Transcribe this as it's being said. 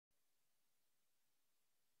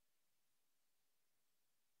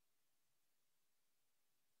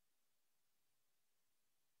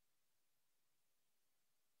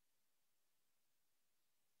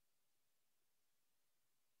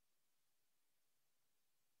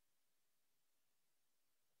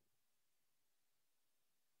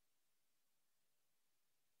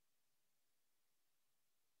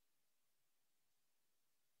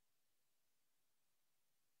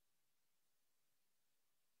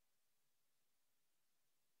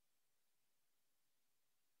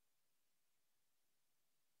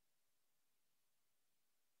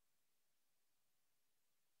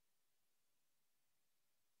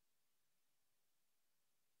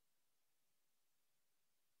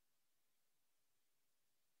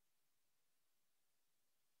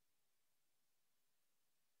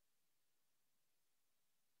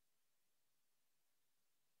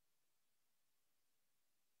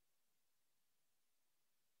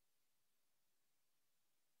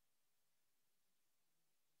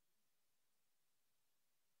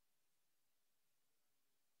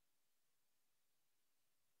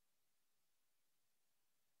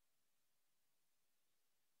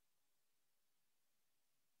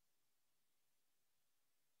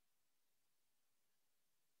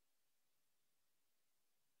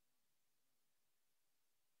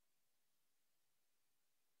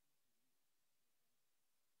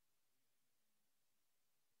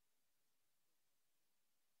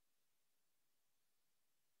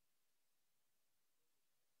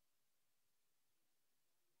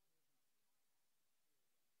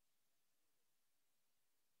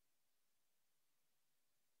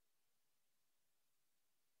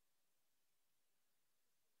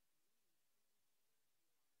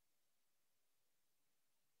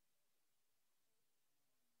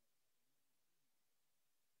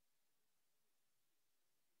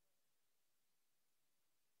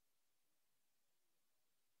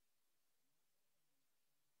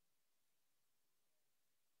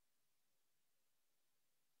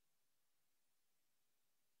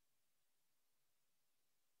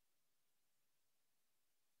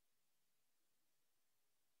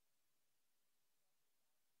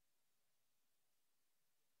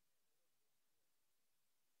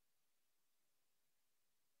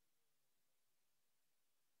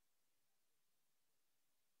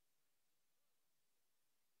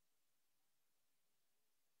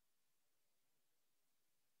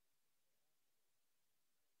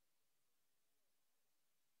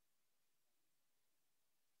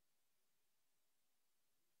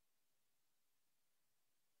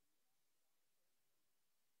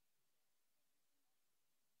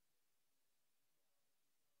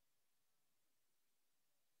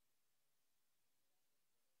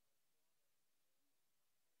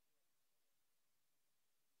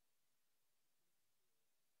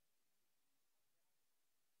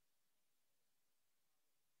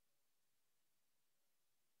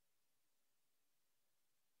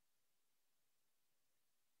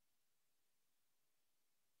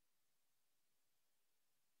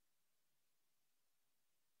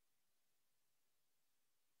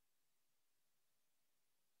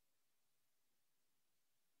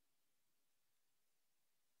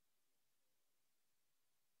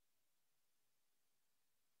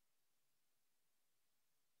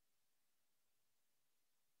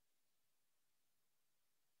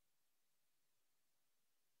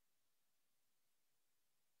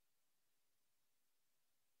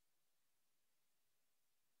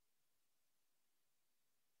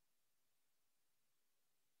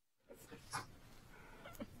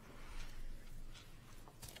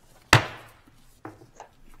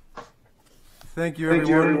Thank you,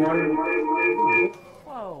 everyone.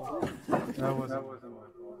 Whoa. That wasn't my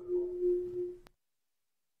fault.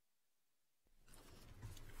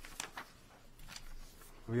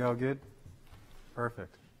 We all good?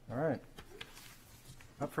 Perfect. All right.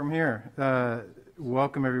 Up from here.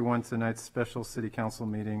 Welcome, everyone, to tonight's special City Council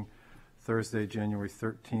meeting, Thursday, January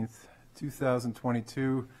 13th,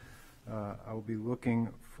 2022. I will be looking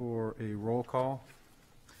for a roll call.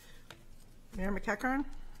 Mayor McEachern.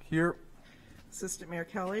 Here. Assistant Mayor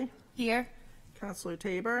Kelly. Here. Councilor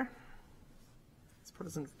Tabor. Let's put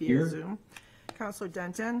us in via Zoom. Councilor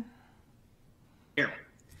Denton. Here.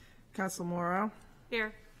 Councilor Morrow.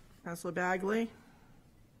 Here. Councilor Bagley.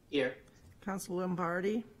 Here. Councilor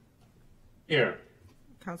Lombardi. Here.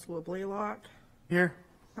 Councilor Blaylock. Here.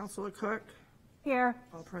 Councilor Cook. Here.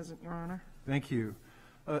 All present, Your Honor. Thank you.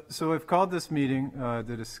 So I've called this meeting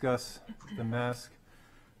to discuss the mask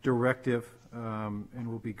directive, and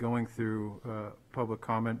we'll be going through public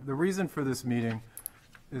comment. The reason for this meeting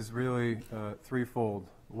is really threefold.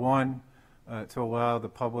 One, to allow the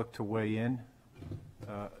public to weigh in.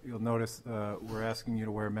 You'll notice we're asking you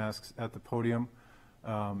to wear masks at the podium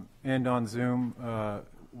and on Zoom.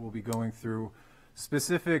 We'll be going through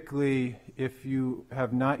specifically if you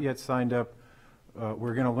have not yet signed up.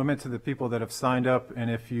 We're going to limit to the people that have signed up, and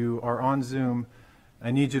if you are on Zoom, I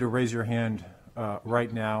need you to raise your hand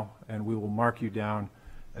right now, and we will mark you down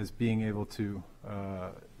as being able to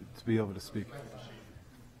be able to speak.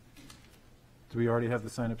 Do we already have the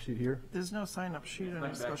sign-up sheet here? There's no sign-up sheet in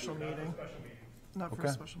a special meeting. Not for a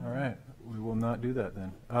special meeting. All right. We will not do that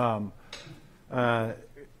then.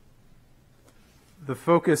 The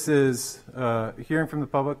focus is hearing from the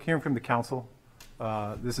public, hearing from the council.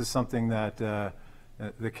 This is something that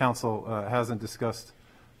the council hasn't discussed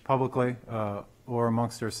publicly or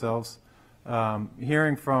amongst ourselves.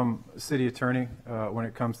 Hearing from city attorney when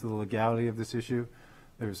it comes to the legality of this issue.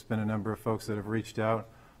 There's been a number of folks that have reached out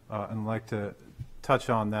and like to touch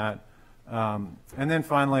on that. And then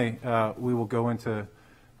finally, we will go into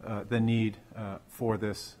the need for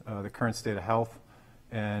this, the current state of health.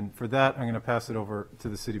 And for that, I'm going to pass it over to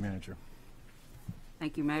the city manager.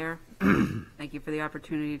 Thank you, Mayor. Thank you for the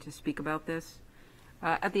opportunity to speak about this.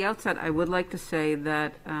 At the outset, I would like to say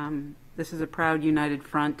that this is a proud united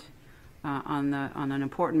front on an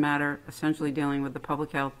important matter, essentially dealing with the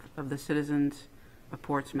public health of the citizens of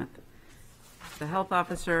Portsmouth. The health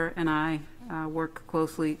officer and I work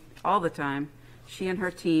closely all the time. She and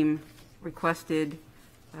her team requested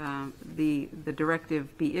the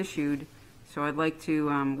directive be issued, so I'd like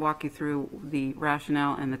to walk you through the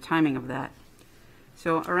rationale and the timing of that.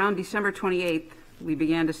 So around December 28th, we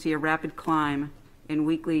began to see a rapid climb in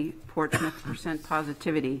weekly Portsmouth percent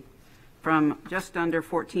positivity from just under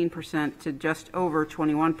 14% to just over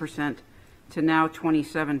 21% to now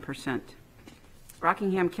 27%.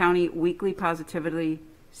 Rockingham County weekly positivity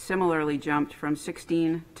similarly jumped from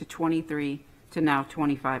 16 to 23 to now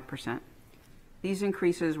 25%. These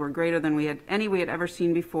increases were greater than we had ever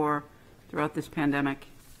seen before throughout this pandemic,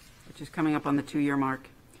 which is coming up on the 2-year mark,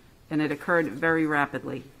 and it occurred very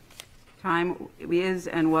rapidly. Time is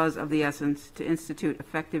and was of the essence to institute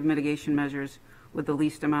effective mitigation measures with the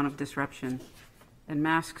least amount of disruption, and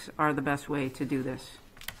masks are the best way to do this.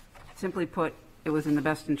 Simply put, it was in the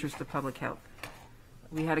best interest of public health.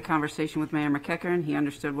 We had a conversation with Mayor McEachern. He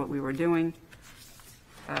understood what we were doing,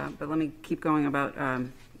 but let me keep going about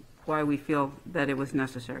why we feel that it was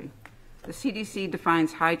necessary. The CDC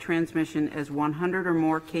defines high transmission as 100 or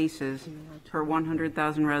more cases per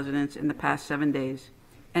 100,000 residents in the past 7 days,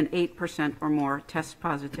 and 8% or more test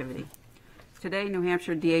positivity. Today, New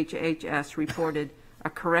Hampshire DHHS reported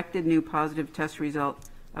a corrected new positive test result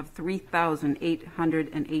of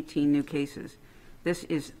 3,818 new cases. This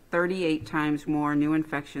is 38 times more new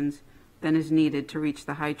infections than is needed to reach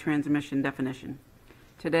the high transmission definition.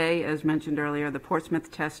 Today, as mentioned earlier, the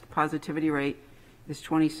Portsmouth test positivity rate is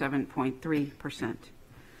 27.3%.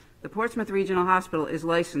 The Portsmouth Regional Hospital is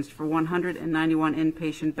licensed for 191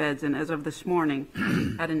 inpatient beds, and as of this morning,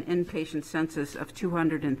 had an inpatient census of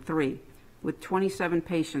 203, with 27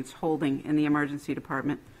 patients holding in the emergency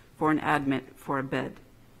department for an admit for a bed.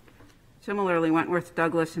 Similarly, Wentworth,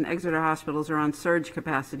 Douglas, and Exeter hospitals are on surge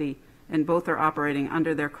capacity, and both are operating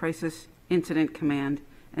under their Crisis Incident Command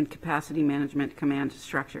and Capacity Management Command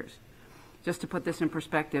structures. Just to put this in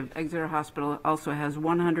perspective, Exeter Hospital also has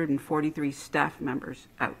 143 staff members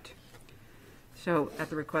out. So at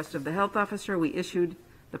the request of the health officer, we issued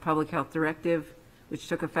the public health directive, which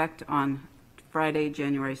took effect on Friday,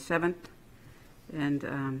 January 7th. And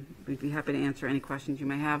we'd be happy to answer any questions you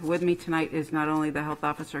may have. With me tonight is not only the health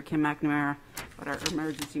officer, Kim McNamara, but our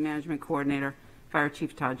emergency management coordinator, Fire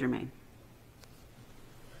Chief Todd Germain.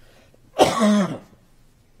 So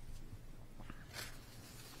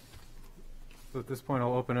at this point,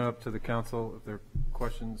 I'll open it up to the council if there are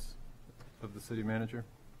questions of the city manager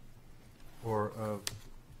or of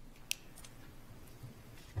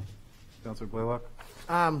Councilor Blaylock.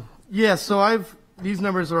 Yeah, so these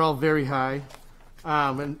numbers are all very high.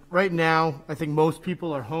 And right now, I think most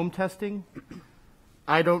people are home testing.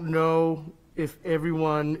 I don't know if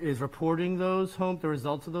everyone is reporting the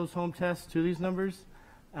results of those home tests to these numbers.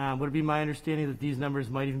 Would it be my understanding that these numbers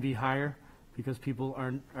might even be higher because people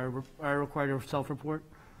are required to self-report?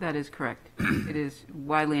 That is correct. It is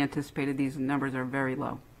widely anticipated these numbers are very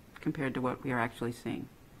low compared to what we are actually seeing.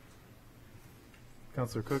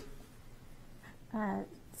 Councilor Cook?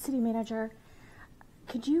 City Manager,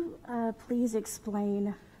 could you please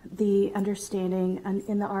explain the understanding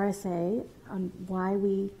in the RSA on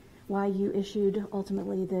why you issued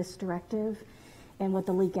ultimately this directive and what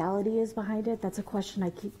the legality is behind it? That's a question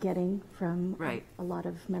I keep getting from Right. a lot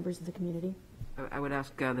of members of the community. I would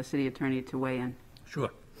ask the city attorney to weigh in.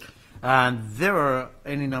 Sure. There are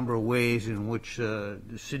any number of ways in which the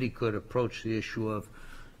city could approach the issue of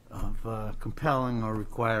compelling or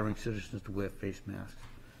requiring citizens to wear face masks.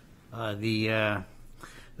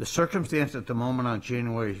 The circumstance at the moment on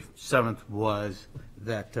January 7th was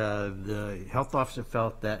that the health officer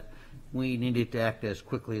felt that we needed to act as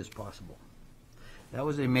quickly as possible. That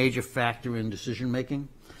was a major factor in decision-making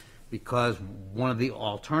because one of the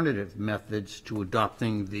alternative methods to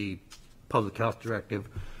adopting the public health directive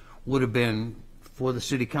would have been for the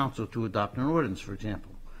city council to adopt an ordinance, for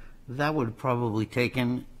example. That would have probably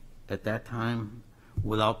taken, at that time,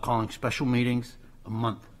 without calling special meetings, a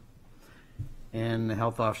month. And the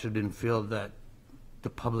health officer didn't feel that the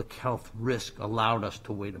public health risk allowed us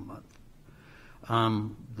to wait a month.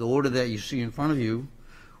 The order that you see in front of you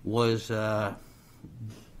was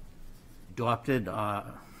adopted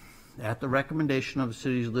at the recommendation of the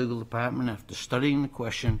city's legal department after studying the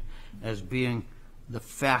question as being the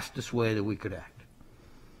fastest way that we could act.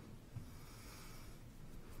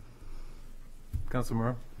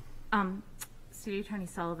 Councilor Morrow? City Attorney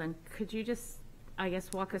Sullivan, could you just, I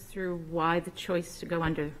guess, walk us through why the choice to go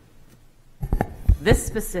under this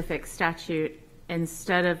specific statute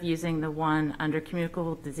instead of using the one under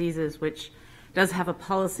communicable diseases, which does have a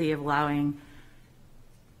policy of allowing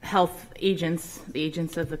health agents, the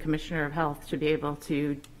agents of the Commissioner of Health, to be able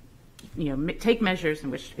to, take measures in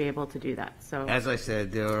which to be able to do that. So, As I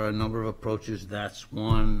said, there are a number of approaches. That's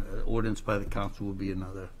one. Ordinance by the council will be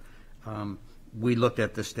another. We looked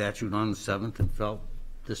at the statute on the 7th and felt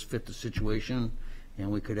this fit the situation, and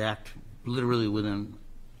we could act literally within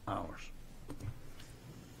hours.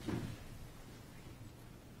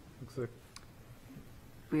 Looks like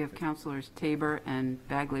We have Councilors Tabor and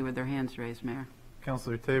Bagley with their hands raised, Mayor.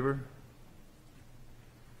 Councilor Tabor?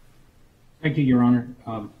 Thank you, Your Honor.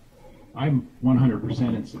 I'm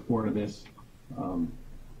 100% in support of this.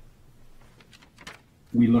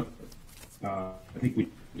 We looked, I think we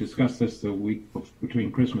discussed this the week between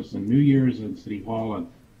Christmas and New Year's in City Hall,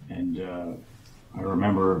 and I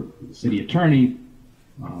remember the city attorney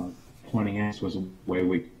pointing out this was a way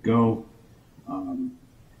we could go.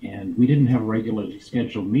 And we didn't have a regularly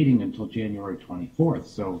scheduled meeting until January 24th,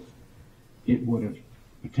 so it would have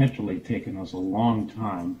potentially taken us a long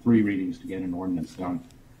time, 3 readings, to get an ordinance done.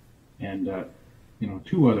 And,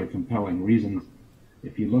 2 other compelling reasons.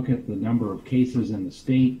 If you look at the number of cases in the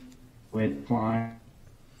state, way it declined,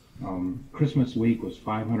 Christmas week was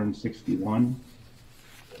 561.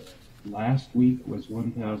 Last week was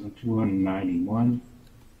 1,291.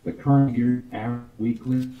 The current year average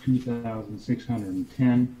weekly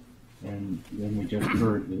 2,610, and then we just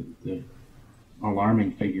heard the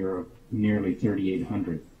alarming figure of nearly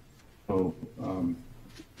 3,800. So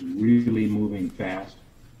really moving fast.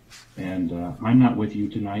 And I'm not with you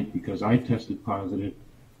tonight because I tested positive.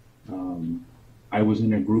 I was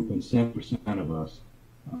in a group and 7% of us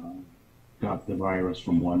got the virus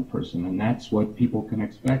from one person, and that's what people can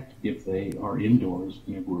expect if they are indoors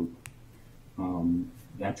in a group.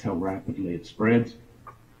 That's how rapidly it spreads.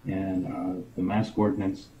 And the mask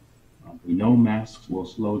ordinance, we know masks will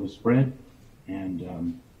slow the spread,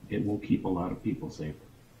 and it will keep a lot of people safer.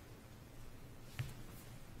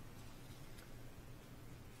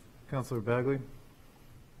 Councilor Bagley?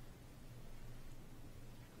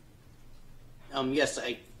 Yes,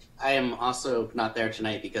 I am also not there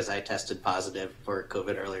tonight because I tested positive for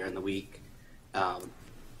COVID earlier in the week.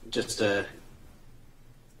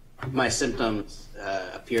 My symptoms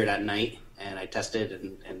appeared at night, and I tested,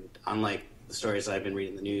 and unlike the stories that I've been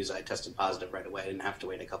reading in the news, I tested positive right away. I didn't have to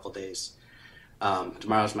wait a couple days.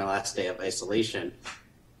 Tomorrow's my last day of isolation.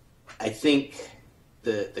 I think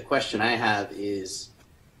the question I have is,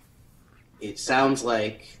 it sounds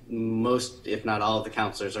like most, if not all, of the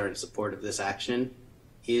counselors are in support of this action.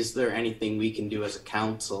 Is there anything we can do as a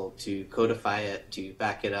council to codify it, to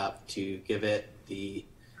back it up, to give it the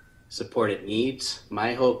support it needs?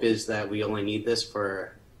 My hope is that we only need this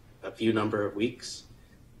for a few number of weeks,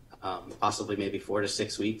 possibly maybe 4 to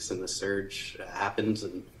 6 weeks, and the surge happens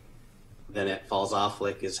and then it falls off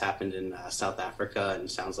like has happened in South Africa and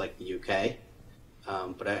sounds like the UK.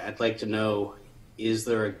 But I'd like to know, is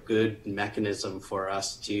there a good mechanism for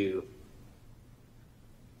us to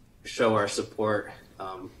show our support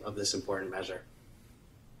of this important measure?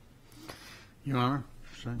 Your Honor,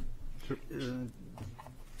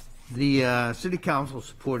 the City Council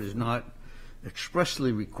support is not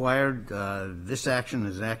expressly required. This action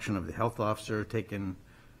is action of the health officer taken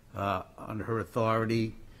under her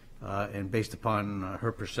authority and based upon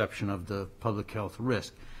her perception of the public health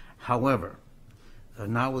risk. However,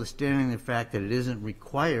 notwithstanding the fact that it isn't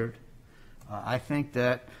required, I think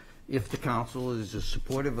that if the council is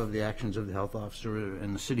supportive of the actions of the health officer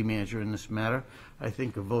and the city manager in this matter, I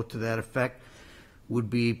think a vote to that effect would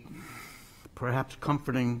be perhaps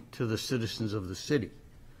comforting to the citizens of the city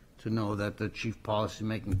to know that the chief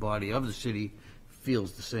policy-making body of the city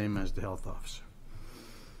feels the same as the health officer.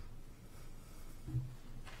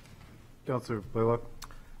 Councilor Blaylock?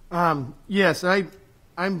 Yes,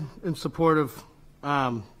 I'm in support of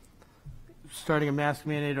starting a mask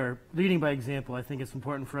mandate or leading by example. I think it's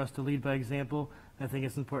important for us to lead by example. I think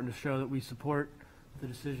it's important to show that we support the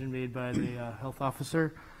decision made by the health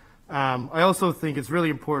officer. I also think it's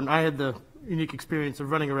really important. I had the unique experience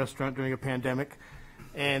of running a restaurant during a pandemic,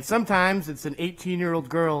 and sometimes it's an 18-year-old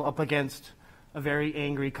girl up against a very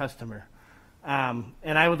angry customer. And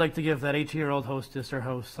I would like to give that 18-year-old hostess or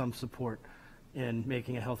host some support in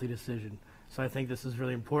making a healthy decision. So I think this is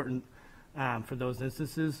really important for those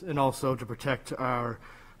instances, and also to protect our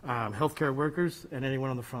healthcare workers and anyone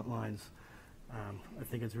on the front lines. I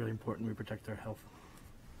think it's really important we protect their health.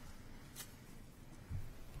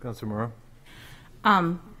 Councilor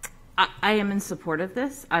Moreau? I am in support of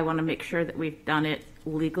this. I want to make sure that we've done it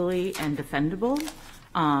legally and defendable.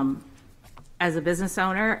 As a business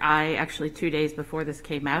owner, I actually 2 days before this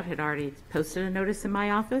came out had already posted a notice in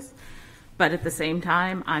my office. But at the same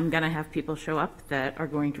time, I'm going to have people show up that are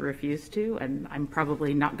going to refuse to, and I'm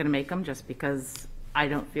probably not going to make them just because I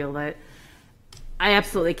don't feel that I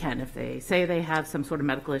absolutely can. If they say they have some sort of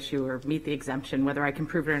medical issue or meet the exemption, whether I can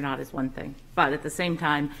prove it or not is one thing. But at the same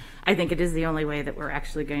time, I think it is the only way that we're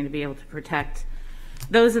actually going to be able to protect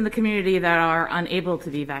those in the community that are unable to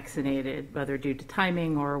be vaccinated, whether due to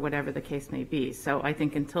timing or whatever the case may be. So I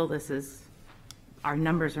think until our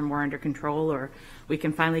numbers are more under control, or we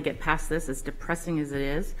can finally get past this, as depressing as it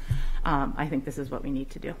is, I think this is what we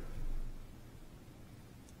need to do.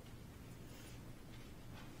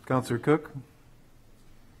 Councilor Cook?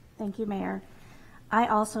 Thank you, Mayor. I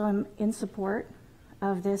also am in support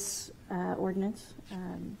of this ordinance.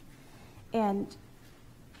 And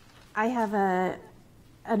I have an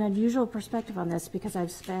unusual perspective on this because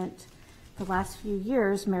I've spent the last few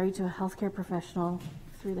years married to a healthcare professional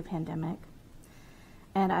through the pandemic.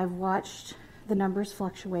 And I've watched the numbers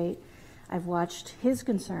fluctuate. I've watched his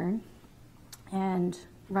concern. And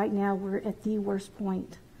right now we're at the worst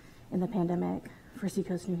point in the pandemic for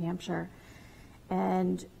Seacoast, New Hampshire.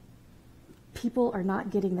 And people are not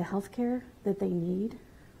getting the health care that they need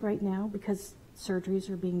right now because surgeries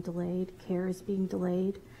are being delayed, care is being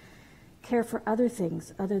delayed, care for other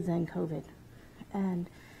things other than COVID. And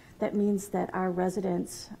that means that our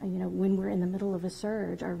residents, when we're in the middle of a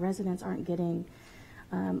surge, our residents aren't getting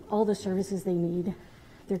all the services they need.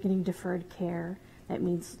 They're getting deferred care. That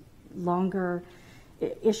means longer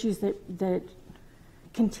issues that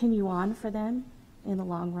continue on for them in the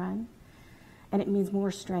long run. And it means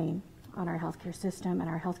more strain on our healthcare system and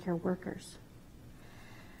our healthcare workers.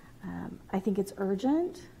 I think it's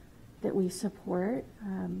urgent that we support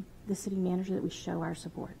the city manager, that we show our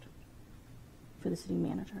support for the city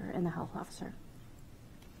manager and the health officer.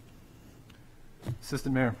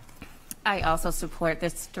 Assistant Mayor? I also support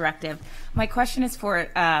this directive. My question is for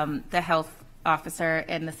the health officer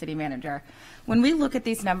and the city manager. When we look at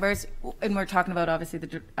these numbers, and we're talking about obviously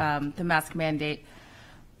the mask mandate,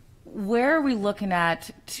 where are we looking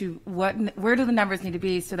at where do the numbers need to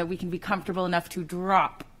be so that we can be comfortable enough to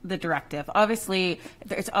drop the directive? Obviously,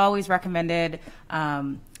 it's always recommended.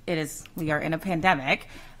 We are in a pandemic,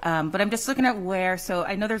 but I'm just looking at where. So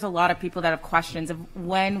I know there's a lot of people that have questions of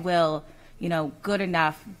when will good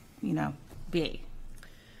enough be.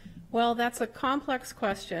 Well, that's a complex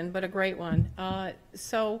question, but a great one.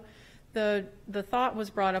 So The thought was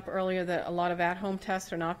brought up earlier that a lot of at-home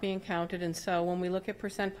tests are not being counted, and so when we look at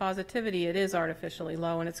percent positivity, it is artificially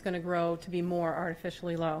low, and it's going to grow to be more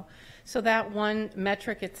artificially low. So that one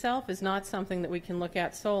metric itself is not something that we can look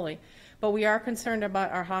at solely. But we are concerned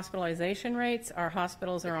about our hospitalization rates. Our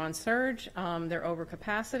hospitals are on surge. They're over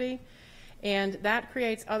capacity. And that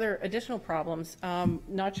creates other additional problems,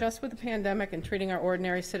 not just with the pandemic and treating our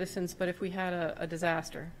ordinary citizens, but if we had a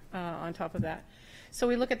disaster on top of that. So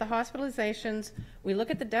we look at the hospitalizations, we look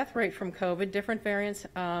at the death rate from COVID. Different variants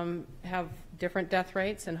have different death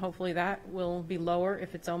rates, and hopefully that will be lower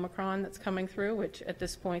if it's Omicron that's coming through, which at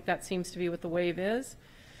this point that seems to be what the wave is.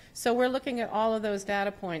 So we're looking at all of those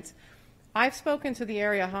data points. I've spoken to the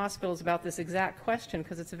area hospitals about this exact question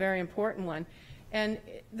because it's a very important one. And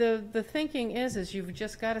the thinking is you've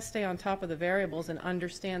just got to stay on top of the variables and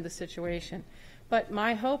understand the situation. But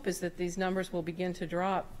my hope is that these numbers will begin to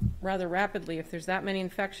drop rather rapidly if there's that many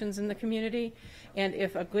infections in the community, and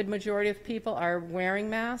if a good majority of people are wearing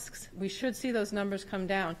masks, we should see those numbers come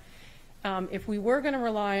down. If we were going to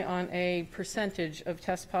rely on a percentage of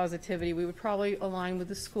test positivity, we would probably align with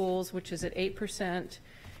the schools, which is at 8%,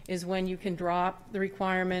 is when you can drop the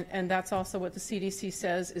requirement, and that's also what the CDC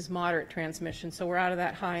says is moderate transmission. So we're out of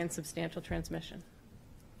that high and substantial transmission.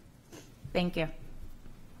 Thank you.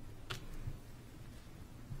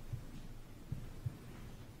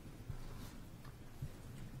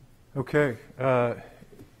 Okay.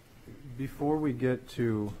 Before we get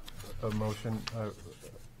to a motion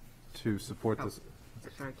to support this.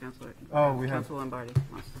 Sorry, Councilor. Oh, we have. Councilor Lombardi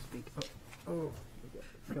wants to speak. Oh,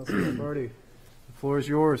 Councilor Lombardi, the floor is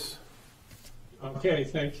yours. Okay,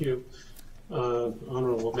 thank you,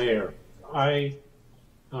 Honorable Mayor. I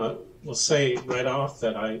will say right off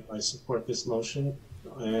that I support this motion,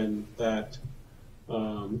 and that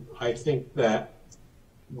I think that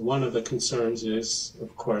one of the concerns is,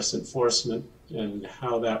 of course, enforcement and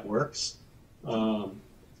how that works.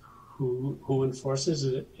 Who enforces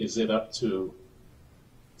it? Is it up to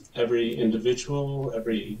every individual,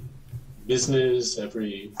 every business,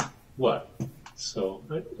 every what? So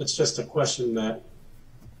it's just a question that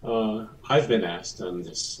I've been asked on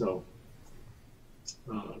this. So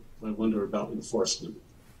I wonder about enforcement.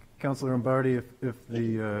 Councilor Lombardi, if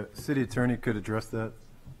the city attorney could address that,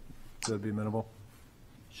 that'd be amenable.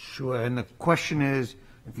 Sure, and the question is,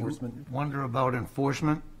 Enforcement. you wonder about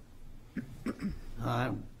enforcement?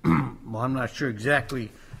 Well, I'm not sure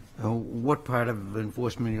exactly what part of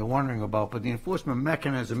enforcement you're wondering about, but the enforcement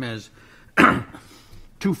mechanism is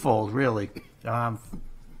twofold, really.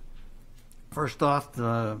 First off,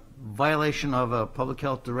 the violation of a public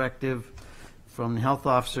health directive from the health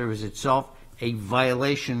officer is itself a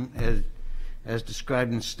violation as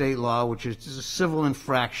described in state law, which is a civil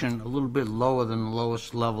infraction, a little bit lower than the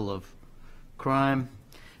lowest level of crime.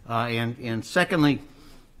 And secondly,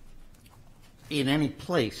 in any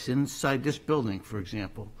place inside this building, for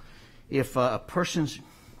example, if a person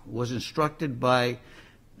was instructed by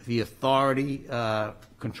the authority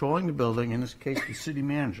controlling the building, in this case the city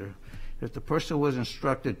manager, if the person was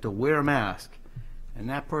instructed to wear a mask and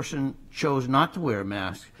that person chose not to wear a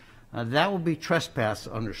mask, that would be trespass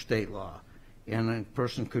under state law. And a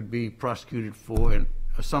person could be prosecuted for,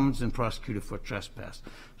 summoned and prosecuted for trespass.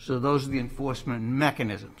 So those are the enforcement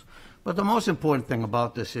mechanisms. But the most important thing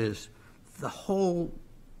about this is the whole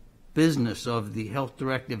business of the health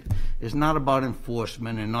directive is not about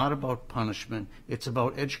enforcement and not about punishment. It's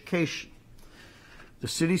about education. The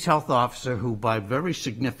city's health officer, who by very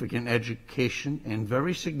significant education and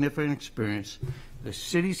very significant experience, the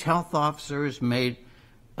city's health officer has made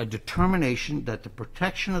a determination that the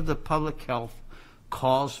protection of the public health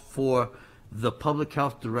calls for the public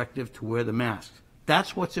health directive to wear the mask.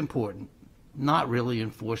 That's what's important, not really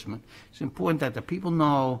enforcement. It's important that the people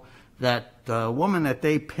know that the woman that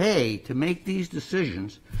they pay to make these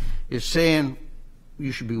decisions is saying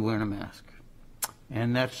you should be wearing a mask.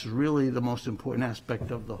 And that's really the most important aspect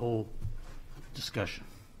of the whole discussion.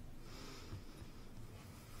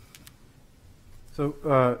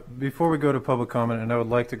 So before we go to public comment, and I would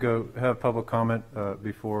like to have public comment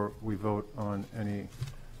before we vote on any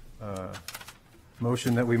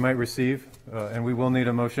motion that we might receive, and we will need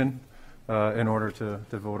a motion in order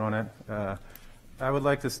to vote on it. I would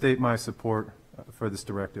like to state my support for this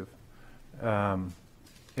directive,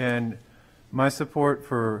 and my support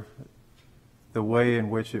for the way in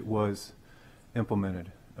which it was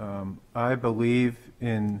implemented. I believe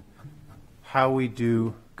in how we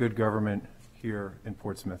do good government here in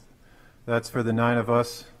Portsmouth. That's for the 9 of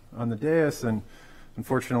us on the dais, and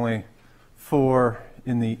unfortunately 4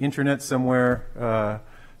 in the internet somewhere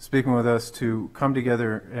speaking with us, to come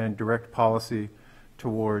together and direct policy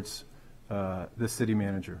towards the city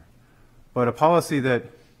manager. But a policy that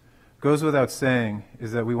goes without saying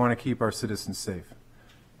is that we want to keep our citizens safe.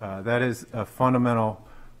 That is a fundamental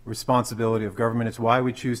responsibility of government. It's why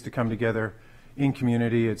we choose to come together in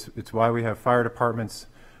community. It's why we have fire departments,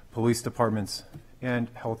 police departments, and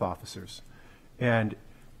health officers. And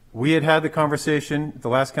we had the conversation at the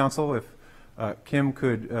last council. If Kim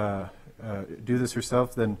could do this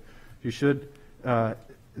herself, then she should.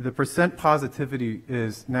 The percent positivity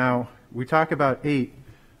is now, we talk about 8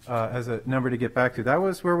 as a number to get back to. That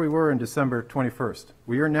was where we were in December 21st.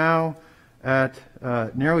 We are now at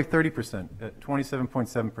nearly 30%, at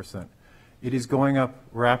 27.7%. It is going up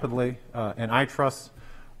rapidly, and I trust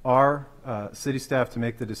our city staff to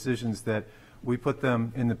make the decisions that we put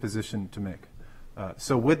them in the position to make.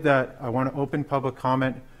 So with that, I want to open public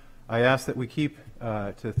comment. I ask that we keep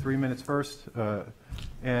to 3 minutes first,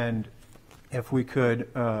 and if we could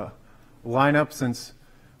line up, since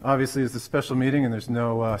obviously it's a special meeting and there's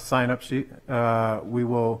no sign-up sheet, we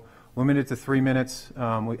will limit it to 3 minutes.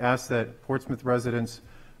 We ask that Portsmouth residents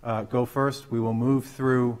go first. We will move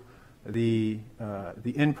through the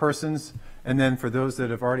in-persons, and then for those that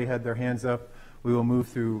have already had their hands up, we will move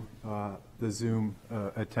through the Zoom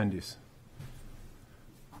attendees.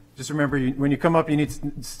 Just remember, when you come up, you need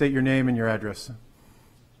to state your name and your address.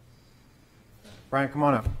 Brian, come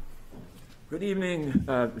on up. Good evening,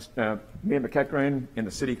 Mayor McEachran and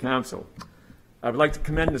the City Council. I would like to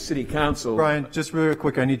commend the City Council. Brian, just real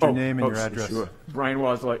quick, I need your name and your address. Sure. Brian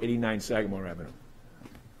Waslaw, 89 Sagamore Avenue.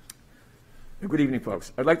 Good evening,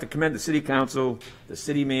 folks. I'd like to commend the City Council, the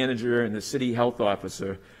City Manager, and the City Health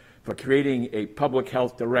Officer for creating a public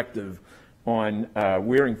health directive on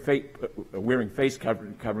wearing face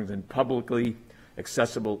coverings in publicly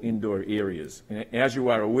accessible indoor areas. And as you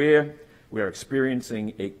are aware, we are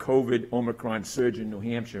experiencing a COVID Omicron surge in New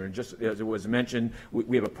Hampshire, and just as it was mentioned,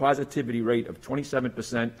 we have a positivity rate of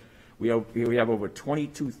 27%. We have over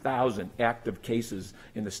 22,000 active cases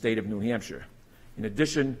in the state of New Hampshire. In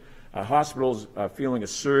addition, hospitals are feeling a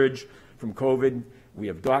surge from COVID. We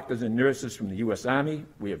have doctors and nurses from the U.S. Army,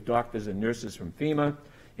 we have doctors and nurses from FEMA,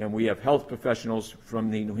 and we have health professionals from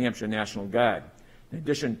the New Hampshire National Guard. In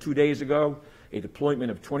addition, 2 days ago, a deployment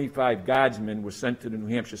of 25 guardsmen was sent to the New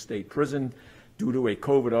Hampshire State Prison due to a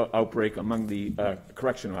COVID outbreak among the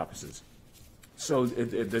correction officers. So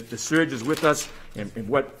the surge is with us, and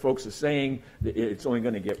what folks are saying, it's only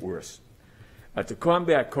going to get worse. To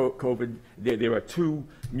combat COVID, there are 2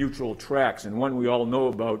 mutual tracks, and one we all know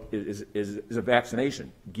about is a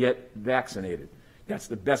vaccination. Get vaccinated. That's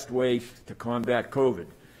the best way to combat COVID.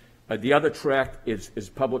 The other track is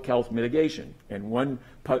public health mitigation, and one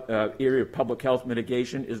area of public health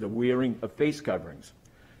mitigation is the wearing of face coverings.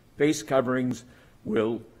 Face coverings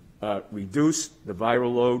will reduce the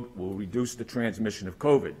viral load, will reduce the transmission of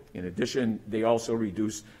COVID. In addition, they also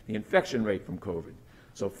reduce the infection rate from COVID.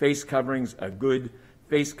 So face coverings are good.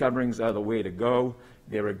 Face coverings are the way to go.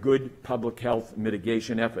 They're a good public health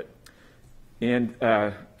mitigation effort. And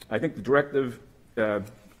I think the directive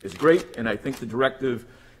is great, and I think the directive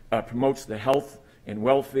promotes the health and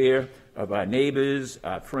welfare of our neighbors,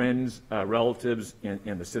 our friends, our relatives,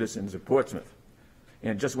 and the citizens of Portsmouth.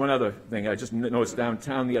 And just one other thing, I just noticed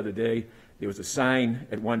downtown the other day, there was a sign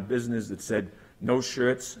at one business that said, no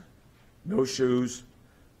shirts, no shoes,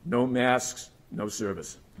 no masks, no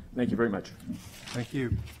service. Thank you very much. Thank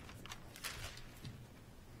you.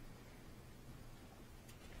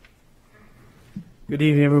 Good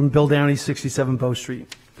evening, everyone. Bill Downey, 67 Bow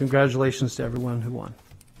Street. Congratulations to everyone who won.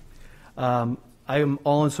 I am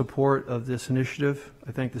all in support of this initiative.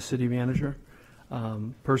 I thank the city manager.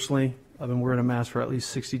 Personally, I've been wearing a mask for at least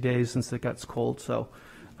 60 days since it got cold, so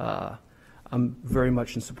I'm very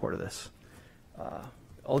much in support of this.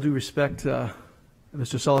 All due respect,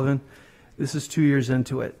 Mr. Sullivan, this is 2 years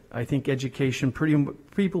into it. I think education,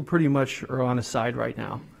 people pretty much are on a side right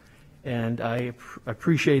now. And I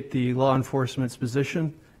appreciate the law enforcement's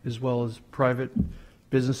position as well as private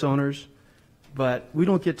business owners. But we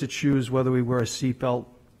don't get to choose whether we wear a seatbelt.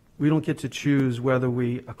 We don't get to choose whether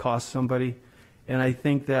we accost somebody. And I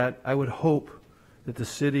think that I would hope that the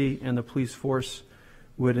city and the police force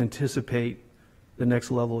would anticipate the next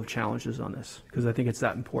level of challenges on this, because I think it's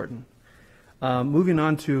that important. Moving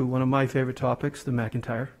on to one of my favorite topics, the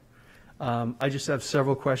McIntyre. I just have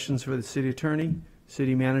several questions for the city attorney,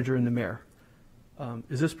 city manager, and the mayor.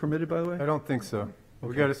 Is this permitted, by the way? I don't think so. Okay.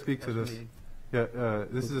 We got to speak to this. Yeah,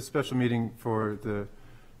 this is a special meeting for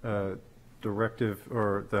the directive,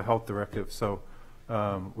 or the health directive. So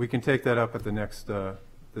we can take that up at the next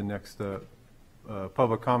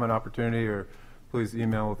public comment opportunity, or please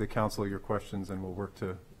email the council your questions, and we'll work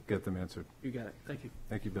to get them answered. You got it. Thank you.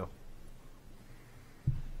 Thank you, Bill.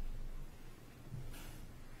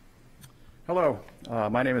 Hello,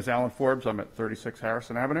 my name is Alan Forbes. I'm at 36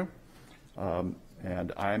 Harrison Avenue,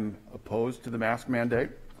 and I'm opposed to the mask mandate.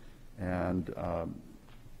 And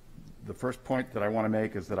the first point that I want to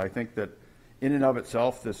make is that I think that in and of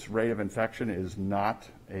itself, this rate of infection is not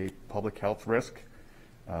a public health risk.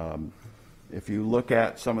 If you look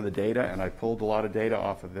at some of the data, and I pulled a lot of data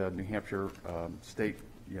off of the New Hampshire state,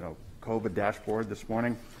 COVID dashboard this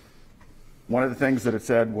morning, one of the things that it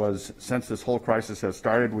said was, since this whole crisis has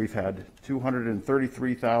started, we've had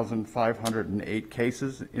 233,508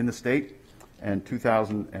 cases in the state and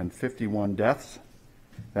 2,051 deaths.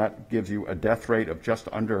 That gives you a death rate of just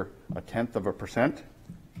under 0.1%.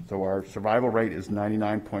 So our survival rate is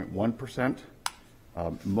 99.1%.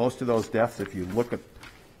 Most of those deaths, if you look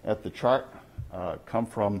at the chart, come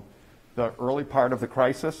from the early part of the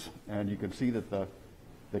crisis, and you can see that the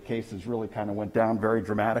cases really kind of went down very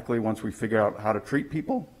dramatically once we figured out how to treat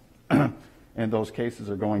people. And those cases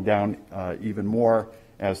are going down even more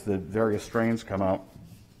as the various strains come out.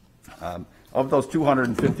 Of those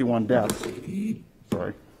 251 deaths,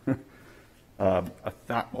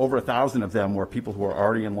 over 1,000 of them were people who are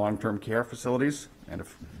already in long-term care facilities. And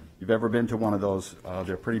if you've ever been to one of those,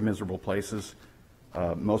 they're pretty miserable places.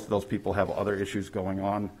 Most of those people have other issues going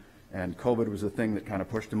on. And COVID was the thing that kind of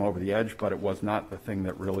pushed them over the edge, but it was not the thing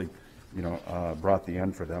that really, brought the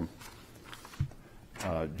end for them.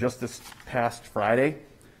 Just this past Friday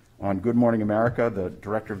on Good Morning America, the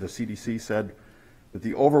director of the CDC said that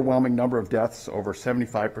the overwhelming number of deaths, over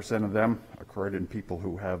 75% of them, occurred in people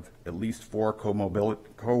who have at least 4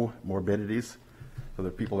 comorbidities, so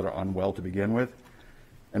they're people that are unwell to begin with.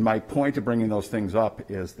 And my point of bringing those things up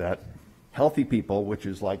is that healthy people, which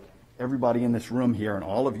is like everybody in this room here and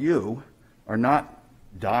all of you, are not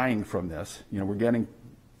dying from this. We're getting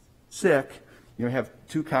sick. You have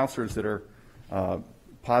 2 counselors that are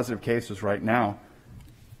positive cases right now.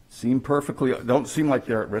 Don't seem like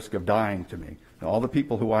they're at risk of dying to me. Now, all the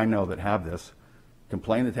people who I know that have this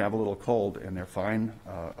complain that they have a little cold and they're fine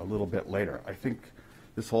a little bit later. I think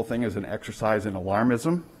this whole thing is an exercise in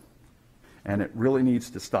alarmism, and it really needs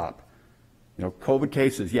to stop. COVID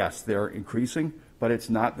cases, yes, they're increasing, but it's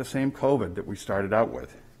not the same COVID that we started out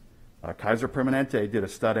with. Kaiser Permanente did a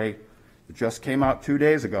study that just came out 2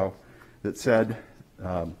 days ago that said,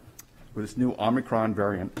 with this new Omicron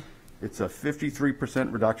variant, it's a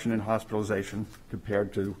 53% reduction in hospitalization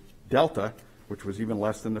compared to Delta, which was even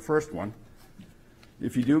less than the first one.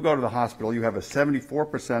 If you do go to the hospital, you have a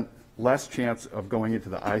 74% less chance of going into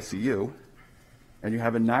the ICU, and you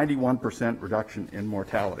have a 91% reduction in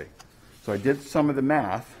mortality. So I did some of the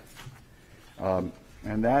math,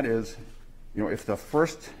 and that is, if the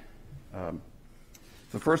first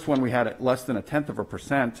one we had at less than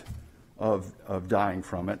 0.1% of dying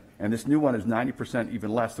from it, and this new one is 90%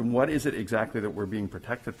 even less, then what is it exactly that we're being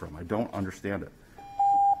protected from? I don't understand it.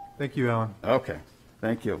 Thank you, Alan. Okay,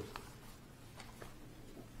 thank you.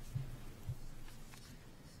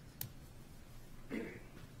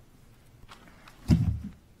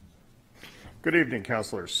 Good evening,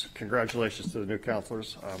 councilors. Congratulations to the new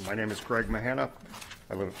councilors. My name is Greg Mahana.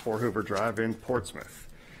 I live at 4 Hoover Drive in Portsmouth.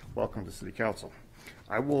 Welcome to City Council.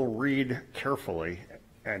 I will read carefully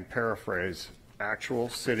and paraphrase actual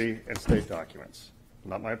city and state documents.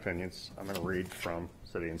 Not my opinions. I'm going to read from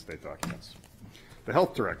city and state documents. The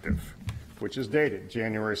Health Directive, which is dated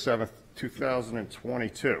January 7th,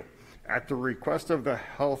 2022, at the request of the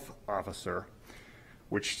health officer,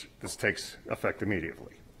 which this takes effect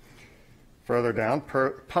immediately. Further down,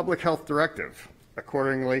 Public Health Directive,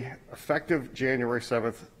 accordingly effective January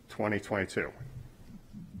 7th, 2022.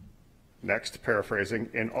 Next, paraphrasing,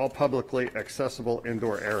 in all publicly accessible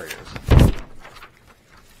indoor areas.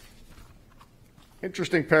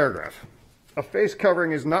 Interesting paragraph. A face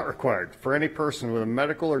covering is not required for any person with a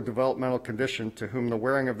medical or developmental condition to whom the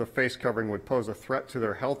wearing of the face covering would pose a threat to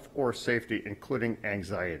their health or safety, including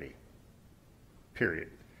anxiety. Period.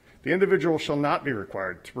 The individual shall not be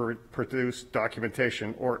required to produce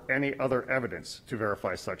documentation or any other evidence to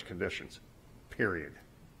verify such conditions. Period.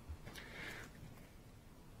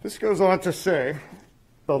 This goes on to say,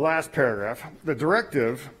 the last paragraph, the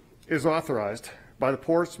directive is authorized by the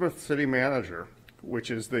Portsmouth City Manager,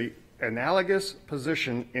 which is the analogous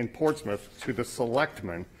position in Portsmouth to the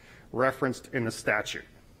selectman referenced in the statute.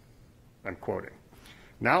 I'm quoting.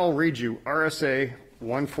 Now I'll read you RSA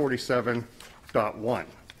 147.1.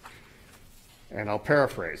 And I'll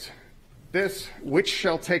paraphrase. This, which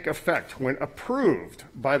shall take effect when approved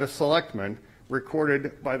by the selectmen,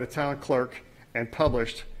 recorded by the town clerk, and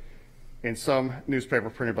published in some newspaper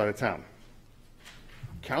printed by the town.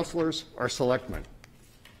 Councilors are selectmen.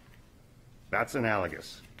 That's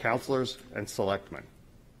analogous. Councilors and selectmen.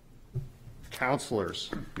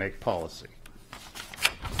 councilors make policy.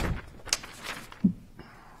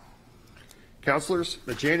 Councilors,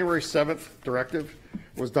 the January 7th directive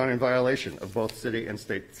was done in violation of both city and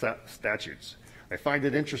state statutes. I find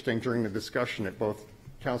it interesting during the discussion that both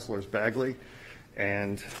Councilors Bagley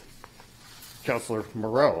and Councilor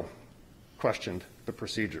Moreau questioned the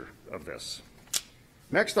procedure of this.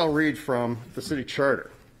 Next, I'll read from the city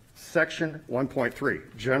charter, section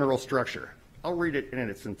 1.3, general structure. I'll read it in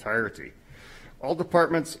its entirety. All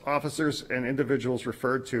departments, officers, and individuals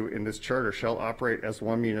referred to in this charter shall operate as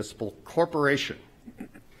one municipal corporation.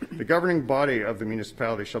 The governing body of the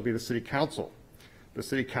municipality shall be the city council. The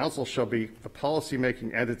city council shall be the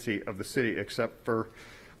policy-making entity of the city, except for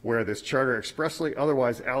where this charter expressly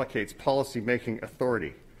otherwise allocates policy-making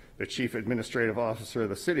authority. The chief administrative officer of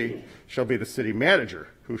the city shall be the city manager,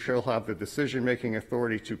 who shall have the decision-making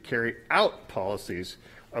authority to carry out policies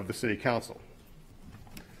of the city council.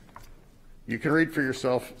 You can read for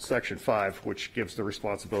yourself section 5, which gives the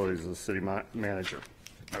responsibilities of the city manager.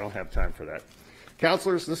 I don't have time for that.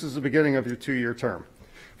 Councilors, this is the beginning of your 2-year term.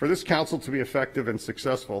 For this council to be effective and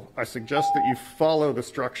successful, I suggest that you follow the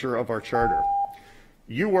structure of our charter.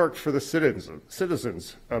 You work for the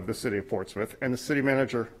citizens of the city of Portsmouth, and the city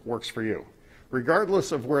manager works for you.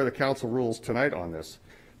 Regardless of where the council rules tonight on this,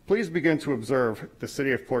 please begin to observe the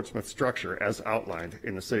city of Portsmouth structure as outlined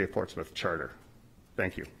in the city of Portsmouth charter.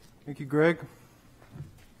 Thank you. Thank you, Greg.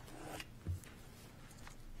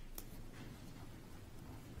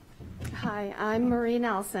 Hi, I'm Marie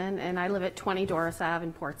Nelson, and I live at 20 Doris Ave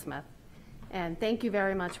in Portsmouth. And thank you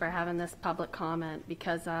very much for having this public comment,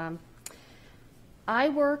 because I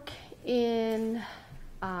work in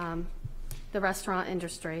the restaurant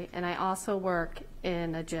industry, and I also work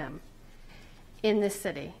in a gym in this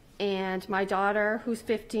city. And my daughter, who's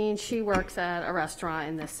 15, she works at a restaurant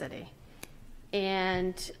in this city.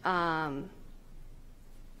 And I've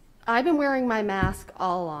been wearing my mask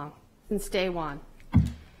all along, since day one.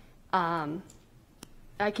 I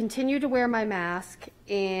continue to wear my mask,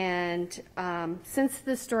 and since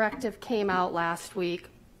this directive came out last week,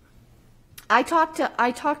 I talk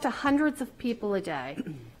to hundreds of people a day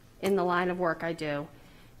in the line of work I do,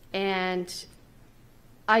 and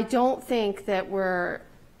I don't think that we're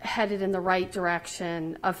headed in the right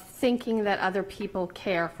direction of thinking that other people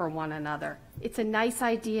care for one another. It's a nice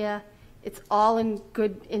idea, it's all in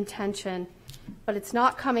good intention, but it's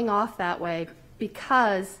not coming off that way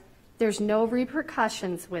because there's no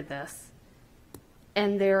repercussions with this,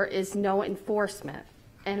 and there is no enforcement.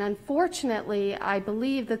 And unfortunately, I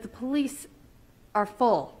believe that the police are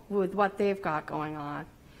full with what they've got going on.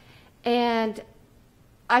 And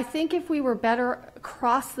I think if we were better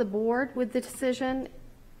across the board with the decision,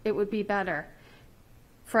 it would be better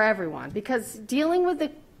for everyone. Because dealing with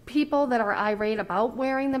the people that are irate about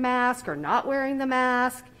wearing the mask or not wearing the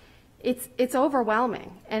mask, it's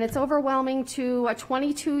overwhelming. And it's overwhelming to a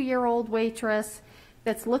 22-year-old waitress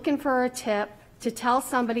that's looking for a tip to tell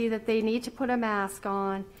somebody that they need to put a mask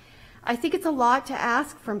on. I think it's a lot to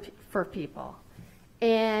ask for people.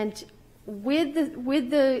 And with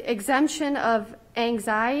the exemption of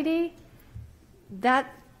anxiety,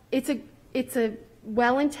 that it's a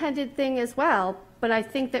well-intended thing as well, but I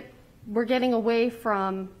think that we're getting away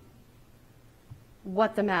from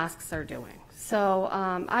what the masks are doing. So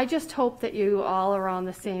I just hope that you all are on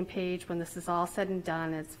the same page when this is all said and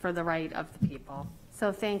done. It's for the right of the people.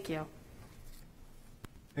 So thank you.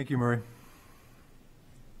 Thank you, Marie.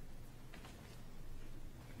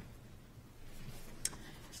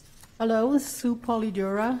 Hello, Sue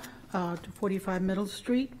Polidura, 245 Middle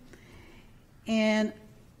Street. And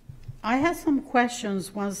I had some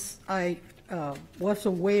questions once I was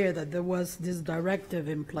aware that there was this directive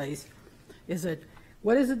in place.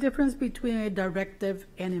 What is the difference between a directive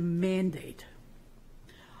and a mandate?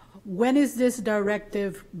 When is this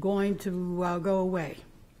directive going to go away?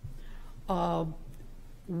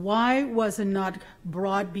 Why was it not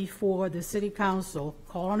brought before the city council?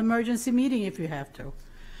 Call an emergency meeting if you have to.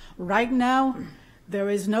 Right now, there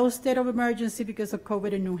is no state of emergency because of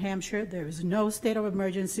COVID in New Hampshire. There is no state of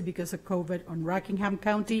emergency because of COVID on Rockingham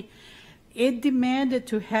County. It demanded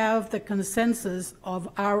to have the consensus of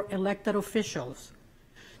our elected officials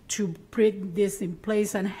to put this in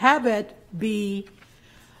place and have it be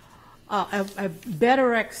a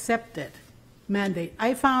better accepted mandate.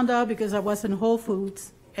 I found out because I was in Whole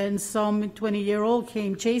Foods and some 20-year-old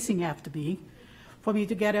came chasing after me for me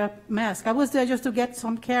to get a mask. I was there just to get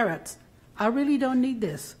some carrots. I really don't need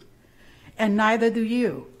this, and neither do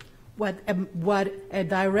you. What a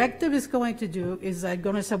directive is going to do is I'm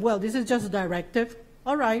going to say, well, this is just a directive.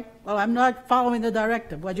 All right, well, I'm not following the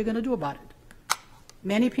directive. What are you going to do about it?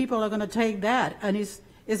 Many people are going to take that, and it's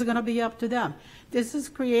going to be up to them. This is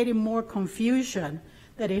creating more confusion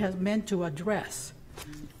that it has meant to address.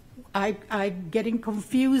 I'm getting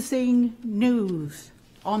confusing news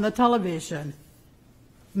on the television.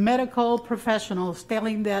 Medical professionals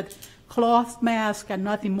telling that cloth masks are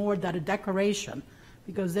nothing more than a decoration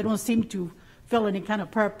because they don't seem to fill any kind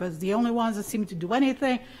of purpose. The only ones that seem to do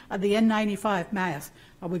anything are the N95 masks.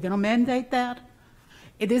 Are we going to mandate that?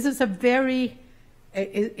 This is a very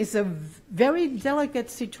delicate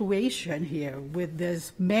situation here with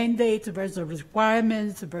this mandates versus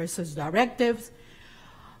requirements versus directives.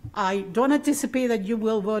 I don't anticipate that you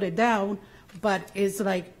will vote it down, but it's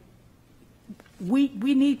like we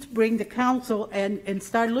need to bring the council and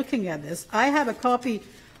start looking at this. I have a copy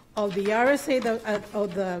of the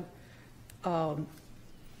RSA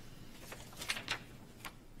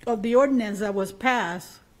of the ordinance that was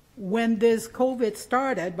passed when this COVID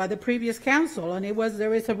started by the previous council, and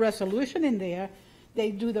there is a resolution in there. They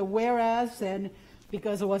do the whereas, and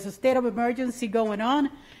because there was a state of emergency going on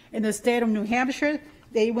in the state of New Hampshire,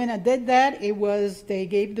 they went and did that. They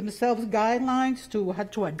gave themselves guidelines to how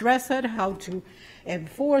to address it, how to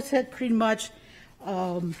enforce it, pretty much.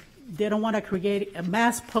 They don't want to create a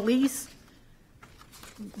mass police.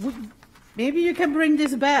 Maybe you can bring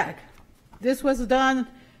this back. This was done,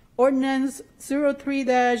 Ordinance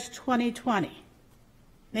 03-2020.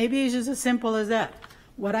 Maybe it's just as simple as that.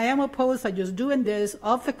 What I am opposed to just doing this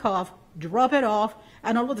off the cuff, drop it off,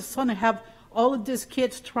 and all of a sudden have all of these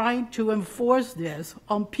kids trying to enforce this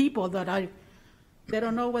on people that they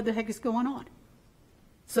don't know what the heck is going on.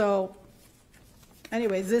 So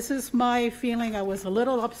anyways, this is my feeling. I was a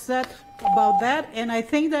little upset about that, and I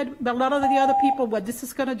think that a lot of the other people, what this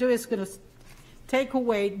is going to do is going to take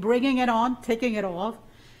away, bringing it on, taking it off,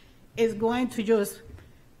 is going to just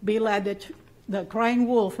be like the crying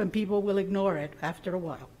wolf, and people will ignore it after a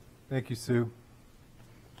while. Thank you, Sue.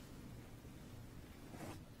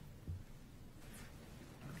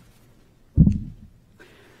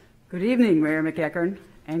 Good evening, Mayor McEachern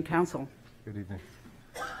and council. Good evening.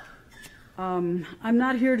 I'm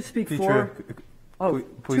not here to speak for... Please.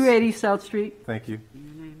 280 South Street. Thank you.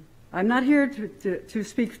 I'm not here to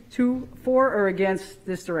speak for or against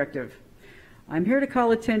this directive. I'm here to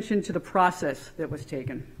call attention to the process that was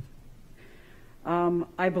taken.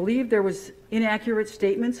 I believe there was inaccurate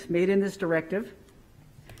statements made in this directive,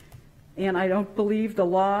 and I don't believe the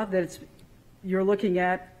law that you're looking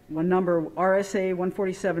at, number RSA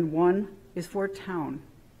 147.1, is for town.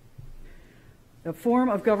 The form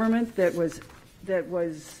of government that was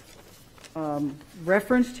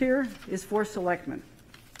referenced here is for selectmen.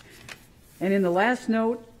 And in the last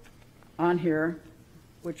note on here,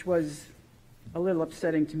 which was a little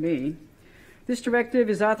upsetting to me, this directive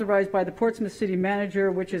is authorized by the Portsmouth City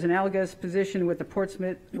Manager, which is an analogous position with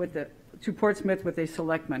Portsmouth with a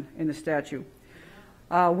selectman in the statute.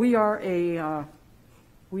 We are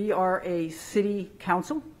a city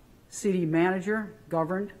council, city manager,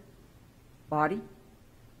 governed body.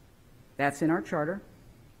 That's in our charter.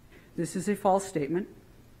 This is a false statement.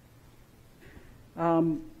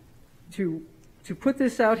 To put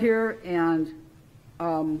this out here and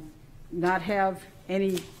not have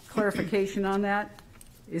any clarification on that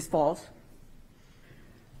is false.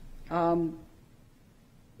 The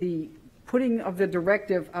putting of the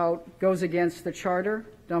directive out goes against the charter,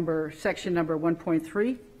 section number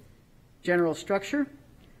 1.3, general structure.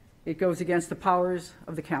 It goes against the powers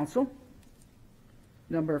of the council,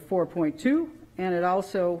 number 4.2, and it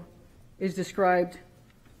also is described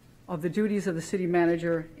of the duties of the city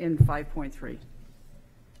manager in 5.3.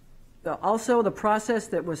 Also, the process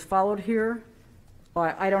that was followed here,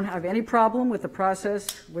 I don't have any problem with the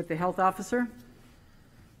process with the health officer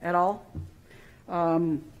at all.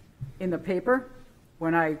 In the paper,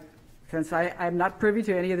 since I'm not privy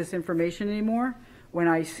to any of this information anymore, when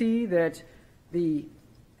I see that the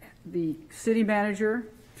city manager,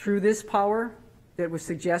 through this power that was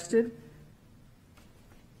suggested,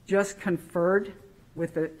 just conferred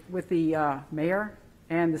with the mayor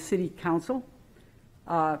and the city council,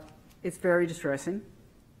 it's very distressing,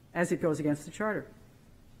 as it goes against the charter.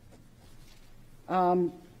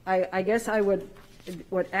 I guess I would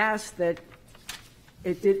ask that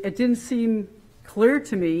it didn't seem clear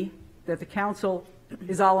to me that the council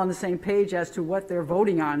is all on the same page as to what they're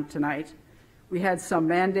voting on tonight. We had some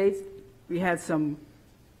mandates, we had some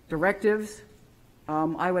directives.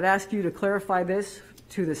 I would ask you to clarify this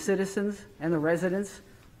to the citizens and the residents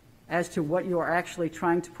as to what you are actually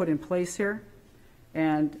trying to put in place here.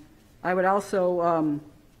 And I would also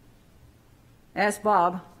ask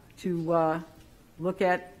Bob to look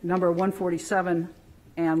at number 147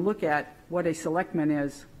 and look at what a selectman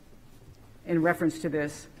is in reference to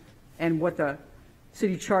this and what the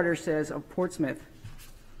city charter says of Portsmouth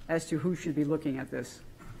as to who should be looking at this.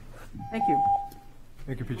 Thank you.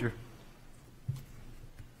 Thank you, Peter.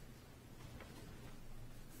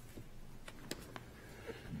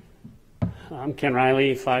 I'm Ken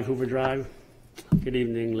Riley, 5 Hoover Drive. Good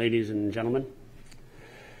evening, ladies and gentlemen.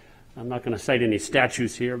 I'm not going to cite any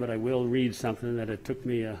statutes here, but I will read something that it took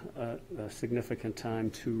me a significant time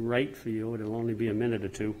to write for you. It'll only be a minute or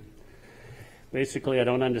two. Basically, I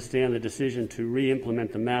don't understand the decision to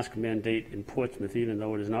re-implement the mask mandate in Portsmouth, even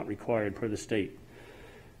though it is not required per the state.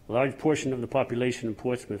 A large portion of the population in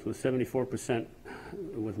Portsmouth, with 74%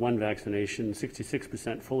 with one vaccination,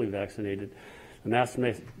 66% fully vaccinated,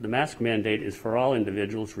 the mask mandate is for all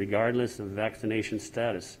individuals, regardless of vaccination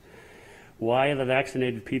status. Why are the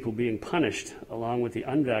vaccinated people being punished along with the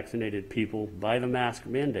unvaccinated people by the mask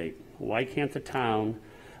mandate? Why can't the town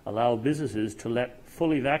allow businesses to let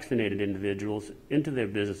fully vaccinated individuals into their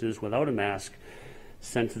businesses without a mask,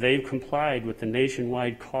 since they've complied with the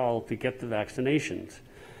nationwide call to get the vaccinations?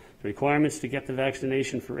 The requirements to get the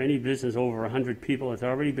vaccination for any business over 100 people has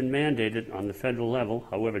already been mandated on the federal level,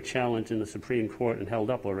 however challenged in the Supreme Court and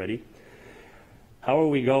held up already. How are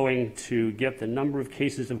we going to get the number of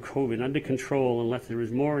cases of COVID under control unless there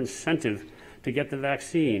is more incentive to get the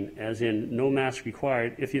vaccine, as in no mask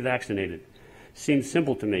required if you're vaccinated? Seems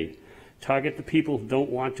simple to me. Target the people who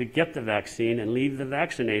don't want to get the vaccine and leave the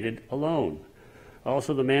vaccinated alone.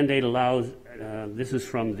 Also, the mandate allows, this is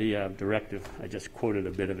from the directive, I just quoted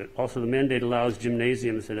a bit of it. Also, the mandate allows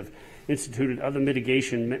gymnasiums that have instituted other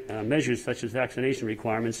mitigation measures such as vaccination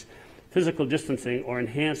requirements, physical distancing, or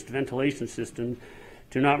enhanced ventilation system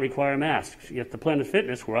do not require masks. Yet the Planet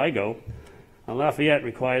Fitness, where I go, on Lafayette,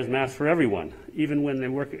 requires masks for everyone, even when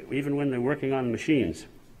they're working on the machines.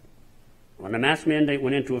 When the mask mandate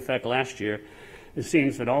went into effect last year, it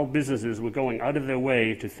seems that all businesses were going out of their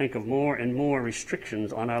way to think of more and more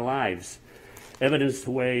restrictions on our lives. Evidenced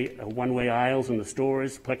the way one-way aisles in the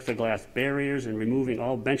stores, plexiglass barriers, and removing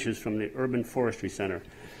all benches from the urban forestry center.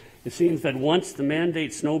 It seems that once the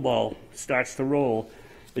mandate snowball starts to roll,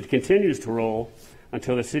 it continues to roll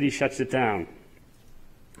until the city shuts it down.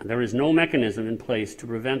 There is no mechanism in place to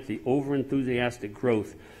prevent the over-enthusiastic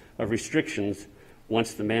growth of restrictions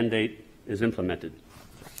once the mandate is implemented.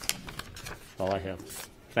 That's all I have.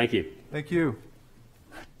 Thank you. Thank you.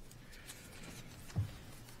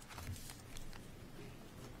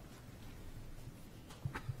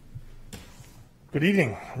 Good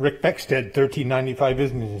evening. Rick Beckstead, 1395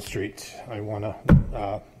 Islington Street. I want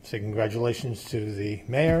to say congratulations to the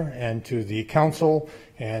mayor and to the council,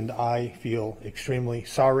 and I feel extremely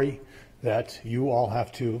sorry that you all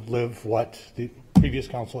have to live what the previous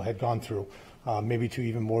council had gone through, maybe to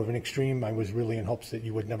even more of an extreme. I was really in hopes that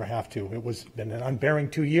you would never have to. It was been an unbearing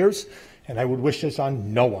 2 years, and I would wish this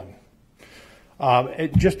on no one.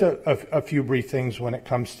 Just a few brief things when it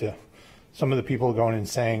comes to some of the people going and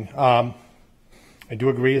saying, I do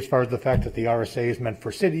agree as far as the fact that the RSA is meant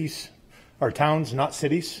for cities or towns, not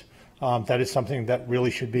cities. That is something that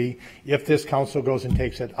really should be. If this council goes and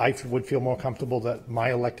takes it, I would feel more comfortable that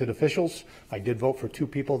my elected officials, I did vote for 2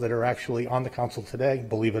 people that are actually on the council today,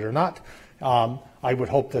 believe it or not. I would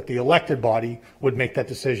hope that the elected body would make that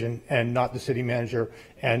decision and not the city manager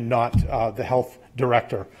and not the health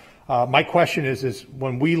director. My question is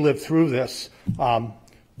when we lived through this,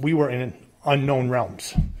 we were in unknown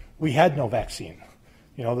realms. We had no vaccine.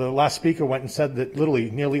 You know, the last speaker went and said that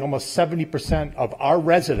literally nearly almost 70% of our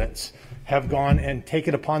residents have gone and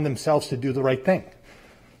taken upon themselves to do the right thing.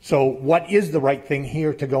 So what is the right thing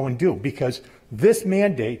here to go and do? Because this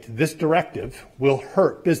mandate, this directive will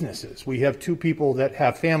hurt businesses. We have 2 people that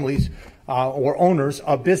have families or owners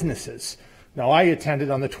of businesses. Now, I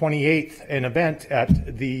attended on the 28th an event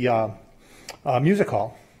at the music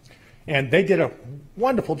hall, and they did a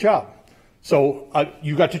wonderful job. So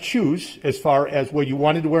you got to choose as far as whether you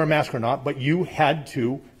wanted to wear a mask or not, but you had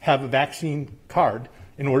to have a vaccine card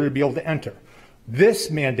in order to be able to enter. This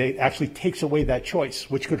mandate actually takes away that choice,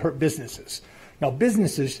 which could hurt businesses. Now,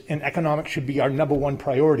 businesses and economics should be our #1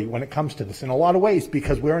 priority when it comes to this in a lot of ways,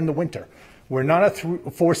 because we're in the winter. We're not a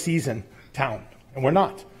 4-season town, and we're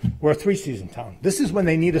not. We're a 3-season town. This is when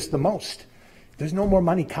they need us the most. There's no more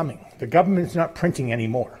money coming. The government's not printing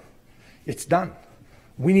anymore. It's done.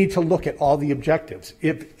 We need to look at all the objectives.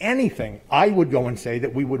 If anything, I would go and say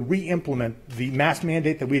that we would re-implement the mask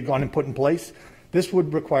mandate that we had gone and put in place. This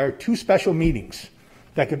would require 2 special meetings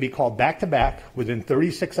that could be called back to back within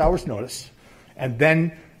 36 hours notice. And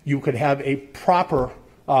then you could have a proper,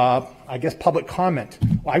 public comment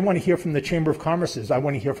I want to hear from the Chamber of Commerce's. I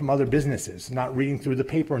want to hear from other businesses, not reading through the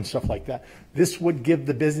paper and stuff like that. This would give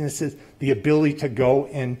the businesses the ability to go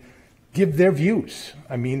and give their views.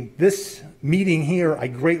 I mean, this meeting here, I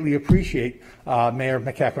greatly appreciate, Mayor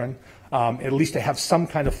McEachran, at least to have some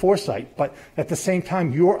kind of foresight. But at the same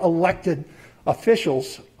time, your elected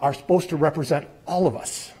officials are supposed to represent all of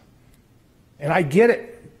us. And I get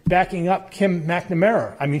it, backing up Kim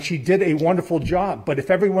McNamara. I mean, she did a wonderful job. But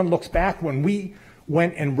if everyone looks back when we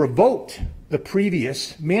went and revoked the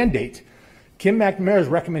previous mandate, Kim McNamara's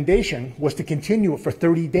recommendation was to continue it for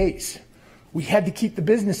 30 days. We had to keep the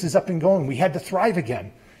businesses up and going. We had to thrive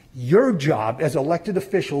again. Your job as elected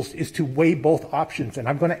officials is to weigh both options, and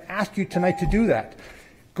I'm going to ask you tonight to do that.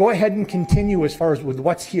 Go ahead and continue as far as with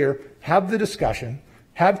what's here. Have the discussion,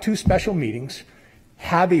 have 2 special meetings,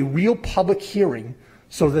 have a real public hearing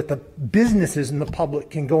so that the businesses and the public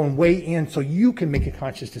can go and weigh in so you can make a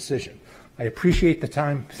conscious decision. I appreciate the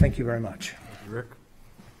time. Thank you very much. Rick?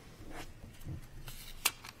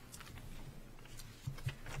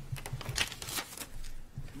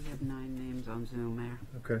 We have 9 names on Zoom, Mayor.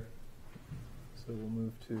 Okay. So we'll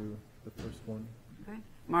move to the first one. Okay.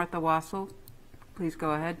 Martha Wassel, please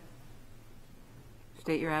go ahead.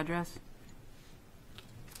 State your address.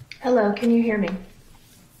 Hello, can you hear me?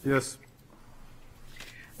 Yes.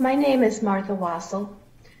 My name is Martha Wassel.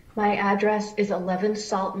 My address is 11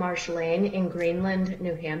 Salt Marsh Lane in Greenland,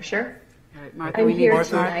 New Hampshire. All right, Martha, I'm we need here Martha.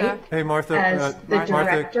 tonight Hey, Martha. as the Martha,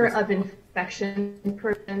 Director of Infection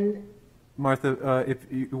Prevention. Martha, if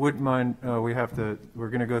you wouldn't mind, we're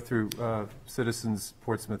going to go through Citizens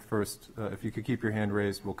Portsmouth first. If you could keep your hand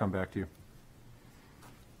raised, we'll come back to you.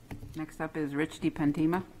 Next up is Rich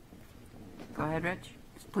DiPentima. Go ahead, Rich.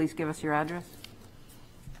 Please give us your address.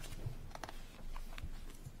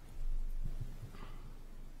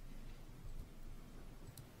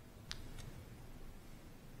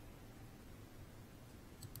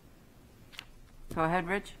 Go ahead,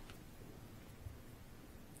 Rich.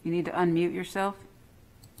 You need to unmute yourself.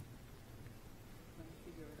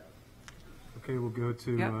 Okay, we'll go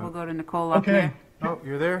to... Yep, we'll go to Nicole up Okay. here. Oh,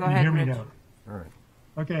 you're there? Go Can you ahead, hear me Rich. now? All right.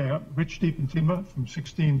 Okay, Rich DiPentima from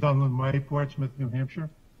 16 Dunland Way, Portsmouth, New Hampshire.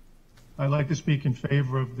 I'd like to speak in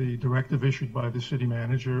favor of the directive issued by the city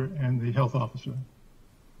manager and the health officer.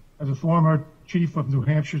 As a former chief of New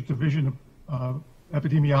Hampshire's Division of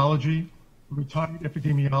Epidemiology, retired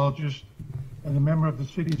epidemiologist, and a member of the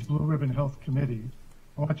city's Blue Ribbon Health Committee,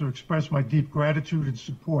 I want to express my deep gratitude and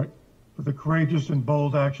support for the courageous and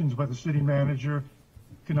bold actions by the city manager,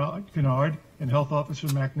 Kennard, and health officer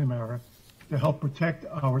McNamara to help protect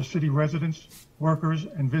our city residents, workers,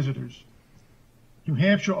 and visitors. New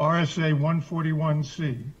Hampshire RSA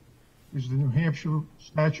 141C is the New Hampshire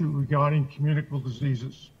statute regarding communicable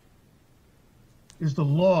diseases. Is the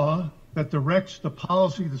law that directs the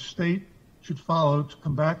policy the state should follow to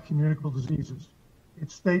combat communicable diseases. It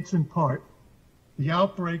states in part, the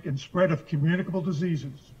outbreak and spread of communicable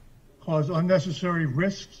diseases cause unnecessary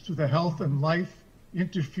risks to the health and life,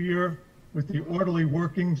 interfere with the orderly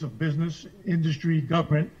workings of business, industry,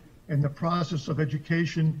 government, and the process of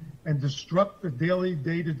education, and disrupt the daily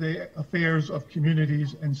day-to-day affairs of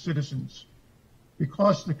communities and citizens.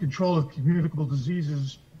 Because the control of communicable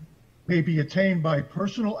diseases may be attained by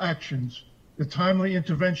personal actions, the timely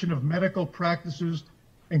intervention of medical practices,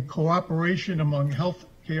 and cooperation among health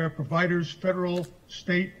care providers, federal,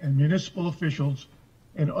 state, and municipal officials,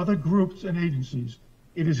 and other groups and agencies,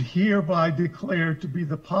 it is hereby declared to be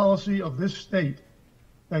the policy of this state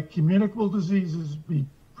that communicable diseases be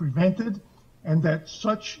prevented and that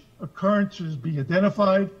such occurrences be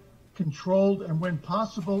identified, controlled, and when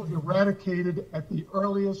possible, eradicated at the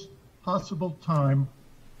earliest possible time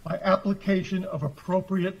by application of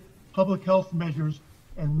appropriate public health measures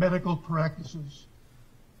and medical practices.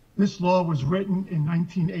 This law was written in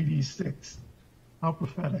 1986. How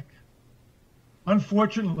prophetic.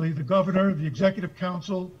 Unfortunately, the governor, the executive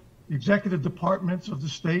council, the executive departments of the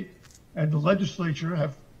state, and the legislature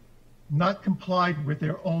have not complied with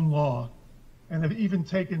their own law and have even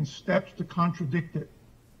taken steps to contradict it.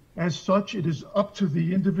 As such, it is up to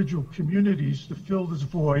the individual communities to fill this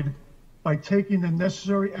void by taking the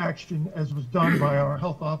necessary action as was done by our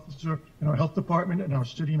health officer and our health department and our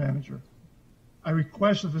city manager. I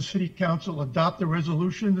request that the city council adopt a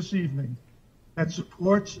resolution this evening that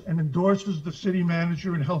supports and endorses the city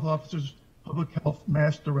manager and health officer's public health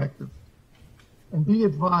mass directive. And be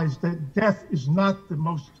advised that death is not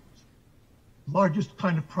the largest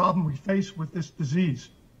kind of problem we face with this disease.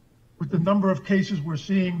 With the number of cases we're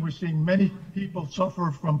seeing many people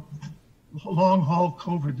suffer from long-haul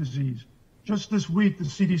COVID disease. Just this week, the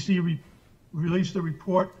CDC released a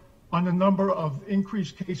report on the number of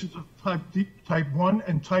increased cases of type 1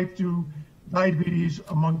 and type 2 diabetes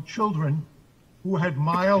among children who had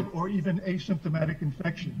mild or even asymptomatic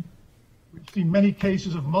infection. We've seen many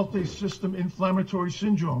cases of multi-system inflammatory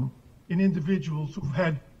syndrome in individuals who've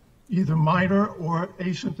had either minor or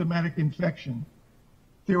asymptomatic infection.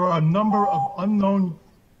 There are a number of unknown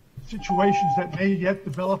situations that may yet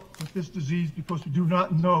develop with this disease because we do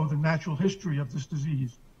not know the natural history of this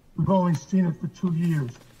disease. We've only seen it for 2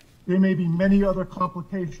 years. There may be many other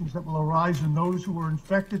complications that will arise in those who are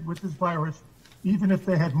infected with this virus, even if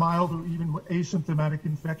they had mild or even asymptomatic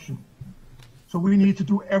infection. So we need to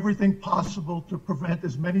do everything possible to prevent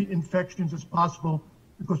as many infections as possible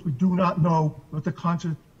because we do not know what the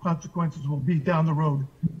consequences will be down the road.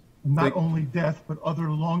 And not only death, but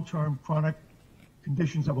other long-term chronic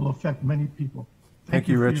conditions that will affect many people. Thank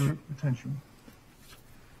you, Rich. For your attention.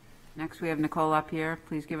 Next, we have Nicole Lapierre.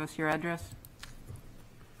 Please give us your address.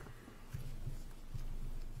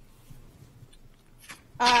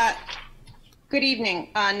 Good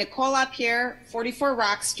evening. Nicole Lapierre, 44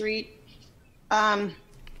 Rock Street.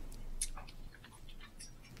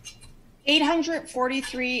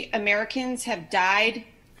 843 Americans have died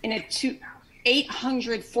in a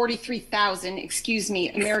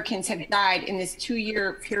 843,000, Americans have died in this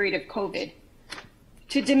 2-year period of COVID.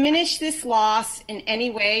 To diminish this loss in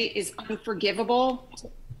any way is unforgivable.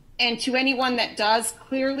 And to anyone that does,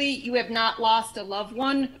 clearly you have not lost a loved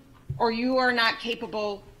one or you are not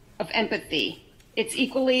capable of empathy. It's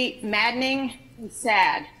equally maddening and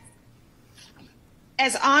sad.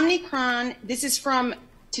 As Omicron, this is from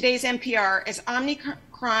today's NPR, as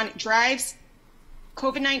Omicron drives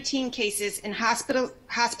COVID-19 cases and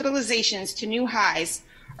hospitalizations to new highs,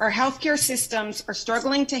 our healthcare systems are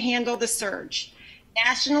struggling to handle the surge.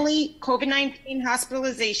 Nationally, COVID-19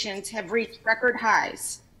 hospitalizations have reached record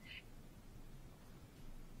highs.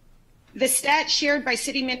 The stats shared by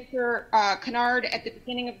City Manager Kennard at the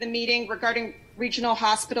beginning of the meeting regarding regional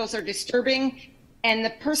hospitals are disturbing, and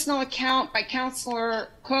the personal account by Councilor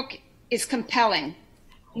Cook is compelling.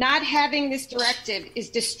 Not having this directive is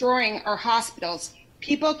destroying our hospitals.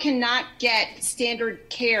 People cannot get standard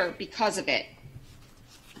care because of it.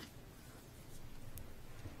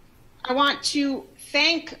 I want to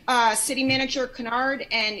thank City Manager Kennard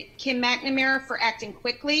and Kim McNamara for acting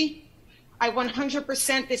quickly. I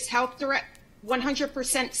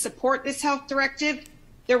 100% support this health directive.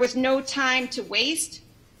 There was no time to waste.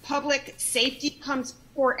 Public safety comes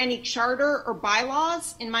before any charter or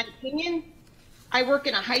bylaws, in my opinion. I work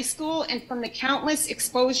in a high school, and from the countless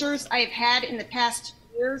exposures I have had in the past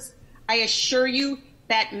 2 years, I assure you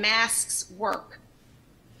that masks work.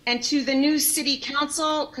 And to the new City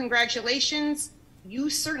Council, congratulations. You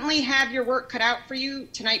certainly have your work cut out for you.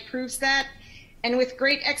 Tonight proves that. And with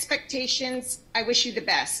great expectations, I wish you the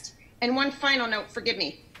best. And one final note, forgive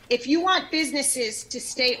me. If you want businesses to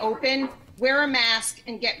stay open, wear a mask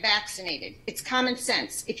and get vaccinated. It's common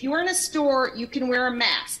sense. If you are in a store, you can wear a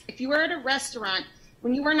mask. If you are at a restaurant,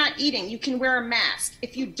 when you are not eating, you can wear a mask.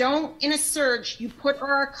 If you don't, in a surge, you put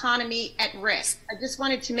our economy at risk. I just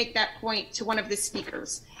wanted to make that point to one of the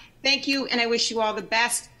speakers. Thank you, and I wish you all the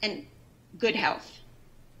best and good health.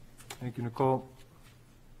 Thank you, Nicole.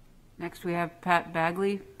 Next, we have Pat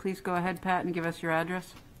Bagley. Please go ahead, Pat, and give us your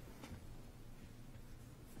address.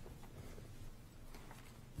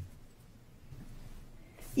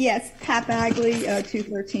 Yes, Pat Bagley,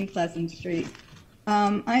 213 Pleasant Street.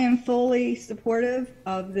 I am fully supportive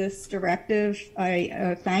of this directive.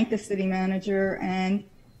 I thank the city manager and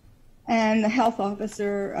the health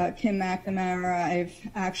officer, Kim McNamara. I've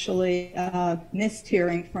actually missed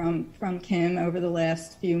hearing from Kim over the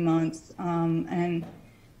last few months, and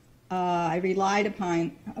I relied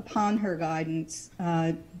upon her guidance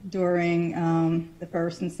during the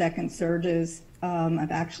first and second surges.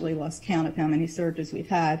 I've actually lost count of how many surges we've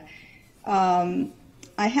had. I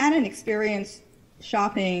had an experience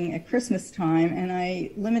shopping at Christmas time, and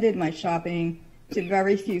I limited my shopping to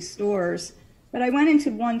very few stores. But I went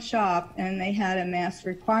into one shop, and they had a mask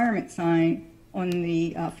requirement sign on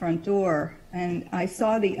the front door. And I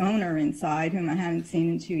saw the owner inside, whom I hadn't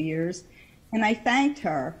seen in 2 years, and I thanked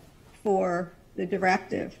her for the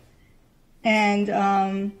directive and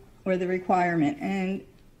or the requirement. And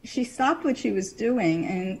she stopped what she was doing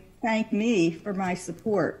and thanked me for my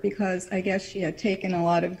support, because I guess she had taken a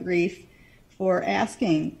lot of grief for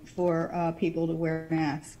asking for people to wear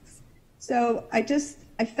masks. So I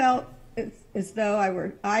felt as though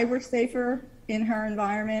I were safer in her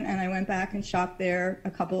environment, and I went back and shopped there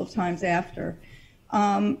a couple of times after.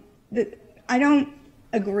 I don't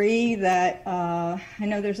agree that, I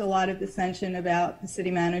know there's a lot of dissension about the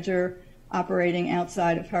city manager operating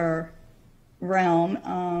outside of her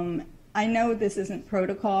realm. I know this isn't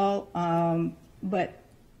protocol, but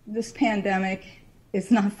this pandemic is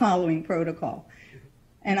not following protocol.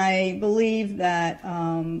 And I believe that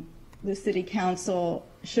the City Council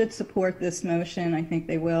should support this motion. I think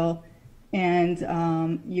they will.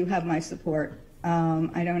 And you have my support.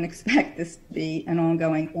 I don't expect this to be an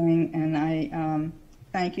ongoing thing, and I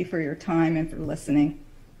thank you for your time and for listening.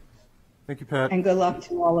 Thank you, Pat. And good luck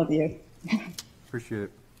to all of you. Appreciate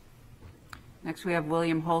it. Next, we have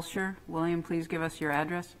William Holscher. William, please give us your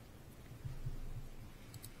address.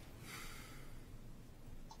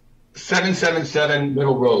 777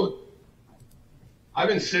 Middle Road. I've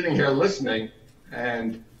been sitting here listening,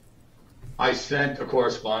 and I sent a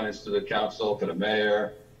correspondence to the council, to the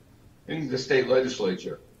mayor, and the state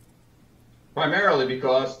legislature, primarily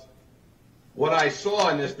because what I saw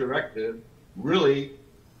in this directive really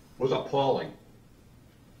was appalling.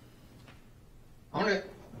 I want to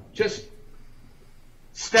just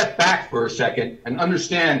step back for a second and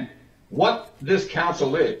understand what this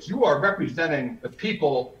council is. You are representing the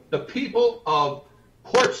people of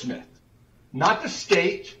Portsmouth, not the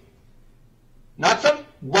state, not some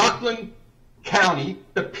Rockland County,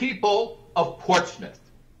 the people of Portsmouth.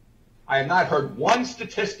 I have not heard one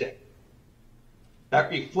statistic that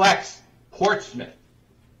reflects Portsmouth.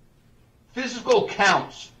 Physical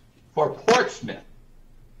counts for Portsmouth.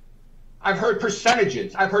 I've heard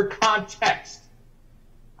percentages. I've heard context.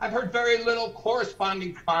 I've heard very little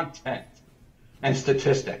corresponding content and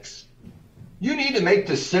statistics. You need to make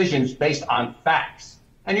decisions based on facts,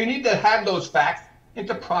 and you need to have those facts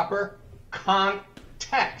into proper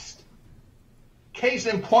context. Case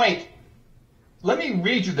in point, let me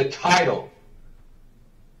read you the title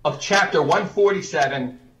of Chapter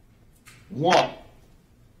 147(1).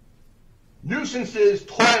 Nuisances,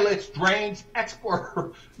 toilets, drains,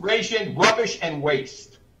 exploration, rubbish, and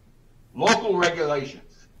waste. Local regulations.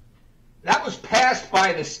 That was passed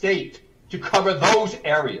by the state to cover those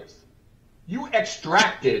areas. You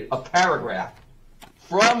extracted a paragraph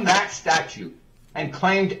from that statute and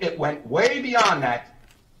claimed it went way beyond that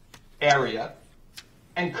area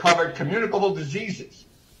and covered communicable diseases.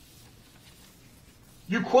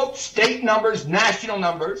 You quote state numbers, national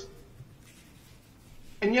numbers,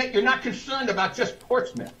 and yet you're not concerned about just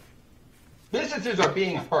Portsmouth. Businesses are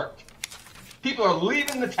being hurt. People are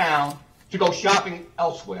leaving the town to go shopping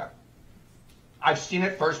elsewhere. I've seen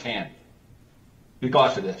it firsthand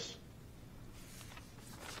because of this.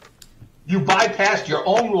 You bypassed your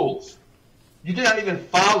own rules. You did not even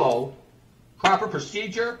follow proper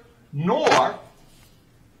procedure, nor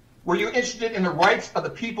were you interested in the rights of the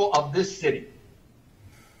people of this city.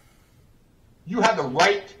 You have the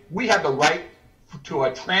right, we have the right to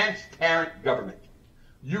a transparent government.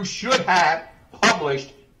 You should have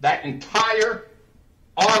published that entire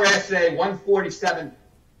RSA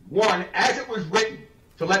 147(1) as it was written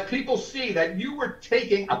to let people see that you were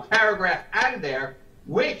taking a paragraph out of there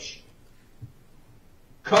which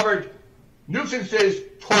covered nuisances,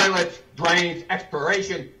 toilets, drains,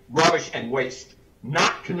 exploration, rubbish, and waste,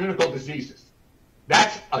 not communicable diseases.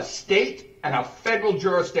 That's a state and a federal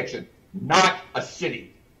jurisdiction, not a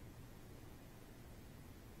city.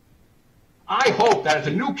 I hope that as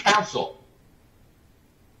a new council,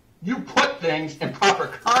 you put things in proper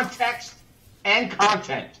context and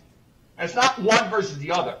content. And it's not one versus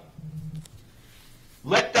the other.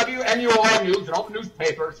 Let WMUR News and open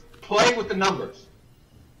newspapers play with the numbers.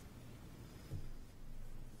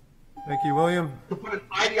 Thank you, William. To put an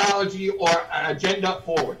ideology or an agenda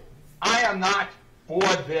forward. I am not for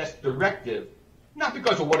this directive, not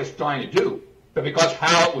because of what it's trying to do, but because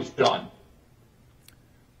how it was done.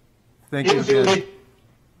 Thank you, Jim.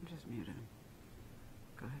 Just muted him.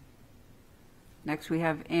 Go ahead. Next, we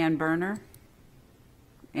have Ann Berner.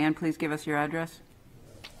 Ann, please give us your address.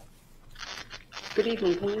 Good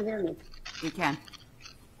evening. Can you hear me? We can.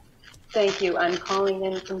 Thank you. I'm calling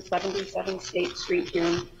in from 77 State Street here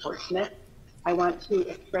in Portsmouth. I want to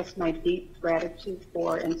express my deep gratitude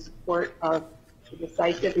for and support of the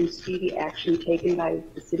decisive and speedy action taken by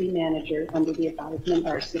the city manager under the advisement of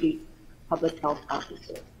our city public health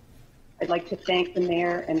officer. I'd like to thank the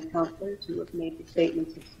mayor and councilors who have made the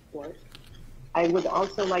statements of support. I would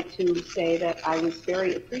also like to say that I was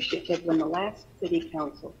very appreciative when the last city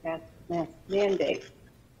council passed the mask mandate,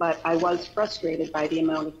 but I was frustrated by the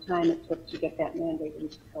amount of time it took to get that mandate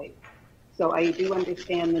into place. So I do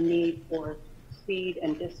understand the need for speed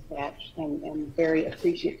and dispatch, and am very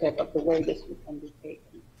appreciative of the way this was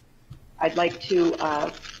undertaken. I'd like to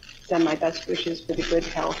send my best wishes for the good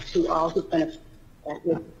health to all who've been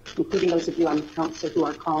affected, including those of you on the council who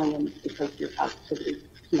are calling in because of your positivity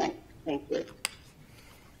tonight. Thank you.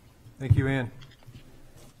 Thank you, Ann.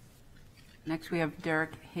 Next, we have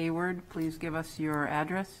Derek Hayward. Please give us your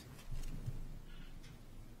address.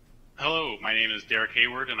 Hello, my name is Derek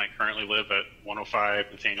Hayward, and I currently live at 105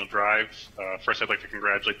 Nathaniel Drive. First, I'd like to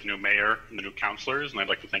congratulate the new mayor and the new councilors, and I'd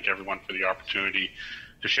like to thank everyone for the opportunity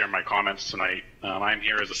to share my comments tonight. I'm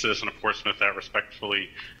here as a citizen of Portsmouth that respectfully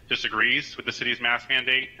disagrees with the city's mask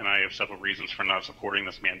mandate, and I have several reasons for not supporting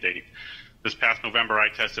this mandate. This past November, I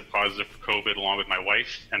tested positive for COVID along with my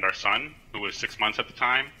wife and our son, who was 6 months at the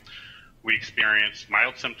time. We experienced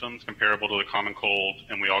mild symptoms comparable to the common cold,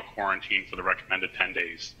 and we all quarantined for the recommended 10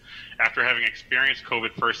 days. After having experienced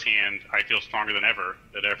COVID firsthand, I feel stronger than ever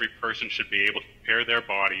that every person should be able to prepare their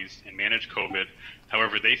bodies and manage COVID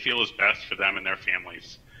however they feel is best for them and their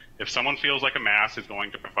families. If someone feels like a mask is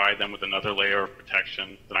going to provide them with another layer of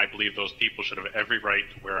protection, then I believe those people should have every right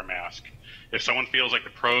to wear a mask. If someone feels like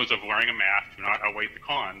the pros of wearing a mask do not outweigh the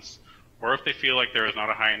cons, or if they feel like there is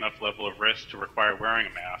not a high enough level of risk to require wearing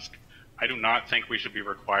a mask, I do not think we should be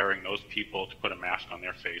requiring those people to put a mask on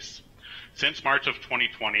their face. Since March of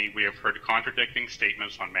 2020, we have heard contradicting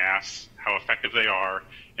statements on masks, how effective they are,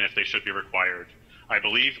 and if they should be required. I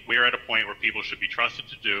believe we are at a point where people should be trusted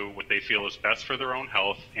to do what they feel is best for their own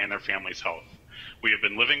health and their family's health. We have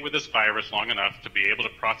been living with this virus long enough to be able to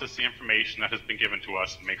process the information that has been given to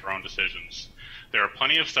us and make our own decisions. There are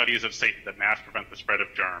plenty of studies that state that masks prevent the spread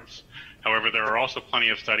of germs. However, there are also plenty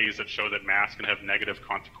of studies that show that masks can have negative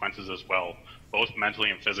consequences as well, both mentally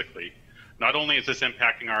and physically. Not only is this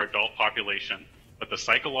impacting our adult population, but the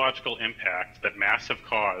psychological impact that masks have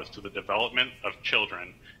caused to the development of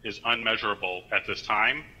children is unmeasurable at this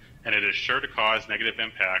time, and it is sure to cause negative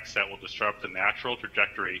impacts that will disrupt the natural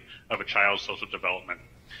trajectory of a child's social development.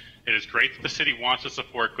 It is great that the city wants to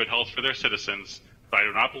support good health for their citizens, but I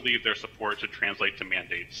do not believe their support should translate to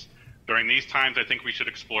mandates. During these times, I think we should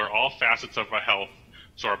explore all facets of our health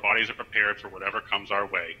so our bodies are prepared for whatever comes our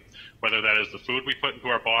way, whether that is the food we put into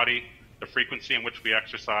our body, the frequency in which we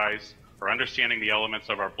exercise, or understanding the elements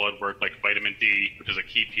of our blood work like vitamin D, which is a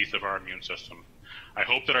key piece of our immune system. I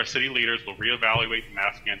hope that our city leaders will reevaluate the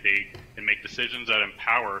mask mandate and make decisions that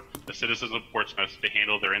empower the citizens of Portsmouth to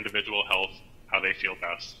handle their individual health how they feel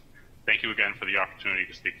best. Thank you again for the opportunity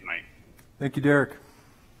to speak tonight. Thank you, Derek.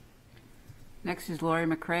 Next is Lori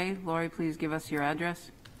McRae. Lori, please give us your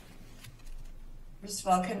address. First of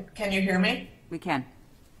all, can you hear me? We can.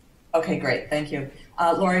 Okay, great. Thank you.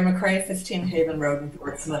 Lori McRae, 15 Haven Road in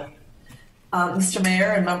Portsmouth. Mr.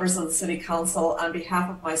 Mayor and members of the City Council, on behalf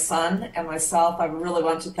of my son and myself, I really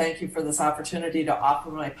want to thank you for this opportunity to offer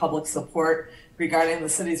my public support regarding the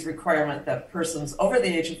city's requirement that persons over the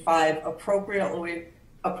age of 5 appropriately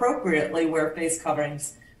wear face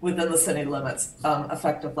coverings within the city limits,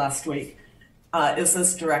 effective last week. Is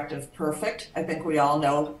this directive perfect? I think we all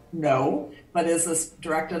know no, but is this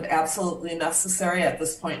directive absolutely necessary at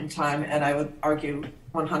this point in time? And I would argue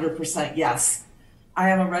 100% yes. I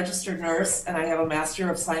am a registered nurse and I have a Master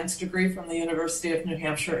of Science degree from the University of New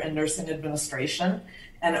Hampshire in Nursing Administration.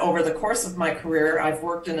 And over the course of my career, I've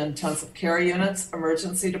worked in intensive care units,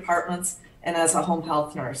 emergency departments, and as a home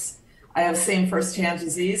health nurse. I have seen firsthand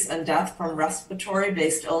disease and death from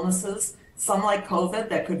respiratory-based illnesses, some like COVID,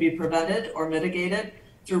 that could be prevented or mitigated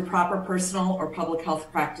through proper personal or public health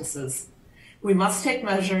practices. We must take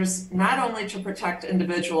measures not only to protect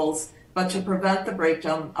individuals, but to prevent the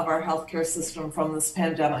breakdown of our healthcare system from this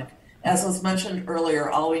pandemic. As was mentioned earlier,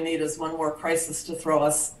 all we need is one more crisis to throw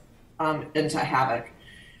us into havoc.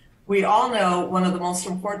 We all know one of the most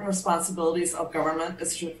important responsibilities of government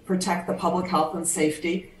is to protect the public health and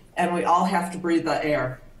safety, and we all have to breathe the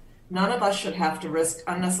air. None of us should have to risk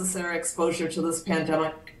unnecessary exposure to this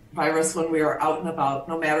pandemic virus when we are out and about,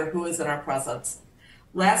 no matter who is in our presence.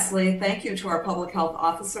 Lastly, thank you to our Public Health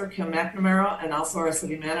Officer, Kim McNamara, and also our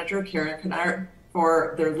City Manager, Karen Kennard,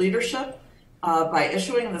 for their leadership by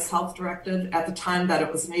issuing this health directive at the time that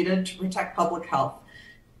it was needed to protect public health.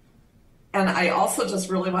 And I also just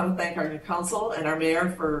really want to thank our new council and our mayor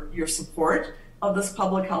for your support of this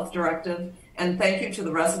public health directive. And thank you to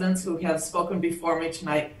the residents who have spoken before me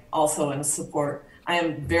tonight also in support. I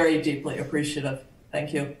am very deeply appreciative.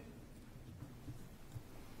 Thank you.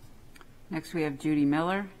 Next, we have Judy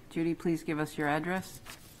Miller. Judy, please give us your address.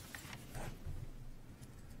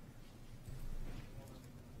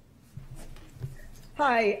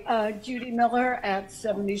 Hi, Judy Miller at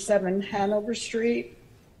 77 Hanover Street.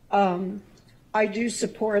 I do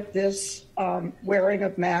support this wearing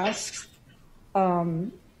of masks.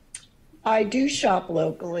 I do shop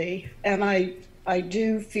locally, and I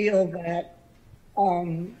do feel that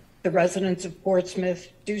the residents of Portsmouth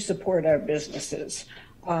do support our businesses.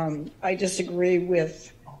 I disagree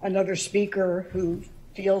with another speaker who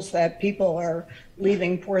feels that people are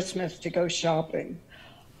leaving Portsmouth to go shopping.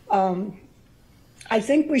 I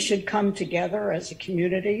think we should come together as a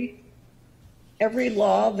community. Every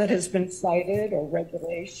law that has been cited or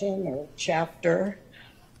regulation or chapter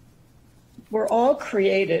were all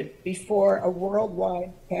created before a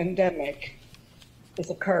worldwide pandemic is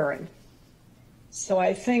occurring. So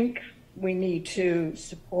I think we need to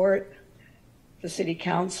support the City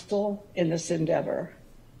Council in this endeavor.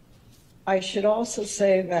 I should also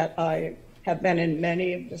say that I have been in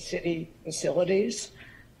many of the city facilities.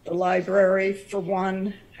 The library, for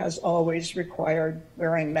one, has always required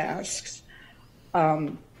wearing masks.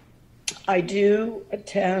 I do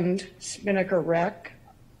attend Spinnaker Rec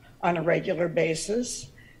on a regular basis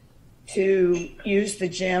to use the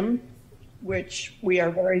gym, which we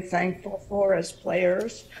are very thankful for as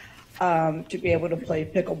players, to be able to play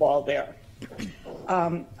pickleball there.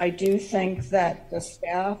 I do think that the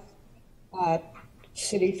staff at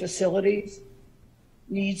city facilities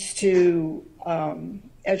needs to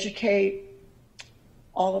educate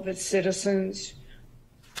all of its citizens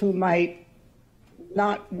who might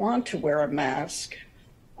not want to wear a mask.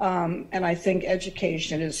 And I think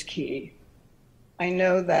education is key. I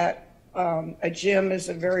know that a gym is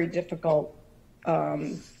a very difficult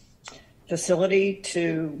facility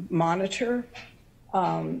to monitor,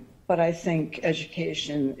 but I think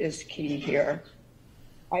education is key here.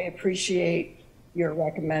 I appreciate your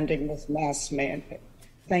recommending this mask mandate.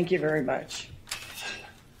 Thank you very much.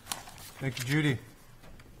 Thank you, Judy.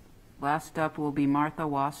 Last up will be Martha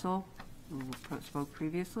Wassel, who spoke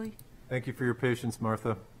previously. Thank you for your patience,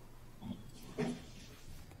 Martha.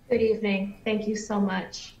 Good evening. Thank you so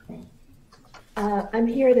much. I'm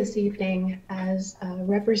here this evening as a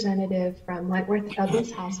representative from Wentworth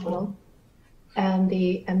Douglas Hospital and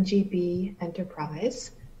the MGB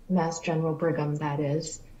Enterprise, Mass General Brigham, that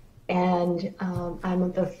is. And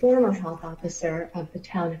I'm the former health officer of the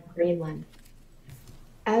town of Greenland.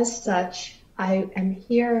 As such, I am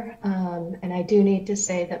here, and I do need to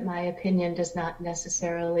say that my opinion does not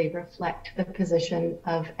necessarily reflect the position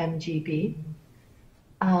of MGB.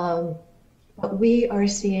 But we are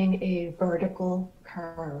seeing a vertical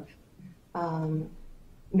curve,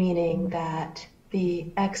 meaning that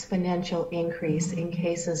the exponential increase in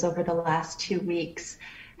cases over the last 2 weeks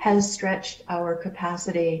has stretched our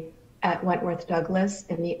capacity at Wentworth Douglas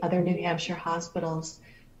and the other New Hampshire hospitals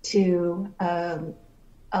to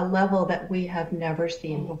a level that we have never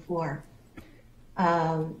seen before.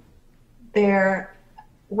 There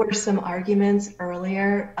were some arguments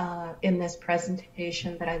earlier in this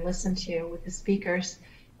presentation that I listened to with the speakers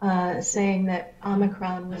saying that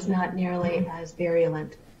Omicron was not nearly as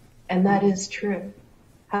virulent, and that is true.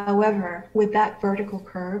 However, with that vertical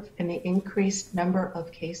curve and the increased number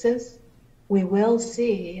of cases, we will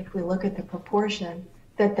see, if we look at the proportion,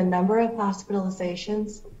 that the number of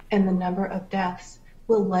hospitalizations and the number of deaths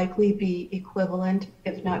will likely be equivalent,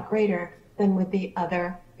 if not greater, than with the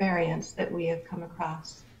other variants that we have come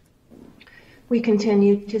across. We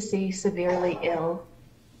continue to see severely ill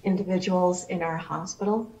individuals in our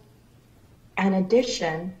hospital. In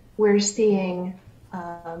addition, we're seeing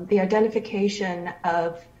the identification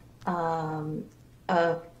of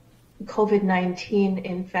COVID-19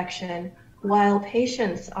 infection while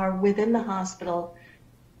patients are within the hospital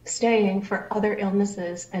staying for other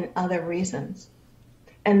illnesses and other reasons.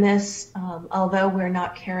 And this, although we're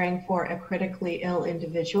not caring for a critically ill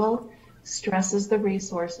individual, stresses the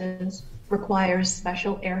resources, requires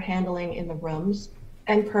special air handling in the rooms,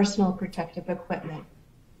 and personal protective equipment.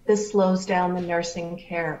 This slows down the nursing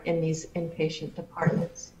care in these inpatient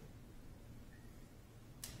departments.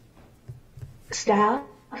 Staff,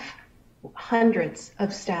 hundreds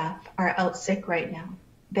of staff are out sick right now.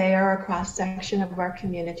 They are a cross-section of our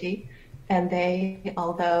community, and they,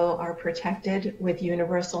 although are protected with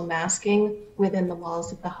universal masking within the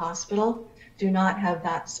walls of the hospital, do not have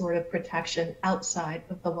that sort of protection outside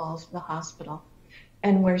of the walls of the hospital.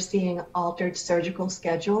 And we're seeing altered surgical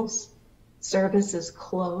schedules, services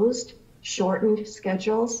closed, shortened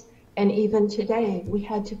schedules, and even today we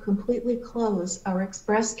had to completely close our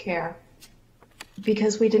express care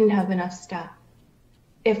because we didn't have enough staff.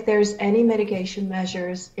 If there's any mitigation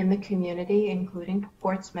measures in the community, including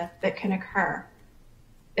Portsmouth, that can occur,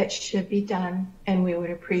 it should be done, and we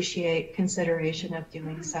would appreciate consideration of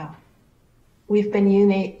doing so. We've been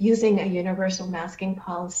using a universal masking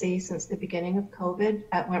policy since the beginning of COVID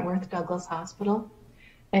at Wentworth Douglas Hospital,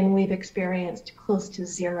 and we've experienced close to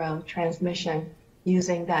zero transmission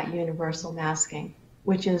using that universal masking,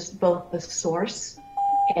 which is both the source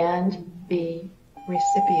and the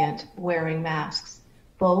recipient wearing masks.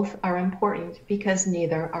 Both are important because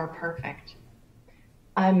neither are perfect.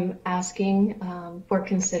 I'm asking for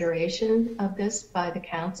consideration of this by the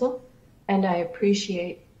council, and I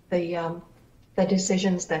appreciate the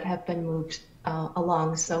decisions that have been moved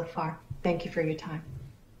along so far. Thank you for your time.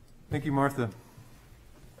 Thank you, Martha.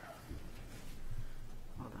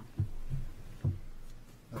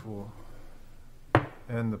 That will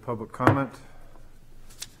end the public comment.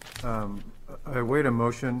 I await a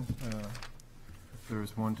motion. There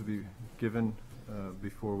is one to be given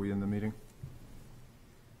before we end the meeting.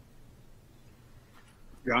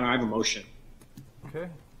 Your Honor, I have a motion. Okay.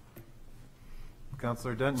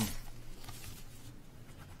 Councilor Denton.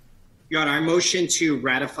 Your Honor, I motion to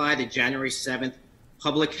ratify the January 7th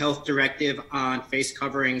Public Health Directive on face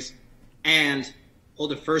coverings and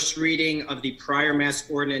hold a first reading of the prior mask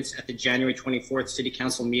ordinance at the January 24th City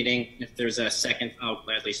Council meeting. If there's a second, I'll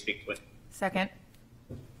gladly speak to it. Second.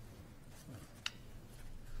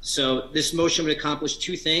 So this motion would accomplish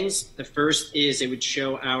two things. The first is it would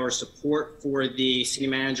show our support for the city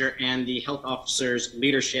manager and the health officer's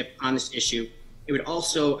leadership on this issue. It would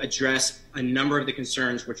also address a number of the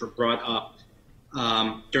concerns which were brought up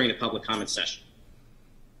during the public comment session.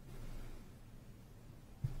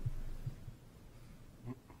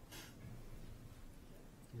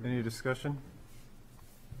 Any discussion?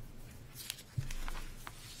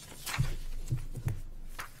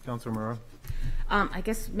 Councilor Morrow. I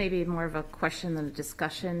guess maybe more of a question than a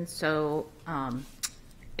discussion. So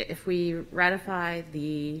if we ratify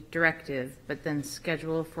the directive, but then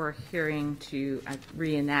schedule for a hearing to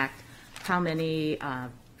reenact, how many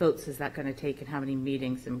votes is that going to take and how many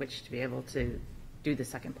meetings in which to be able to do the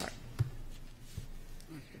second part?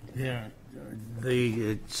 Yeah,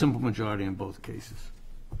 the simple majority in both cases.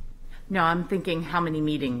 No, I'm thinking how many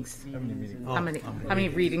meetings? How many meetings? How many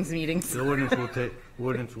readings? The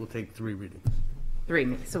ordinance will take 3 readings.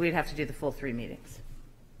 3, so we'd have to do the full 3 meetings.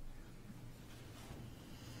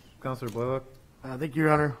 Councilor Blaylock. Thank you,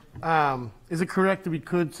 Your Honor. Is it correct that we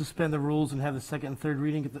could suspend the rules and have the second and third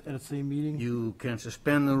reading at the same meeting? You can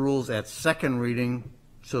suspend the rules at second reading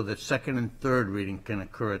so that second and third reading can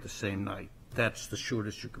occur at the same night. That's the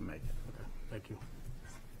shortest you can make it. Okay, thank you.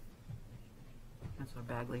 Councilor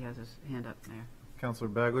Bagley has his hand up, Mayor. Councilor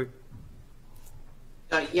Bagley.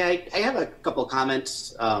 Yeah, I have a couple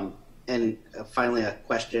comments and finally a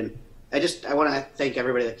question. I want to thank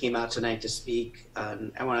everybody that came out tonight to speak.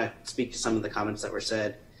 I want to speak to some of the comments that were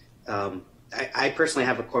said. I personally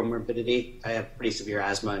have a comorbidity. I have pretty severe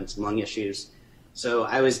asthma and some lung issues. So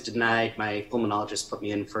I was denied, my pulmonologist put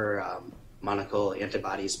me in for monoclonal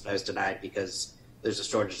antibodies, but I was denied because there's a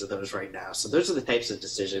shortage of those right now. So those are the types of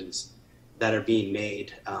decisions that are being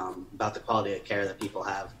made about the quality of care that people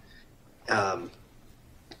have.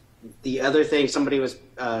 The other thing, somebody was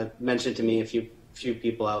mentioned to me, a few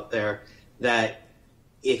people out there, that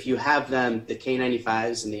if you have them, the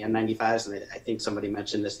K95s and the N95s, and I think somebody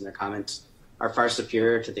mentioned this in their comments, are far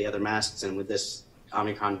superior to the other masks. And with this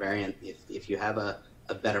Omicron variant, if you have a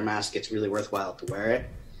better mask, it's really worthwhile to wear it.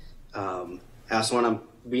 I also want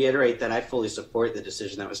to reiterate that I fully support the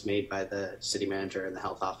decision that was made by the city manager and the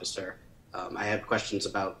health officer. I had questions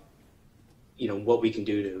about, what we can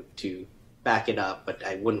do to back it up, but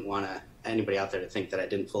I wouldn't want anybody out there to think that I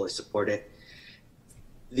didn't fully support it.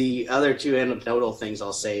 The other two anecdotal things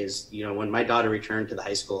I'll say is, when my daughter returned to the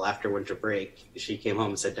high school after winter break, she came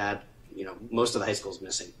home and said, "Dad, most of the high school is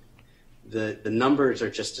missing." The numbers are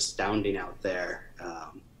just astounding out there.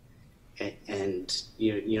 And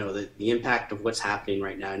the impact of what's happening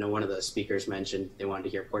right now. I know one of the speakers mentioned they wanted to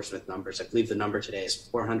hear Portsmouth numbers. I believe the number today is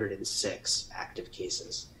 406 active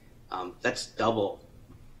cases. That's double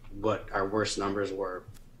what our worst numbers were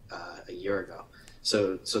a year ago.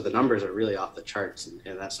 So the numbers are really off the charts,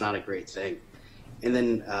 and that's not a great thing. And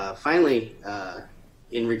then finally,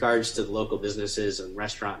 in regards to the local businesses and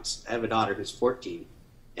restaurants, I have a daughter who's 14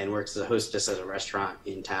 and works as a hostess at a restaurant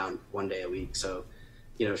in town one day a week. So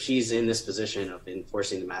she's in this position of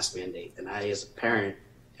enforcing the mask mandate. And I, as a parent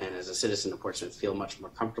and as a citizen of Portsmouth, feel much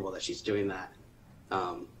more comfortable that she's doing that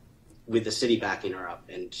with the city backing her up.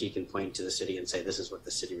 And she can point to the city and say, this is what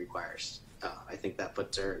the city requires. I think that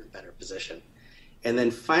puts her in a better position. And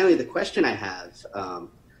then finally, the question I have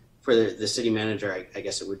for the city manager, I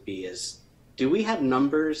guess it would be, is do we have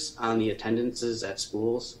numbers on the attendances at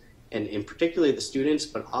schools? And in particularly the students,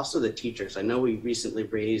 but also the teachers. I know we recently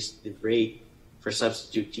raised the rate for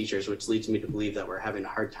substitute teachers, which leads me to believe that we're having a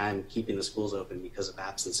hard time keeping the schools open because of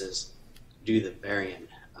absences due to the variant.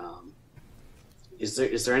 Is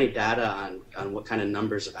there any data on what kind of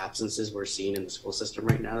numbers of absences we're seeing in the school system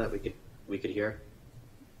right now that we could hear?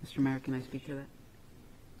 Mr. Mayor, can I speak to that?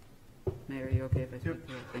 Mayor, are you okay if I speak?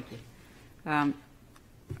 Thank you.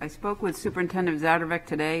 I spoke with Superintendent Zauderbeck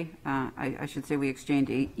today. I should say we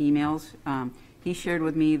exchanged emails. He shared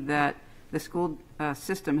with me that the school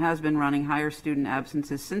system has been running higher student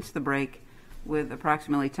absences since the break, with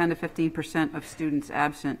approximately 10 to 15% of students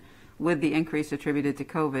absent, with the increase attributed to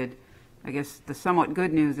COVID. I guess the somewhat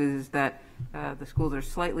good news is that the schools are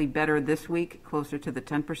slightly better this week, closer to the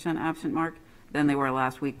 10% absent mark, than they were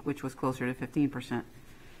last week, which was closer to 15%.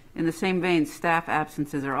 In the same vein, staff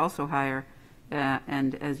absences are also higher,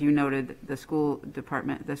 and as you noted, the school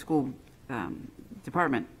department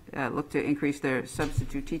looked to increase their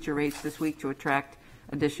substitute teacher rates this week to attract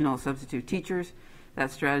additional substitute teachers.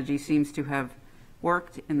 That strategy seems to have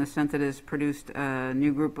worked in the sense that it has produced a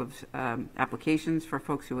new group of applications for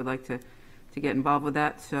folks who would like to get involved with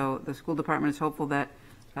that. So the school department is hopeful that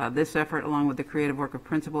this effort, along with the creative work of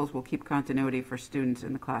principals, will keep continuity for students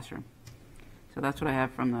in the classroom. So that's what I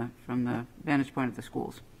have from the vantage point of the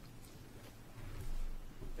schools.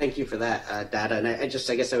 Thank you for that data. And I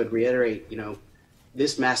guess I would reiterate,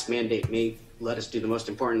 this mask mandate may let us do the most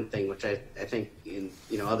important thing, which I think,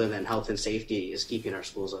 other than health and safety, is keeping our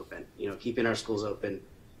schools open. Keeping our schools open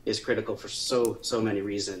is critical for so many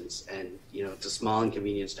reasons. And, it's a small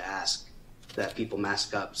inconvenience to ask that people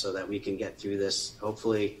mask up so that we can get through this,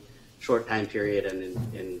 hopefully, short time period. And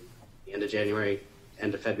in the end of January,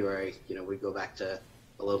 end of February, we go back to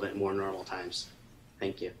a little bit more normal times.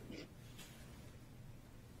 Thank you.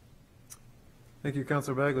 Thank you,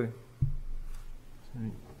 Councilor Bagley.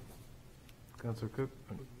 Councilor Cook?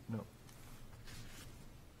 No.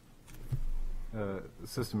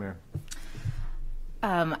 Assistant Mayor.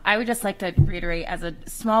 I would just like to reiterate, as a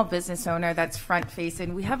small business owner that's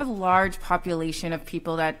front-facing, we have a large population of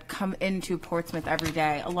people that come into Portsmouth every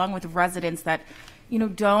day, along with residents that,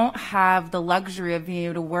 don't have the luxury of being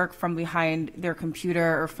able to work from behind their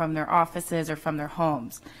computer or from their offices or from their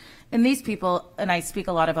homes. And these people, and I speak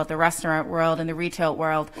a lot about the restaurant world and the retail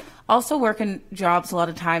world, also work in jobs a lot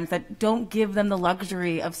of times that don't give them the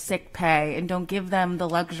luxury of sick pay and don't give them the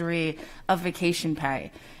luxury of vacation pay.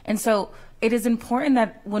 And so it is important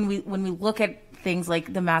that when we look at things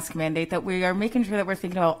like the mask mandate, that we are making sure that we're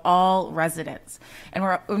thinking about all residents. And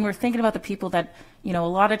when we're thinking about the people that, a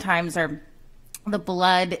lot of times are the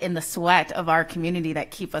blood and the sweat of our community that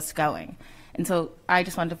keep us going. And so I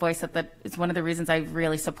just wanted to voice that it's one of the reasons I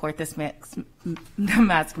really support this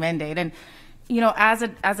mask mandate. And, as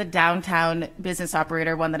a downtown business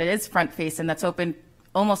operator, one that is front facing, that's open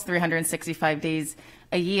almost 365 days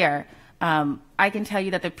a year, I can tell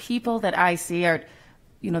you that the people that I see are,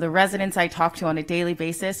 the residents I talk to on a daily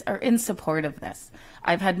basis are in support of this.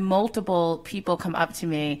 I've had multiple people come up to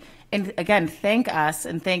me and, again, thank us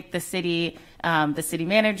and thank the city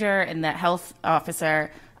manager and the health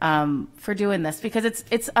officer for doing this, because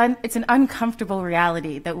it's an uncomfortable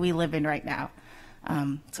reality that we live in right now.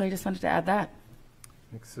 So I just wanted to add that.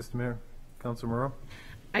 Thanks, Assistant Mayor. Councilor Moreau?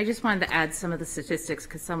 I just wanted to add some of the statistics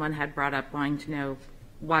because someone had brought up wanting to know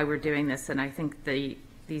why we're doing this, and I think the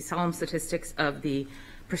solemn statistics of the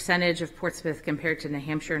percentage of Portsmouth compared to New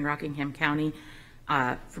Hampshire and Rockingham County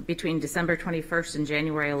between December 21st and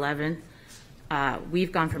January 11th,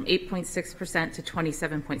 we've gone from 8.6% to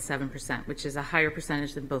 27.7%, which is a higher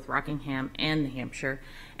percentage than both Rockingham and New Hampshire.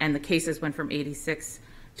 And the cases went from 86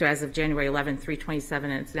 to, as of January 11, 327,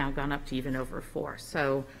 and it's now gone up to even over 4.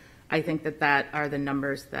 So I think that are the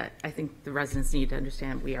numbers that I think the residents need to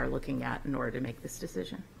understand we are looking at in order to make this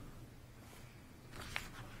decision.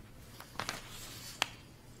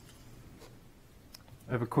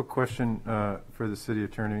 I have a quick question for the city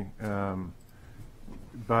attorney.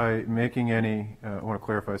 By making any, I want to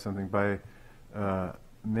clarify something, by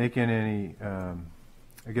making any,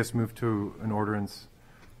 I guess, move to an ordinance,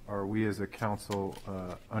 are we as a council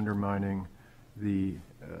undermining the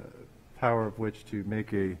power of which to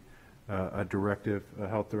make a directive, a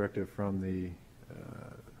health directive from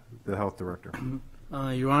the health director?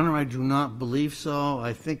 Your Honor, I do not believe so.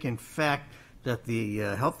 I think, in fact, that the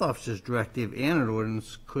health officer's directive and an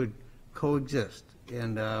ordinance could coexist.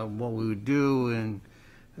 And what we would do in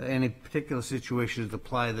any particular situation is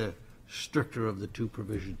apply the stricter of the two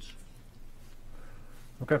provisions.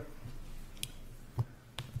 Okay.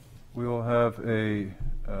 We will have a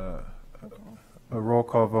roll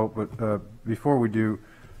call vote, but before we do,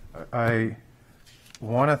 I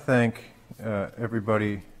want to thank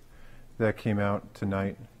everybody that came out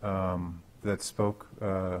tonight that spoke.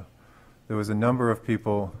 There was a number of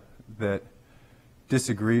people that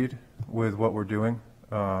disagreed with what we're doing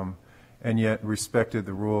and yet respected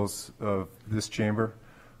the rules of this chamber.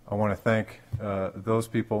 I want to thank those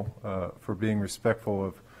people for being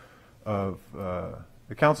respectful of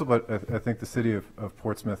the council, but I think the city of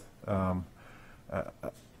Portsmouth.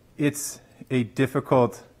 It's a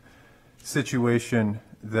difficult situation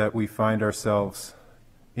that we find ourselves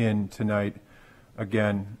in tonight.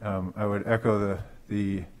 Again, I would echo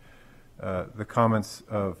the comments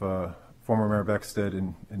of former Mayor Beckstead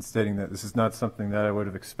in stating that this is not something that I would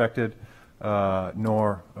have expected,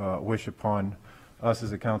 nor wish upon us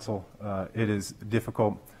as a council. It is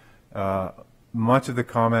difficult. Much of the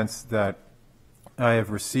comments that I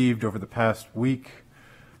have received over the past week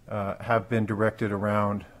have been directed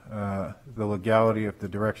around the legality of the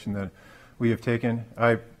direction that we have taken.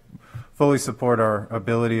 I fully support our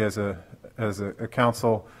ability as a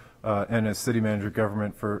council and as city manager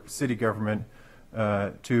government for city government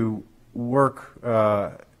to work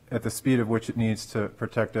at the speed of which it needs to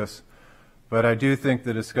protect us. But I do think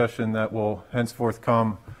the discussion that will henceforth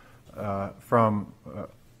come from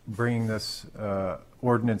bringing this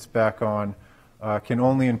ordinance back on can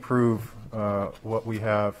only improve what we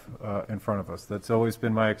have in front of us. That's always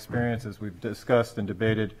been my experience as we've discussed and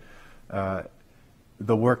debated.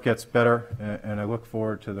 The work gets better, and I look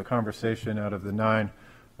forward to the conversation out of the 9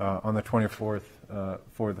 on the 24th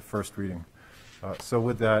for the first reading. So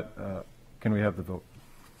with that, can we have the vote?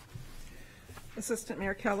 Assistant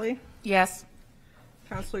Mayor Kelly? Yes.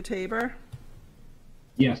 Councilor Tabor?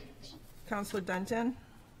 Yes. Councilor Dunton?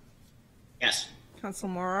 Yes. Councilor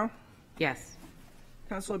Morrow? Yes.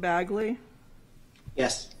 Councilor Bagley?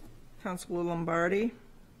 Yes. Councilor Lombardi?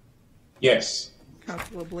 Yes.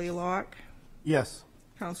 Councilor Blaylock? Yes.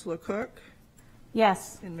 Councilor Cook?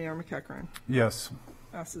 Yes. And Mayor McEachern? Yes.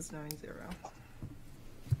 Passes 9-0.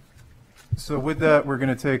 So with that, we're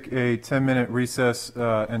going to take a 10-minute recess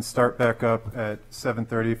and start back up at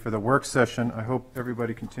 7:30 for the work session. I hope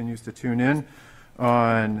everybody continues to tune in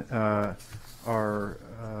on our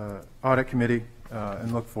audit committee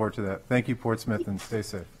and look forward to that. Thank you, Portsmouth, and stay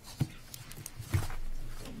safe.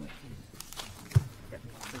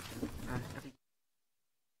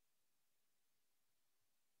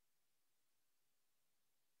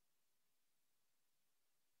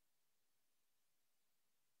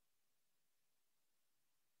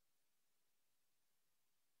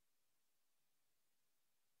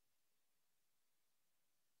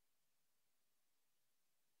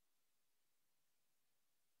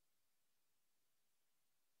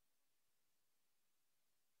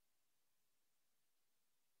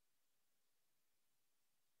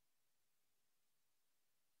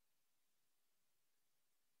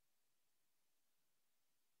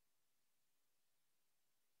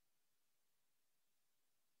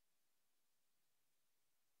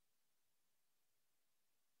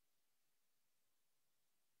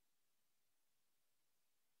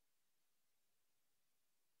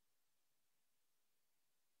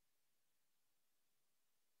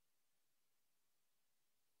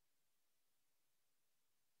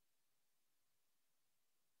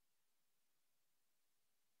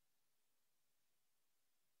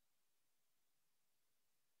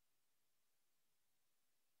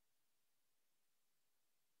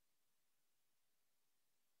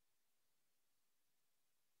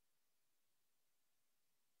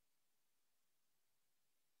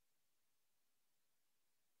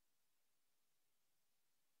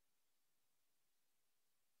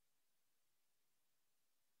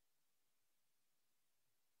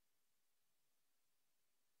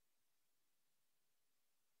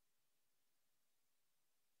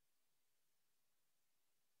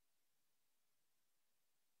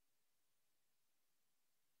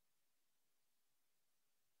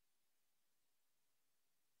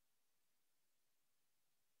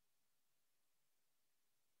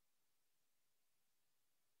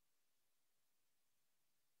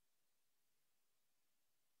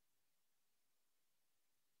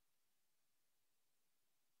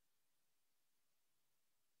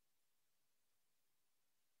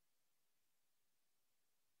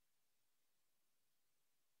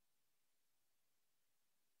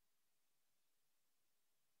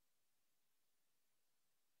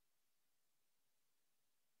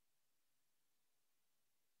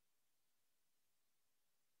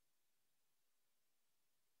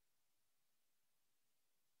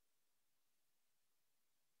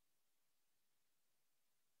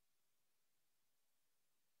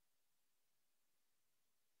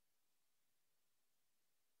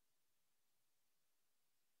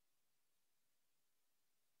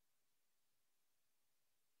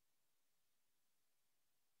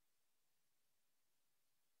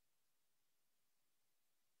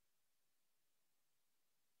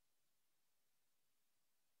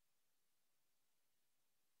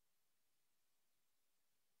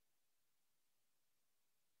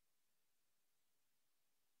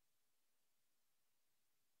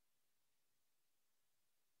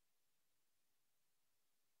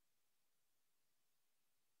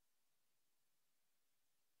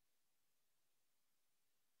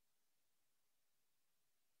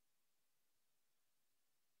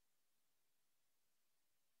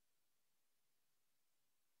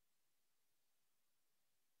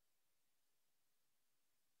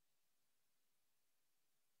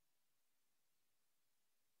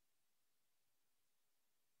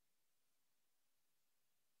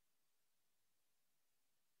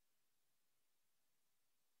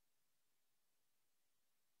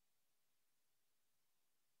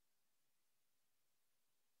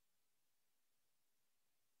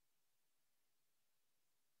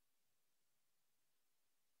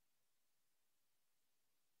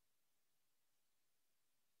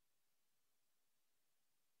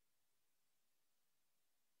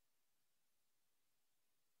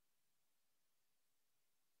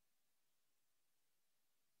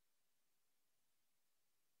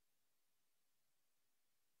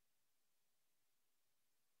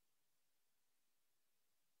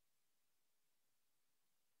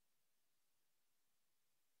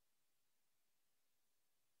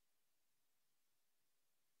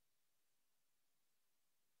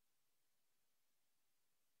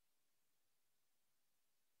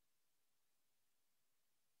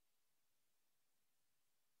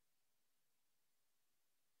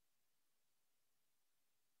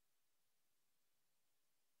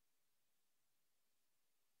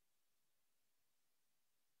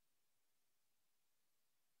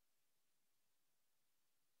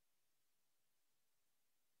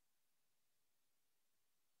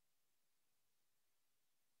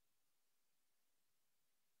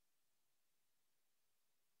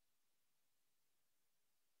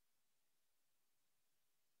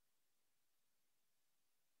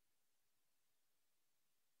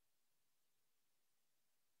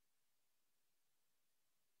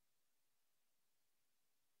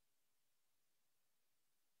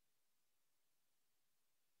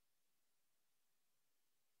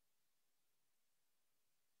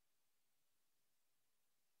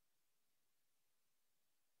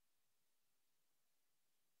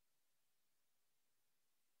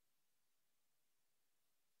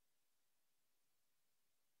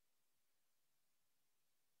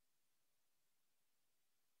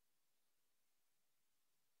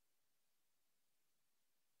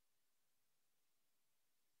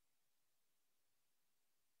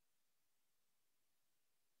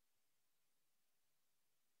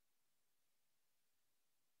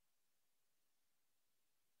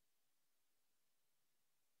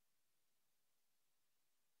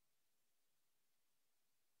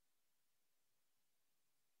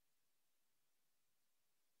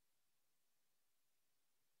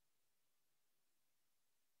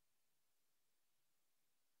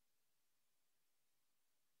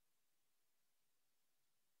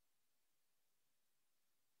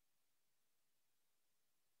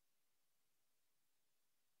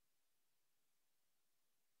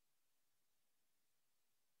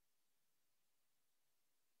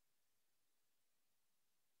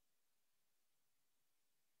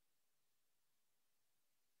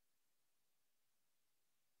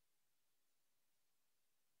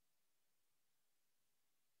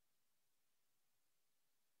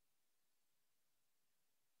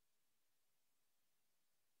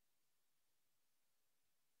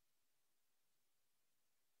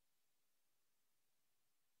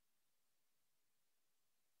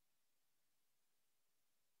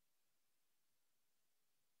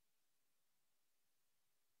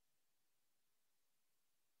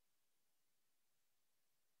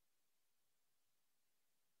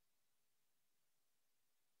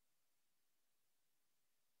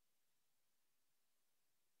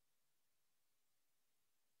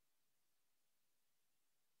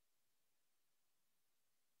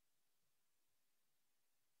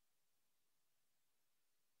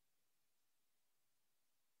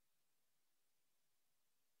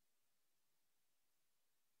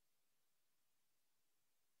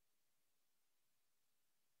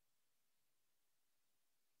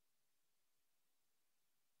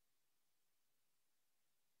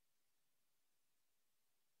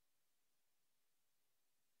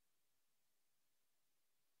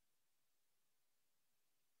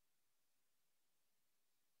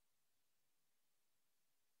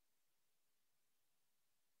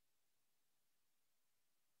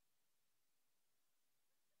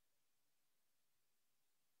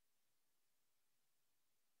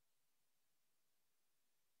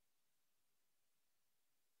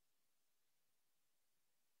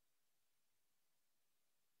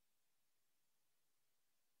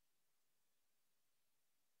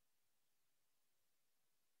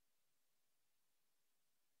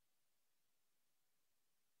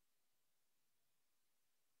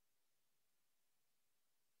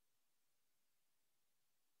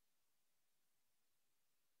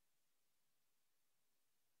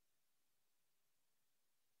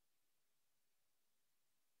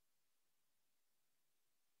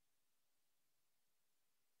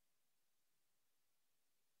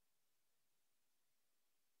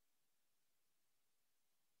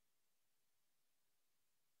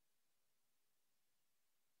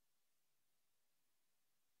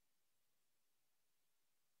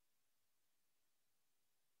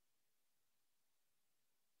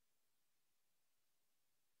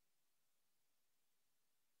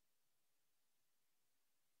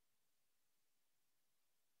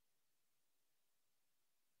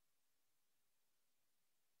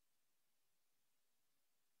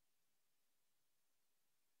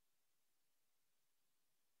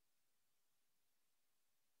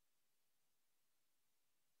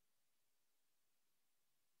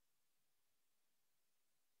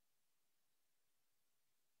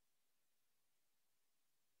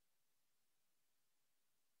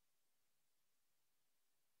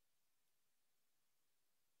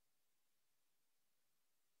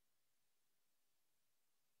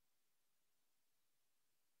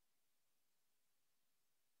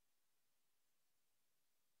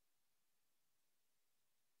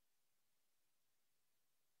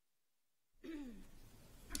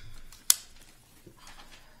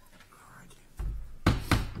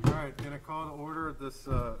 going to call to order this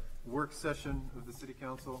work session of the City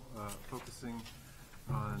Council, focusing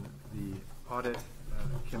on the audit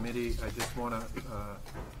committee. I just want to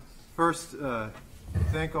first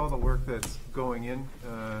thank all the work that's going in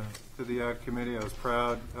to the audit committee. I was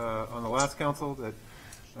proud on the last council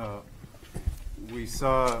that we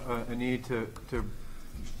saw a need to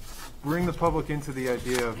bring the public into the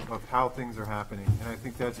idea of how things are happening. And I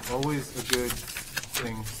think that's always a good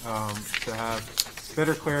thing to have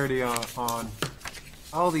better clarity on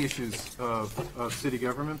all the issues of city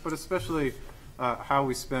government, but especially how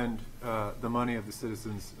we spend the money of the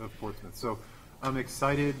citizens of Portsmouth. So I'm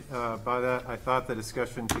excited by that. I thought the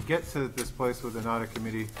discussion to get to this place with an audit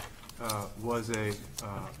committee was a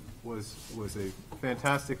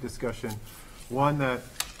fantastic discussion, one that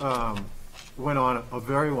went on a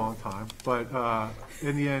very long time, but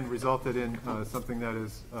in the end resulted in something that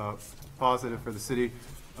is positive for the city,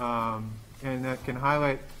 and that can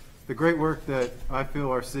highlight the great work that I feel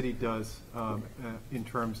our city does in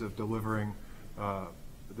terms of delivering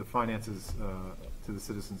the finances to the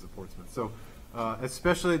citizens of Portsmouth. So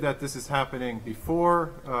especially that this is happening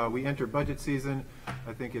before we enter budget season,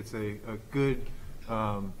 I think it's a good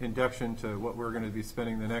induction to what we're going to be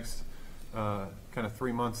spending the next kind of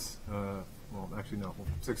 3 months, well, actually no,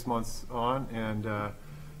 6 months on, and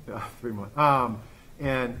 3 months.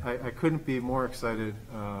 And I couldn't be more excited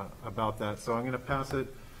about that. So I'm going to pass it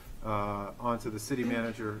on to the city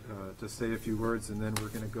manager to say a few words, and then we're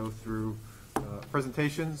going to go through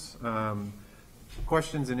presentations,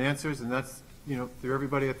 questions and answers, and that's, you know, through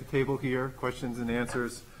everybody at the table here, questions and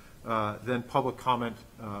answers, then public comment,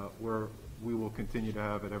 where we will continue to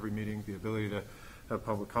have at every meeting the ability to have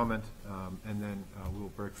public comment, and then we will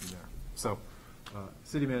break from there. So,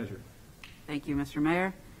 city manager. Thank you, Mr.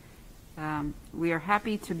 Mayor. We are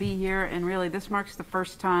happy to be here, and really this marks the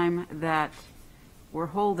first time that we're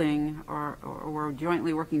holding or we're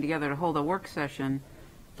jointly working together to hold a work session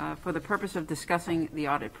for the purpose of discussing the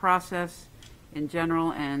audit process in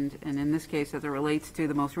general, and in this case as it relates to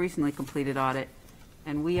the most recently completed audit.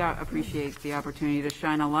 And we appreciate the opportunity to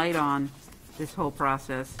shine a light on this whole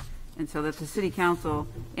process, and so that the City Council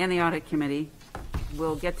and the Audit Committee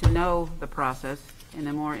will get to know the process in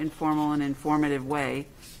a more informal and informative way.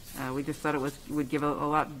 We just thought it would give a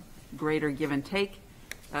lot greater give and take.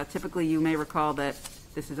 Typically, you may recall that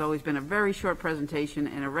this has always been a very short presentation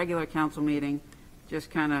in a regular council meeting, just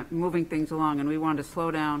kind of moving things along, and we wanted to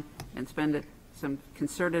slow down and spend some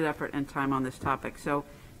concerted effort and time on this topic. So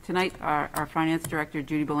tonight, our Finance Director,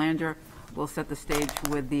 Judy Belanger, will set the stage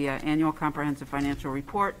with the annual comprehensive financial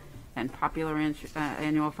report and popular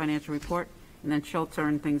annual financial report, and then she'll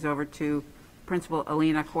turn things over to Principal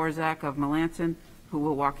Alina Korzak of Melanson, who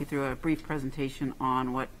will walk you through a brief presentation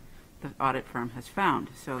on what the audit firm has found.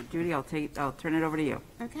 So Judy, I'll turn it over to you.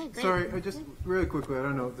 Okay, great. Sorry, I just really quickly, I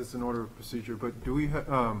don't know if this is an order of procedure, but do we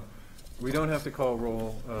we don't have to call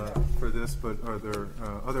roll for this, but are there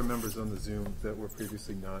other members on the Zoom that were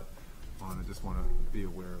previously not on? I just want to be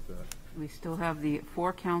aware of that. We still have the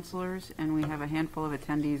 4 counselors, and we have a handful of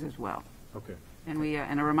attendees as well. Okay. And we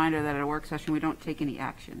and a reminder that at a work session we don't take any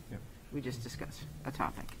action. Yep. We just discuss a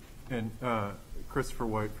topic. And Christopher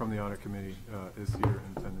White from the Audit Committee is here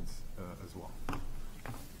in attendance as well.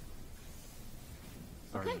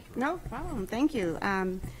 Sorry, Okay, no problem. Thank you.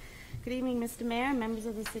 Good evening, Mr. Mayor, members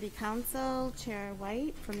of the City Council, Chair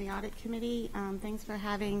White from the Audit Committee. Thanks for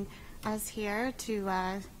having us here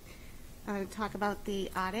to talk about the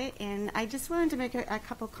audit. And I just wanted to make a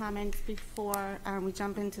couple comments before we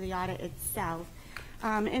jump into the audit itself,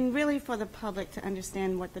 and really for the public to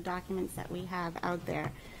understand what the documents that we have out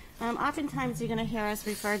there. Oftentimes you're going to hear us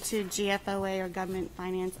refer to GFOA, or Government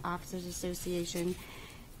Finance Officers Association,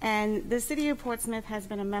 and the City of Portsmouth has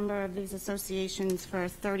been a member of these associations for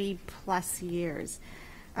 30 plus years.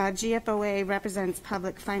 GFOA represents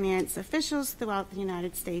public finance officials throughout the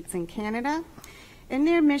United States and Canada, and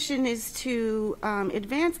their mission is to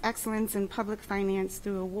advance excellence in public finance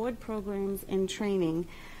through award programs and training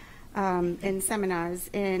and seminars.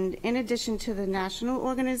 And in addition to the national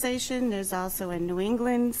organization, there's also a New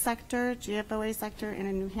England sector, GFOA sector, and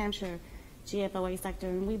a New Hampshire GFOA sector,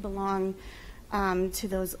 and we belong to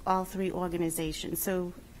those all 3 organizations.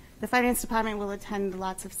 So the finance department will attend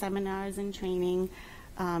lots of seminars and training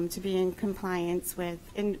to be in compliance with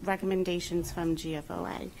recommendations from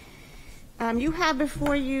GFOA. You have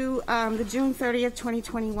before you the June 30th,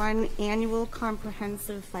 2021 annual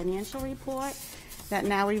comprehensive financial report that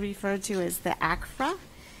now we refer to as the ACFRA,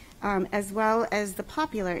 as well as the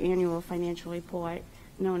popular annual financial report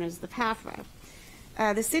known as the PAFRA.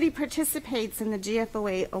 The city participates in the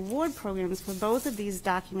GFOA award programs for both of these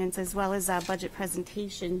documents, as well as our budget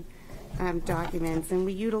presentation documents, and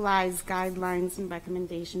we utilize guidelines and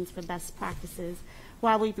recommendations for best practices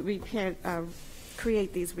while we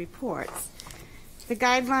create these reports. The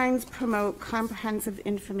guidelines promote comprehensive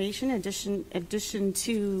information in addition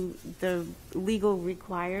to the legal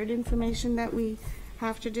required information that we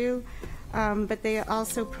have to do, but they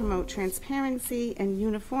also promote transparency and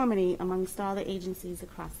uniformity amongst all the agencies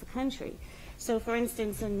across the country. So for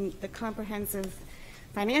instance, in the comprehensive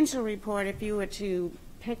financial report, if you were to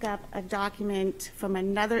pick up a document from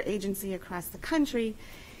another agency across the country,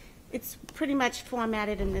 it's pretty much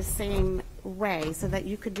formatted in the same way so that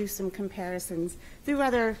you could do some comparisons through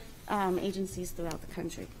other agencies throughout the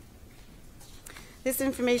country. This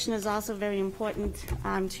information is also very important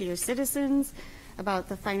to your citizens about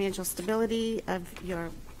the financial stability of your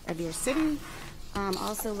city,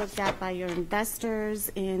 also looked at by your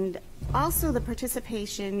investors, and also the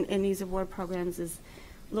participation in these award programs is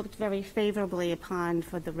looked very favorably upon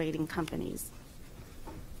for the rating companies.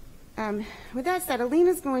 With that said,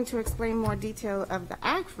 Alina's going to explain more detail of the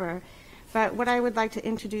ACFR, but what I would like to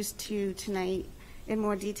introduce to you tonight in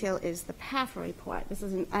more detail is the PAFR report. This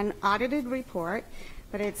is an unaudited report,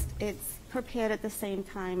 but it's prepared at the same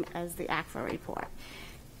time as the ACFR report.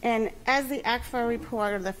 And as the ACFR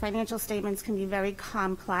report or the financial statements can be very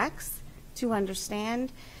complex to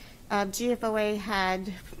understand, GFOA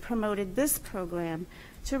had promoted this program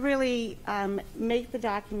to really make the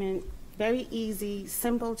document very easy,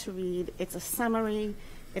 simple to read. It's a summary.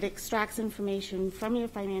 It extracts information from your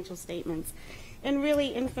financial statements, and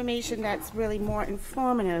really information that's really more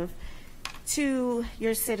informative to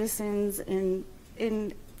your citizens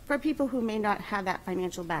and for people who may not have that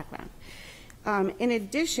financial background. In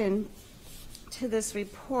addition to this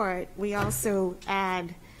report, we also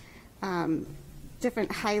add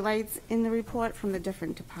different highlights in the report from the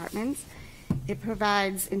different departments. It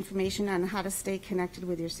provides information on how to stay connected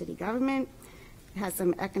with your city government. It has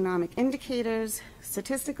some economic indicators,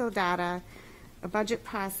 statistical data, a budget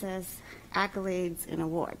process, accolades, and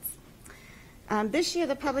awards. This year,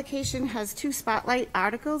 the publication has 2 spotlight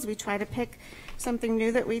articles. We try to pick something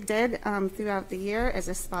new that we did throughout the year as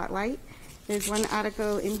a spotlight. There's one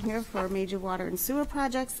article in here for major water and sewer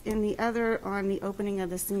projects, and the other on the opening of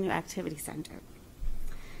the Senior Activity Center.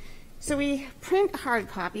 So we print hard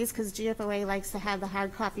copies because GFOA likes to have the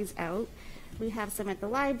hard copies out. We have some at the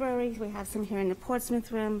library, we have some here in the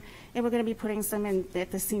Portsmouth room, and we're going to be putting some in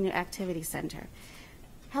at the Senior Activity Center.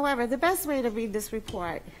 However, the best way to read this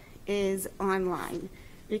report is online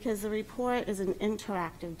because the report is an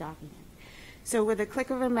interactive document. So with a click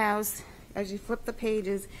of a mouse, as you flip the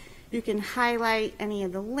pages, you can highlight any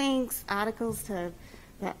of the links, articles to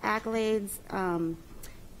the accolades,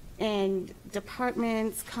 and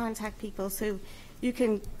departments, contact people. So you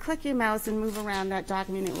can click your mouse and move around that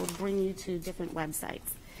document. It will bring you to different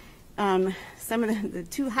websites. Some of the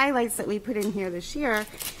 2 highlights that we put in here this year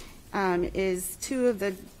is 2 of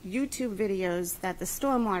the YouTube videos that the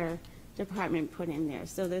Stormwater Department put in there.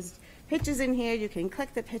 So there's pictures in here. You can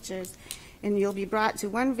click the pictures, and you'll be brought to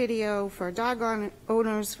one video for dog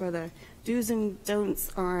owners for the do's and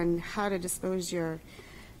don'ts on how to dispose your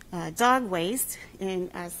dog waste,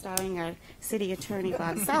 and starring our city attorney,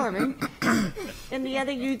 Bob Sullivan. And the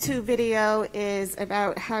other YouTube video is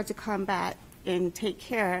about how to combat and take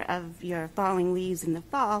care of your falling leaves in the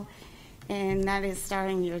fall, and that is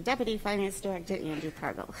starring your Deputy Finance Director, Andrew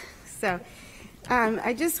Pargle. So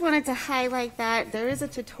I just wanted to highlight that. There is a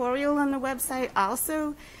tutorial on the website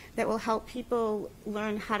also that will help people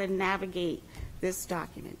learn how to navigate this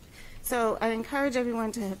document. So I encourage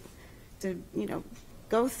everyone to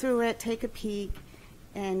go through it, take a peek,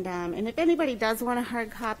 and if anybody does want a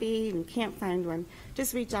hard copy and can't find one,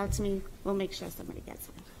 just reach out to me. We'll make sure somebody gets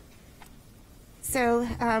one.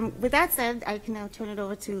 So with that said, I can now turn it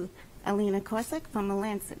over to Alina Korsak from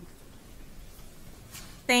Melanson.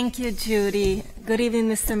 Thank you, Judy. Good evening,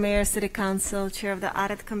 Mr. Mayor, City Council, Chair of the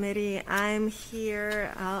Audit Committee. I'm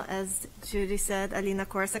here, as Judy said, Alina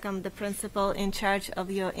Korsak. I'm the principal in charge of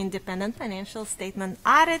your independent financial statement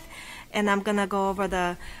audit, and I'm going to go over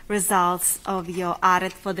the results of your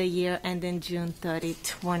audit for the year ending June 30,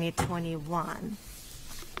 2021.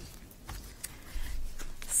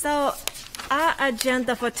 So our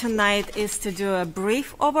agenda for tonight is to do a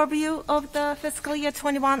brief overview of the fiscal year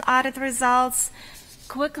 21 audit results,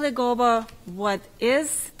 quickly go over what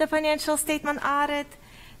is the financial statement audit,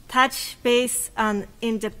 touch base on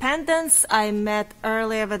independence. I met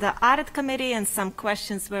earlier with the audit committee and some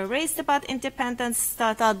questions were raised about independence, so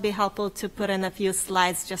I thought it'd be helpful to put in a few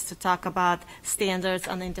slides just to talk about standards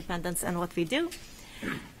on independence and what we do.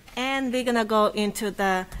 And we're gonna go into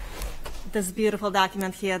the this beautiful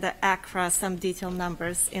document here, the ACRA, some detailed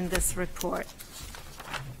numbers in this report.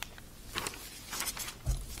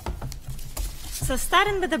 So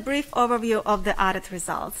starting with a brief overview of the audit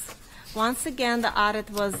results. Once again, the audit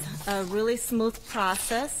was a really smooth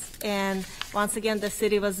process, and once again, the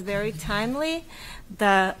city was very timely.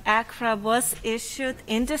 The ACRA was issued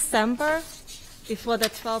in December before the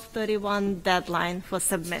 12/31 deadline for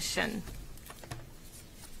submission.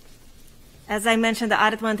 As I mentioned, the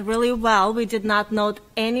audit went really well. We did not note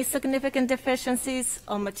any significant deficiencies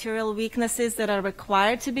or material weaknesses that are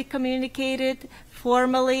required to be communicated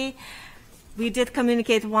formally. We did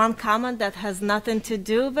communicate one comment that has nothing to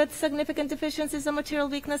do with significant deficiencies or material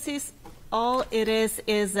weaknesses. All it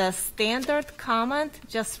is a standard comment,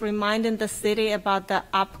 just reminding the city about the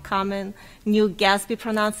upcoming new GASB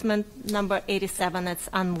pronouncement number 87. It's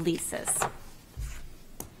on leases.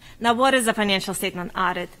 Now, what is a financial statement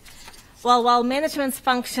audit? Well, while management's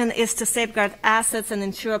function is to safeguard assets and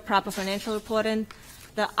ensure proper financial reporting,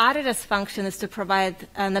 the auditor's function is to provide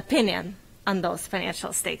an opinion on those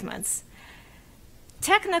financial statements.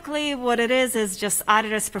 Technically, what it is just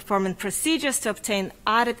auditors performing procedures to obtain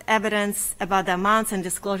audit evidence about the amounts and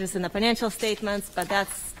disclosures in the financial statements, but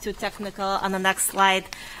that's too technical. On the next slide,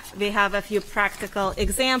 we have a few practical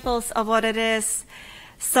examples of what it is.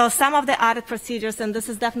 So some of the audit procedures, and this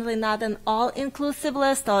is definitely not an all-inclusive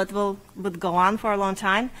list, or it would go on for a long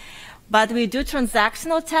time, but we do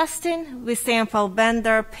transactional testing. We sample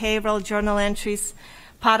vendor, payroll, journal entries.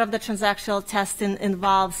 Part of the transactional testing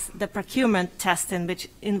involves the procurement testing, which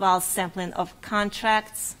involves sampling of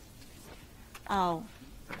contracts. Oh,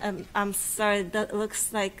 I'm sorry, that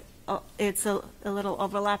looks like it's a little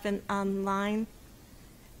overlapping online.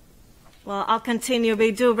 Well, I'll continue.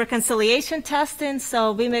 We do reconciliation testing,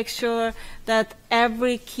 so we make sure that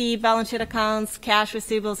every key balance sheet accounts, cash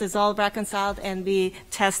receivables is all reconciled, and we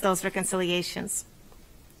test those reconciliations.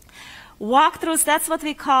 Walkthroughs, that's what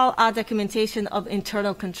we call our documentation of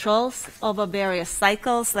internal controls over various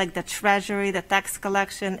cycles, like the treasury, the tax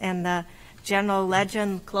collection, and the general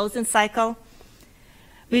ledger closing cycle.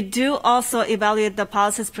 We do also evaluate the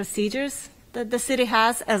policies, procedures that the city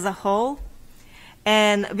has as a whole,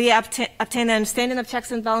 and we obtain an understanding of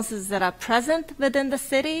checks and balances that are present within the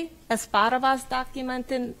city as part of us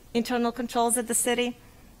documenting internal controls at the city.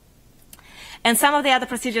 And some of the other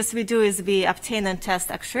procedures we do is we obtain and test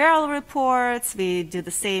actuarial reports. We do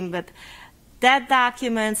the same with debt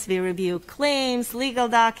documents. We review claims, legal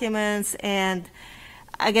documents, and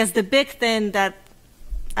I guess the big thing that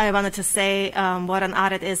I wanted to say what an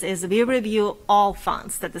audit is we review all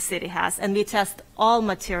funds that the city has, and we test all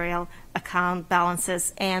material account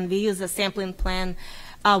balances, and we use a sampling plan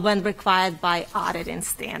when required by auditing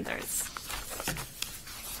standards.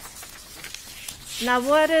 Now,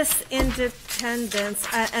 what is independence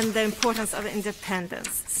and the importance of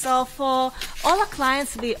independence? So for all our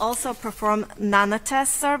clients, we also perform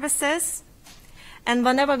non-attest services. And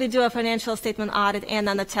whenever we do a financial statement audit and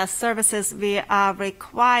non-attest services, we are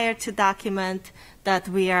required to document that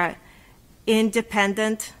we are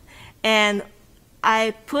independent. And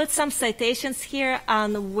I put some citations here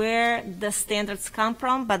on where the standards come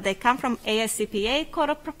from, but they come from AICPA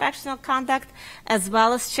Code of Professional Conduct, as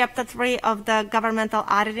well as Chapter 3 of the Governmental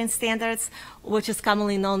Auditing Standards, which is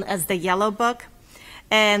commonly known as the Yellow Book.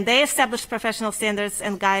 And they establish professional standards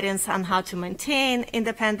and guidance on how to maintain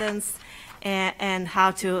independence and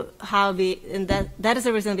that is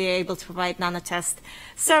the reason we are able to provide non-attest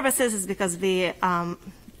services, is because we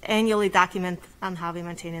annually document on how we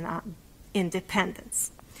maintain independence.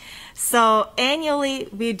 So annually,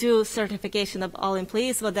 we do certification of all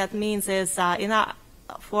employees. What that means is in our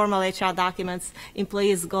formal HR documents,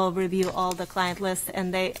 employees go review all the client lists,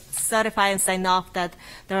 and they certify and sign off that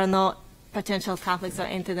there are no potential conflicts or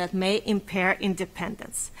anything that may impair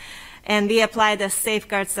independence. And we apply the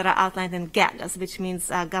safeguards that are outlined in GAGAS, which means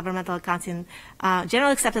governmental accounting,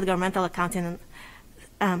 generally accepted governmental accounting,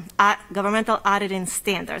 governmental auditing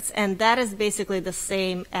standards. And that is basically the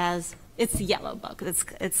same as it's Yellow Book.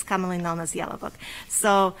 It's commonly known as Yellow Book.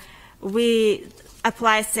 So we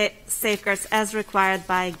apply safeguards as required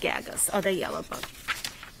by GAGAS, or the Yellow Book.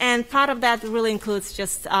 And part of that really includes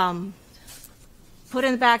just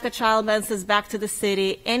putting back the trial balances back to the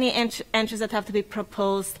city, any entries that have to be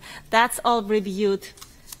proposed, that's all reviewed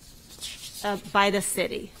by the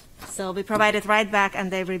city. So we provide it right back, and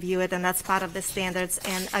they review it, and that's part of the standards.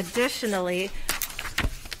 And additionally,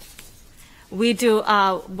 we do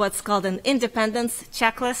what's called an independence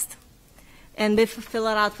checklist, and we fill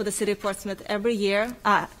it out for the city of Portsmouth every year.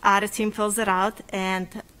 Audit team fills it out,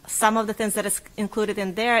 and some of the things that is included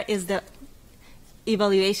in there is the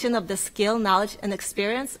evaluation of the skill, knowledge, and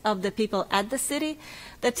experience of the people at the city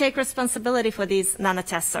that take responsibility for these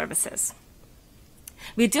non-attest services.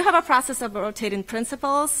 We do have a process of rotating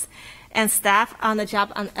principals and staff on a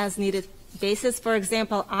job on as-needed basis. For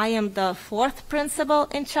example, I am the 4th principal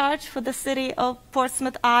in charge for the City of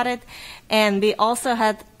Portsmouth audit, and we also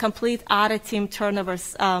had complete audit team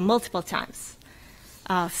turnovers multiple times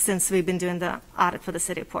since we've been doing the audit for the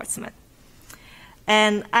City of Portsmouth.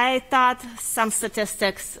 And I thought some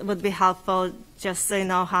statistics would be helpful, just so you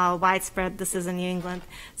know how widespread this is in New England.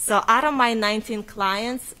 So out of my 19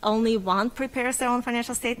 clients, only 1 prepares their own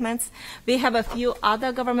financial statements. We have a few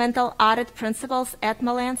other governmental audit principals at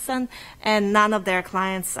Melanson, and none of their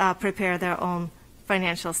clients prepare their own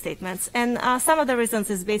financial statements. And some of the reasons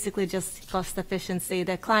is basically just cost efficiency.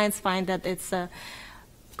 The clients find that it's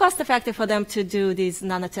cost-effective for them to do these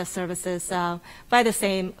non-attest services by the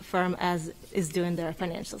same firm as is doing their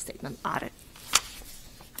financial statement audit.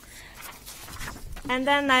 And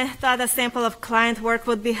then I thought a sample of client work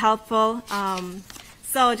would be helpful.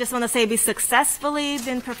 So I just want to say we successfully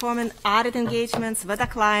been performing audit engagements with our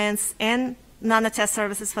clients and non-attest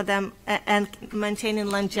services for them and maintaining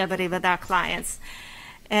longevity with our clients.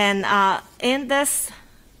 And in this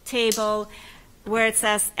table, where it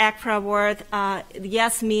says ACPRA award,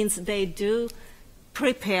 yes means they do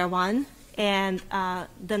prepare one, and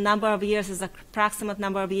the number of years is approximate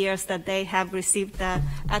number of years that they have received the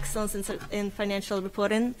Excellence in Financial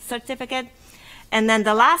Reporting certificate. And then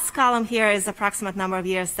the last column here is approximate number of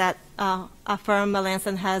years that a firm,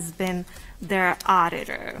 Melanson, has been their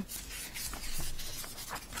auditor.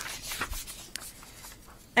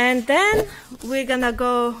 And then we're going to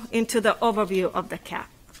go into the overview of the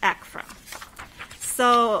ACPRA.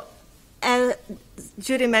 So, as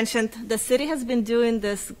Judy mentioned, the city has been doing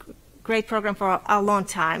this great program for a long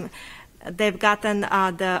time. They've gotten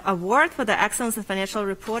the award for the Excellence in Financial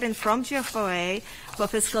Reporting from GFOA for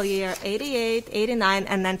fiscal year 88, 89,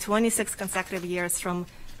 and then 26 consecutive years from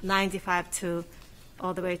 95 to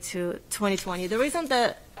all the way to 2020. The reason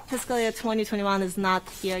the fiscal year 2021 is not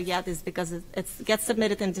here yet is because it gets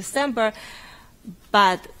submitted in December,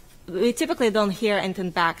 but we typically don't hear anything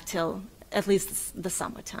back till at least the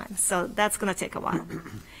summertime. So that's going to take a while.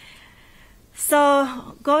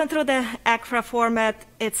 So going through the ACPRA format,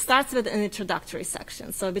 it starts with an introductory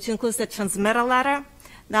section, so which includes the transmitter letter.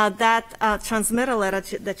 Now that transmitter letter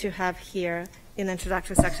that you have here in the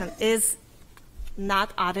introductory section is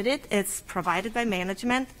not audited. It's provided by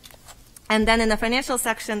management. And then in the financial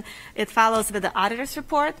section, it follows with the auditor's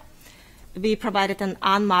report. We provided an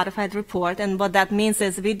unmodified report, and what that means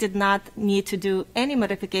is we did not need to do any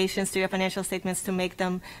modifications to your financial statements to make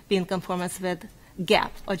them be in conformance with GAAP,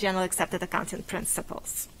 or Generally Accepted Accounting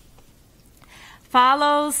Principles.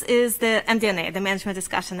 Follows is the MD&A, the Management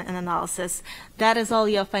Discussion and Analysis. That is all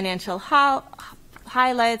your financial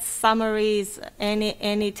highlights, summaries,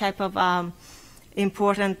 any type of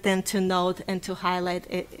important thing to note and to highlight.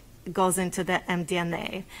 It goes into the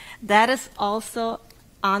MD&A. That is also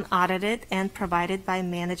unaudited and provided by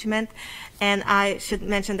management. And I should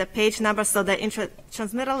mention the page number. So the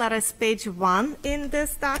transmitter letter is page 1 in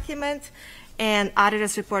this document, and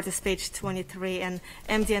auditor's report is page 23, and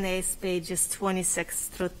MD&A is pages 26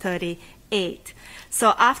 through 38.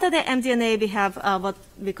 So after the MD&A, we have what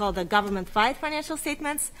we call the government-wide financial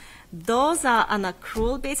statements. Those are on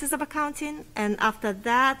accrual basis of accounting, and after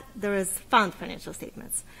that, there is fund financial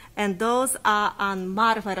statements. And those are on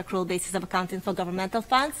modified accrual basis of accounting for governmental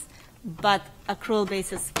funds, but accrual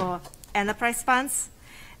basis for enterprise funds.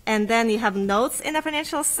 And then you have notes in the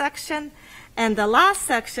financial section. And the last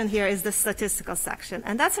section here is the statistical section.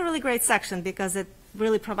 And that's a really great section because it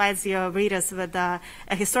really provides your readers with a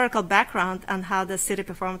historical background on how the city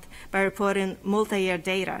performed by reporting multi-year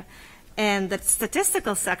data. And the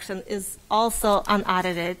statistical section is also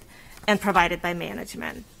unaudited and provided by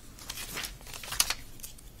management.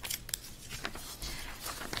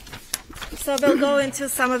 So we'll go into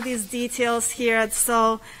some of these details here.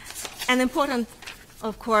 So an important,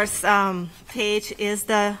 of course, page is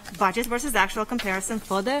the budget versus actual comparison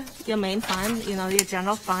for your main fund, your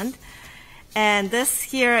general fund. And this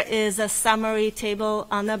here is a summary table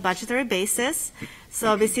on a budgetary basis.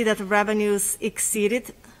 So we see that the revenues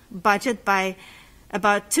exceeded budget by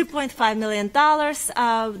about $2.5 million.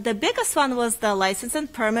 The biggest one was the license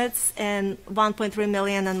and permits, and $1.3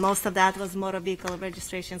 million, and most of that was motor vehicle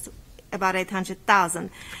registrations, about $800,000.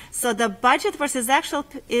 So the budget versus actual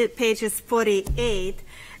page is 48.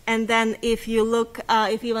 And then if you look,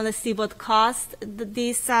 if you want to see what cost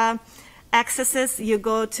these excesses, you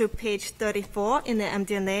go to page 34 in the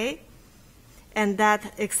MD&A. and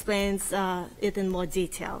that explains it in more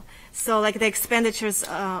detail. So like the expenditures,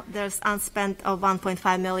 there's unspent of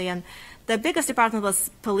 1.5 million. The biggest department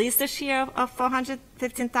was police this year of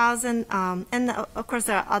 415,000, and of course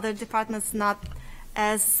there are other departments not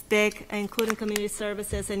as big, including community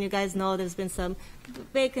services, and you guys know there's been some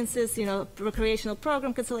vacancies, recreational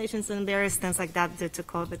program cancellations and various things like that due to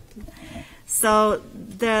COVID. So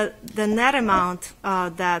the net amount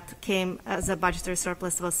that came as a budgetary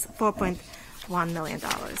surplus was $4.1 million.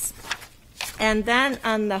 And then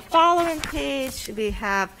on the following page, we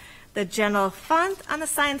have the general fund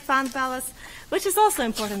unassigned fund balance, which is also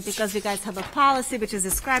important because you guys have a policy which is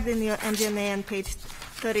described in your MD&A on page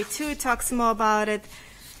 32, talks more about it.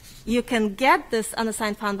 You can get this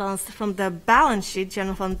unassigned fund balance from the balance sheet,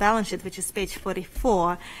 general fund balance sheet, which is page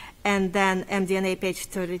 44, and then MD&A page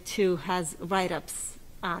 32 has write-ups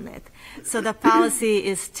on it. So the policy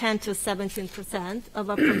is 10 to 17% of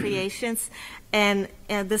appropriations, and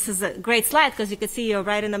this is a great slide because you can see you're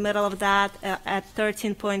right in the middle of that at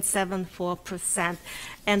 13.74%.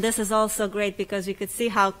 And this is also great because you could see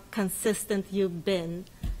how consistent you've been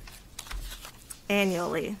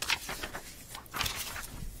annually.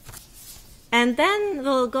 And then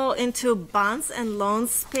we'll go into bonds and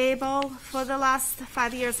loans payable for the last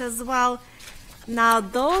 5 years as well. Now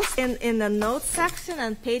those in the notes section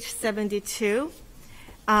on page 72.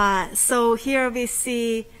 So here we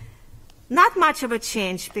see not much of a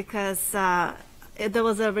change because there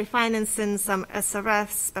was a refinancing some SRF,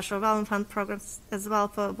 Special Revolving Fund programs as well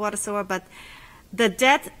for water sewer, but the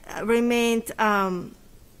debt remained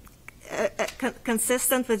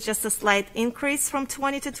consistent with just a slight increase from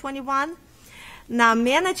 20 to 21. Now,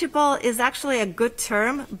 manageable is actually a good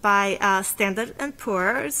term by Standard &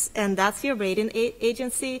 Poor's, and that's your rating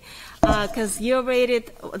agency, because you're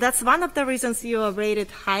rated, that's one of the reasons you are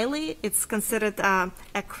rated highly. It's considered a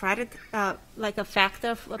credit, like a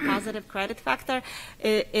factor, a positive credit factor.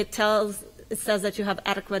 It says that you have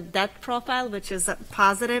adequate debt profile, which is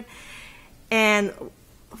positive. And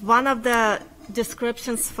one of the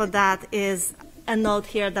descriptions for that is a note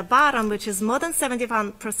here at the bottom, which is more than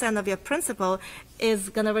 71% of your principal is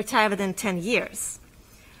going to retire within 10 years.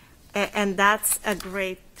 And that's a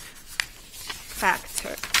great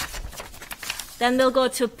factor. Then we'll go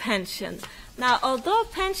to pension. Now, although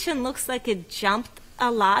pension looks like it jumped a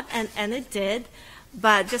lot, and it did,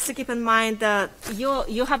 but just to keep in mind that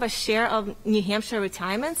you have a share of New Hampshire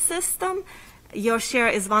retirement system. Your share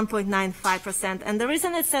is 1.95%. And the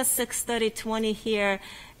reason it says 630-20 here,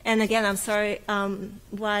 and again, I'm sorry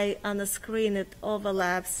why on the screen it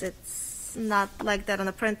overlaps. It's not like that on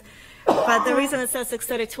the print. But the reason it says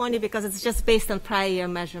 630-20 because it's just based on prior year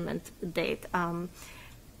measurement date.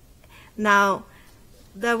 Now,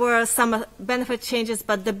 there were some benefit changes,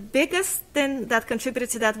 but the biggest thing that contributed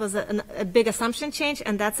to that was a big assumption change,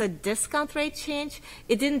 and that's a discount rate change.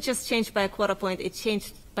 It didn't just change by a quarter point, it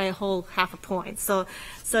changed by a whole half a point. So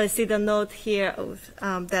I see the note here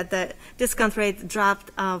that the discount rate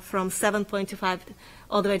dropped from 7.25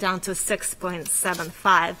 all the way down to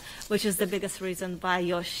 6.75, which is the biggest reason why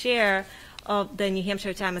your share of the New Hampshire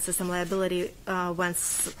retirement system liability went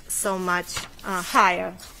so much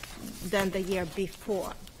higher than the year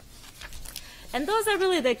before. And those are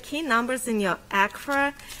really the key numbers in your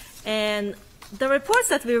ACFRA. And the reports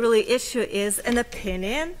that we really issue is an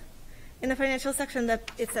opinion in the financial section.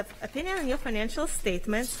 That it's an opinion on your financial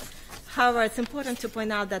statements. However, it's important to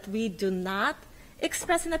point out that we do not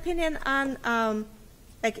express an opinion on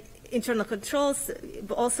like internal controls.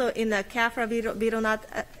 Also in the CAFRA, we do not,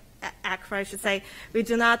 ACFRA I should say, we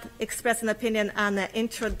do not express an opinion on the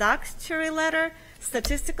introductory letter,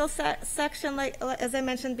 statistical section, like as I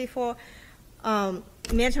mentioned before,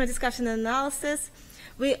 management discussion and analysis.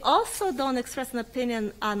 We also don't express an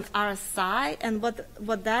opinion on RSI, and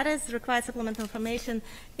what that is, required supplemental information,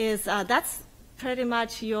 is that's pretty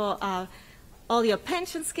much your all your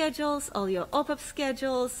pension schedules, all your OPEB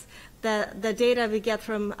schedules, the data we get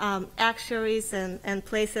from actuaries and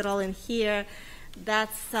place it all in here.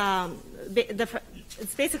 That's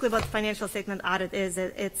it's basically what financial statement audit is.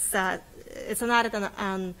 It's an audit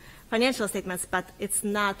on financial statements, but it's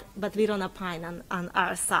not. But we don't opine on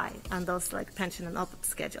RSI, on those like pension and OPEB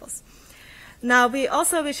schedules. Now we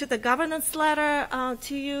also issued a governance letter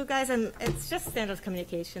to you guys, and it's just standard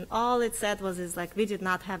communication. All it said is like we did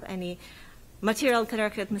not have any material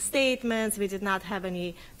corrected misstatements. We did not have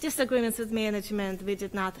any disagreements with management. We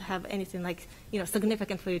did not have anything like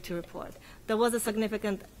significant for you to report. There was a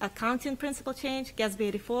significant accounting principle change, GASB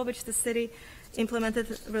 84, which the city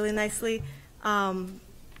implemented really nicely. And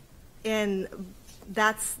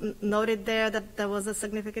that's noted there that there was a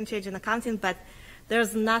significant change in accounting, but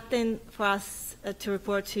there's nothing for us to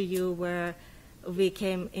report to you where we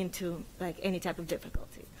came into like any type of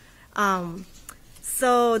difficulty.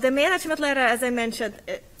 So the management letter, as I mentioned,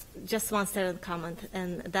 just one standard comment,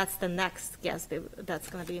 and that's the next GASB that's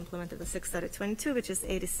going to be implemented, the 63022, which is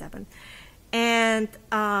 87. And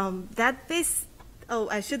that base,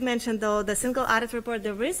 I should mention though, the single audit report,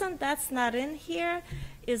 the reason that's not in here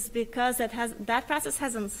is because that process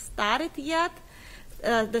hasn't started yet.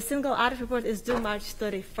 The single audit report is due March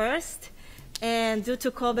 31st, and due to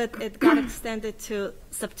COVID, it got extended to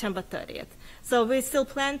September 30th. So we still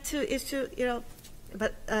plan to issue,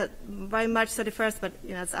 but by March 31st, but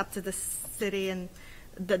it's up to the city, and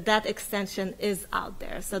that extension is out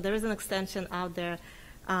there. So there is an extension out there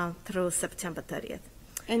through September 30th.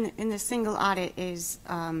 And the single audit is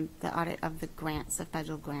the audit of the grants, the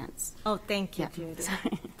federal grants. Oh, thank you, Yeah. Judy.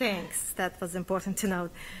 Thanks. That was important to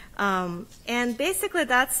note. And basically,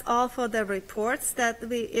 that's all for the reports that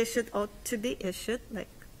we issued or to be issued, like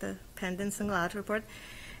the pending single audit report.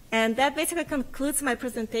 And that basically concludes my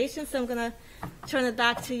presentation. So I'm going to turn it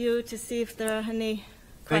back to you to see if there are any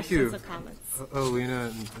questions or comments.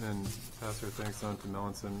 Alina, and pass our thanks on to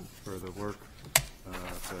Melanson for the work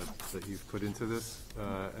that you've put into this.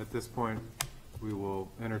 At this point, we will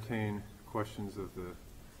entertain questions of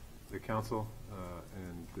the council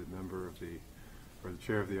and the member of or the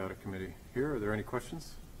chair of the audit committee here. Are there any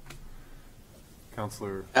questions?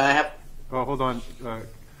 Councilor? Oh, hold on.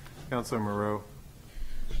 Councilor Moreau.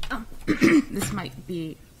 This might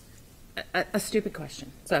be a stupid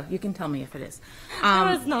question, so you can tell me if it is.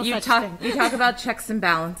 There is no such thing. You talk about checks and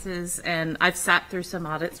balances, and I've sat through some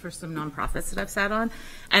audits for some nonprofits that I've sat on,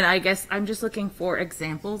 and I guess I'm just looking for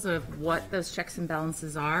examples of what those checks and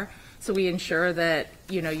balances are, so we ensure that,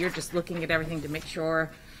 you're just looking at everything to make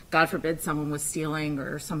sure, God forbid, someone was stealing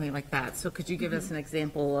or something like that. So could you give us an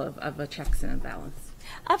example of a checks and a balance?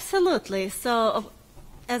 Absolutely. So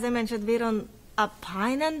as I mentioned, we don't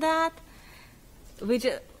opine on that.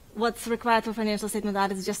 What's required for financial statement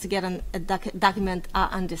audit is just to get a document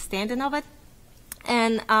understanding of it.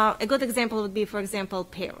 And a good example would be, for example,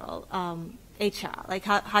 payroll, HR. Like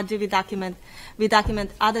how do we document? We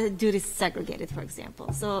document other duties segregated, for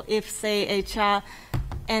example. So if, say, HR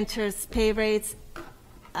enters pay rates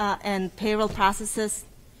and payroll processes,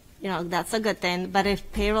 that's a good thing. But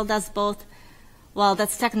if payroll does both, well,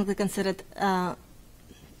 that's technically considered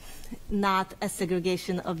not a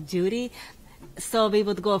segregation of duty. So we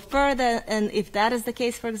would go further, and if that is the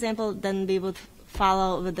case, for example, then we would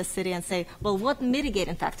follow with the city and say, well, what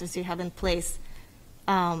mitigating factors do you have in place?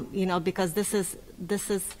 Because this is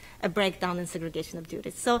a breakdown in segregation of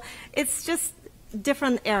duties. So it's just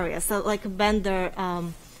different areas. So like vendor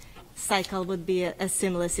cycle would be a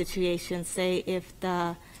similar situation. Say if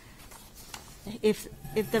the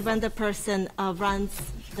vendor person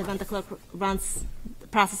the vendor clerk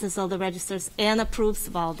processes all the registers and approves,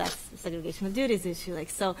 well, that's the segregation of duties issue.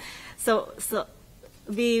 So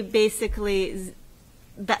we basically,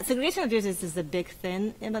 that segregation of duties is a big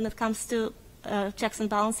thing when it comes to checks and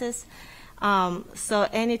balances. So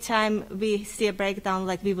anytime we see a breakdown,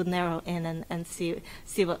 we would narrow in and see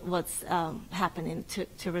what's happening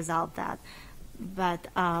to resolve that. But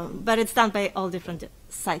it's done by all different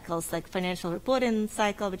cycles, like financial reporting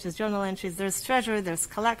cycle, which is journal entries. There's treasury, there's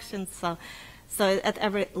collections. So at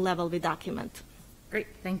every level we document. Great,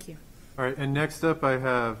 thank you. All right, and next up I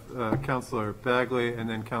have Councilor Bagley and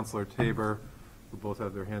then Councilor Tabor, who both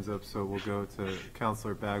have their hands up. So we'll go to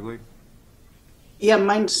Councilor Bagley. Yeah,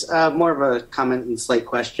 mine's more of a comment and slight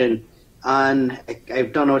question. I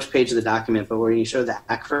don't know which page of the document, but where you show the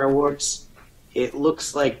ACFR awards, it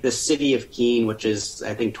looks like the city of Keene, which is,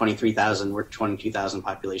 I think, 23,000, we're 22,000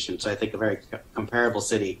 population, so I think a very comparable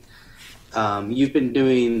city. You've been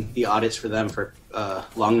doing the audits for them for a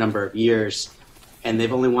long number of years, and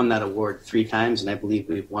they've only won that award 3 times, and I believe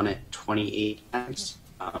we've won it 28 times.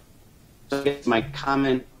 So I guess my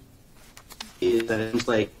comment is that it seems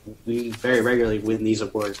like we very regularly win these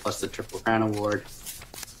awards, plus the Triple Crown Award.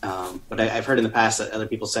 But I've heard in the past that other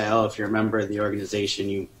people say, if you're a member of the organization,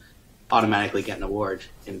 you automatically get an award.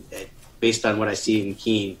 And based on what I see in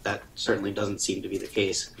Keene, that certainly doesn't seem to be the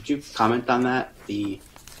case. Could you comment on that? The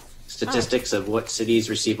statistics of what cities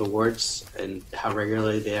receive awards and how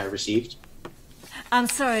regularly they are received? I'm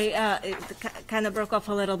sorry, it kind of broke off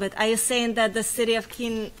a little bit. Are you saying that the city of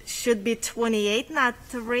Keene should be 28, not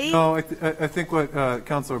 3? No, I think what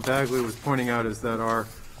Councilor Bagley was pointing out is that our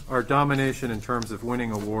domination in terms of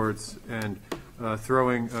winning awards and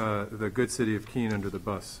throwing the good city of Keene under the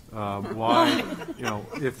bus. Why,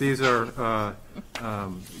 if these are,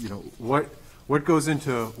 what goes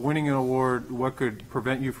into winning an award, what could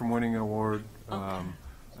prevent you from winning an award,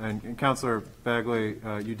 And Councilor Bagley,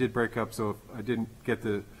 you did break up, so if I didn't get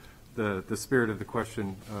the spirit of the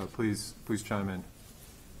question, please chime in.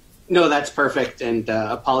 No, that's perfect. And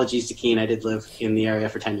apologies to Keene. I did live in the area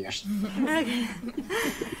for 10 years. Okay.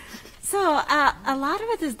 So a lot of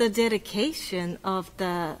it is the dedication of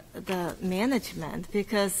the management,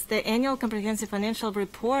 because the annual comprehensive financial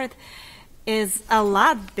report is a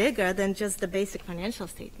lot bigger than just the basic financial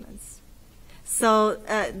statements. So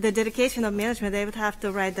the dedication of management, they would have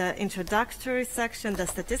to write the introductory section, the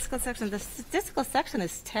statistical section. The statistical section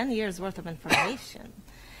is 10 years worth of information.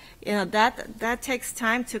 You know, that takes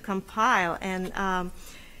time to compile, and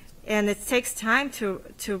it takes time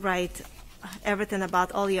to write everything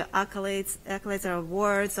about all your accolades or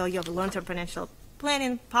awards, or your long-term financial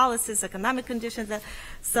planning, policies, economic conditions.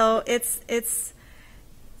 So it's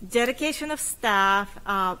dedication of staff,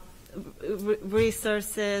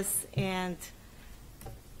 resources, and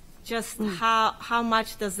just how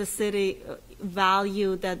much does the city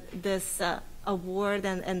value that this award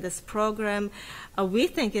and this program. We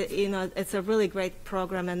think it's a really great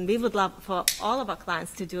program, and we would love for all of our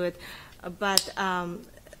clients to do it. But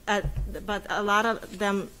a lot of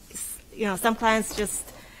them, some clients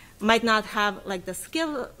just might not have like the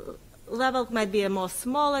skill level. Might be a more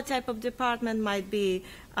smaller type of department. Might be,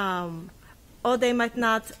 or they might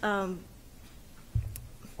not.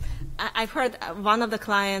 I've heard one of the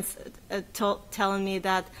clients telling me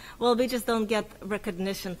that, well, we just don't get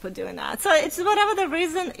recognition for doing that. So it's whatever the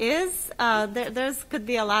reason is. There's could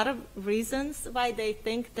be a lot of reasons why they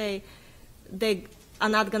think they are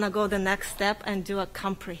not going to go the next step and do a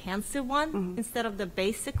comprehensive one instead of the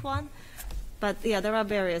basic one. But yeah, there are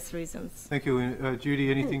various reasons. Thank you. Judy,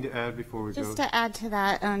 anything to add before we go? Just to add to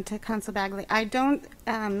that, to Council Bagley, I don't,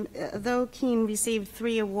 though Keene received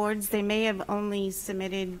 3 awards, they may have only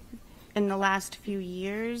submitted in the last few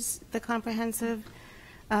years the comprehensive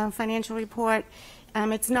financial report.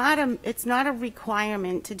 It's not a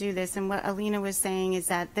requirement to do this, and what Alina was saying is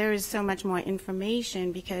that there is so much more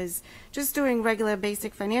information, because just doing regular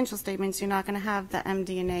basic financial statements, you're not going to have the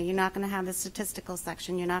MD&A, you're not going to have the statistical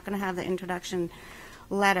section, you're not going to have the introduction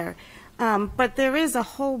letter. But there is a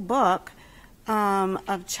whole book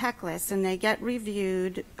of checklists, and they get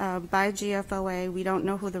reviewed by GFOA. We don't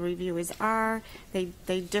know who the reviewers are.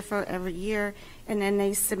 They differ every year, and then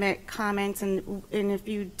they submit comments, and if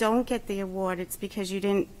you don't get the award, it's because you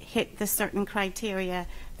didn't hit the certain criteria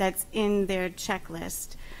that's in their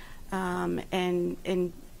checklist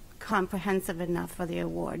and comprehensive enough for the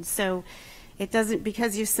award. So it doesn't,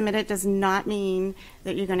 because you submit it does not mean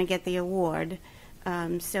that you're going to get the award.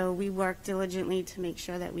 So we work diligently to make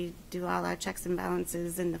sure that we do all our checks and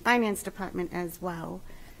balances in the finance department as well.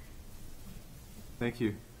 Thank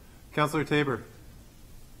you. Councilor Tabor.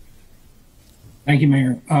 Thank you,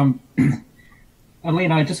 Mayor.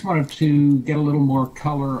 Alina, I just wanted to get a little more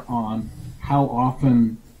color on how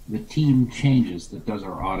often the team changes that does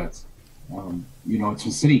our audits. It's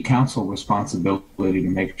a city council responsibility to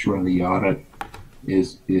make sure the audit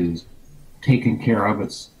is taken care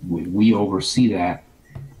of. We oversee that,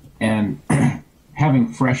 and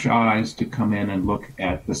having fresh eyes to come in and look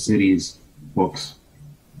at the city's books,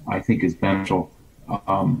 I think, is beneficial.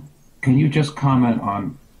 Can you just comment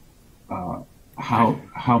on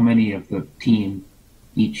how many of the team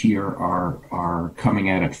each year are coming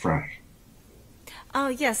at it fresh? Oh,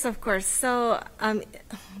 yes, of course. So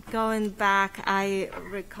going back, I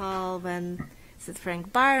recall when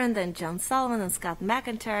Frank Byron, then John Sullivan, and Scott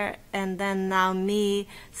McIntyre, and then now me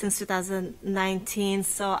since 2019.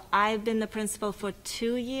 So I've been the principal for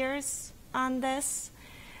 2 years on this.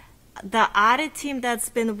 The audit team that's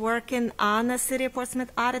been working on the City of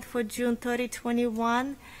Portsmouth audit for June 30,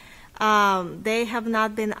 21, they have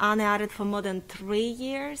not been on the audit for more than 3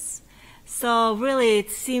 years. So really, it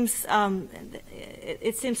seems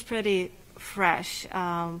pretty fresh.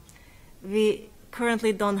 We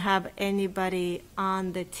currently don't have anybody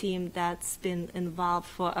on the team that's been involved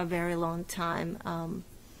for a very long time.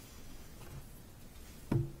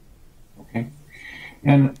 Okay.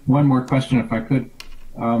 And one more question, if I could.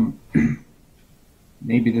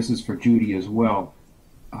 Maybe this is for Judy as well.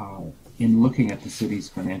 In looking at the city's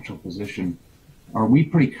financial position, are we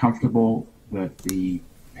pretty comfortable that the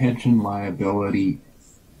pension liability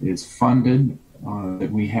is funded,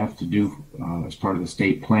 that we have to do as part of the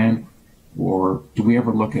state plan? Or do we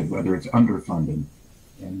ever look at whether it's underfunded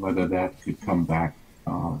and whether that could come back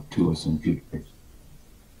to us in future years?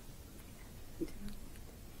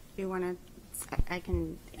 You want to? I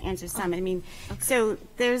can answer some. I mean, so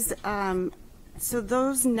there's so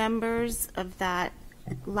those numbers of that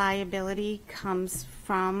liability comes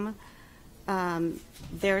from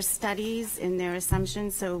their studies and their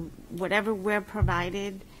assumptions, so whatever we're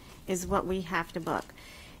provided is what we have to book.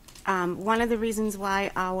 One of the reasons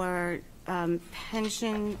why our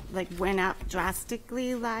pension went up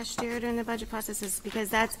drastically last year during the budget process is because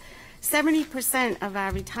that's 70% of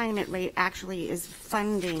our retirement rate actually is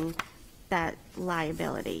funding that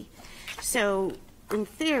liability. So in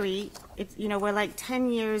theory, it's, we're like 10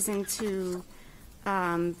 years into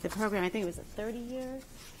the program. I think it was a 30-year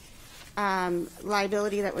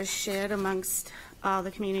liability that was shared amongst all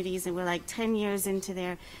the communities, and we're like 10 years into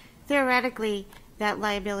there. Theoretically, that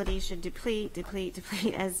liability should deplete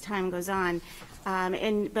as time goes on.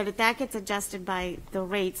 But that gets adjusted by the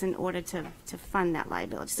rates in order to fund that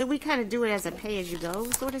liability. So we kind of do it as a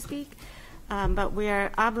pay-as-you-go, so to speak. But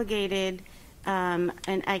we're obligated, and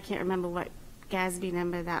I can't remember what GASB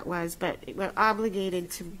number that was, but we're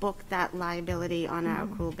obligated to book that liability on our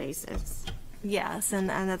accrual basis. Yes, and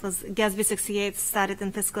that was GASB 68 started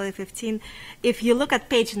in fiscal year 15. If you look at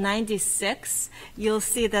page 96, you'll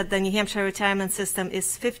see that the New Hampshire retirement system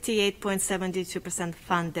is 58.72%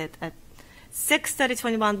 funded at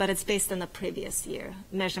 6/30/21, but it's based on the previous year,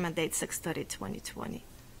 measurement date 6/30/2020.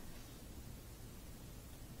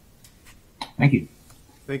 Thank you.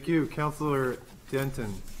 Thank you, Councilor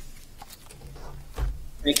Denton.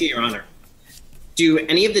 Thank you, Your Honor. Do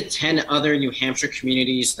any of the 10 other New Hampshire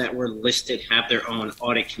communities that were listed have their own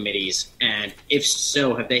audit committees? And if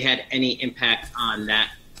so, have they had any impact on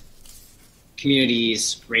that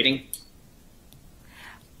community's rating?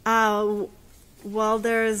 Well,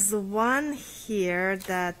 there's one here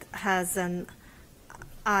that has an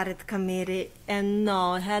audit committee, and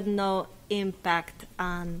no, it had no impact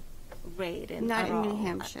on rating. Not at in New all.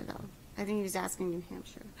 Hampshire, though. I think he was asking New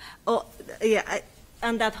Hampshire. Oh, yeah.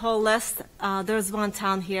 On that whole list, there's one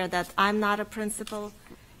town here that I'm not a principal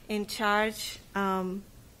in charge.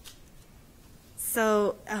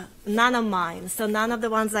 So none of mine. So none of the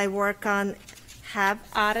ones I work on have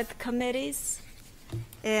audit committees.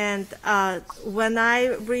 And when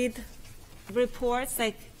I read reports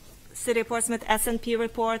like City of Portsmouth S&P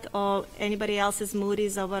report or anybody else's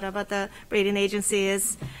Moody's or whatever the rating agency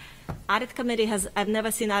is, audit committee I've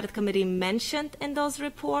never seen audit committee mentioned in those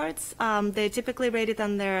reports. They typically rate it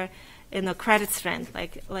on their credit strength,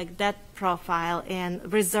 like debt profile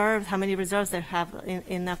and reserve, how many reserves they have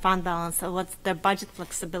in their fund balance, so what their budget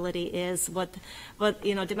flexibility is, what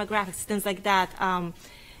demographics, things like that.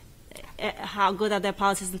 How good are their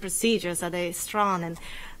policies and procedures? Are they strong?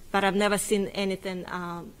 But I've never seen anything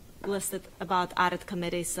listed about audit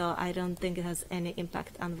committee, so I don't think it has any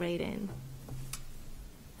impact on rating.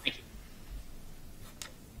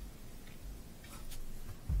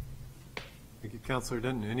 Thank you, Councilor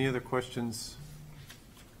Denton. Any other questions?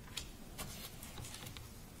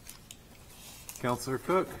 Councilor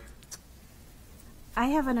Cook. I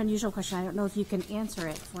have an unusual question. I don't know if you can answer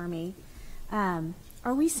it for me.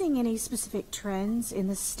 Are we seeing any specific trends in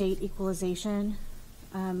the state equalization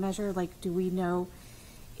measure? Like, do we know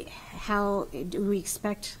do we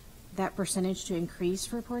expect that percentage to increase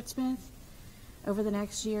for Portsmouth over the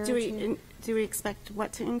next year? Do we expect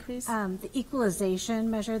what to increase? The equalization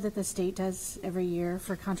measure that the state does every year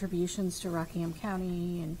for contributions to Rockingham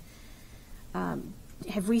County, and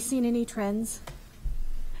have we seen any trends?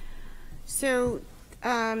 So it's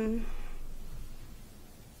kind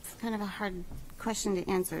of a hard question to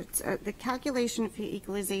answer. The calculation for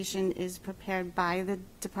equalization is prepared by the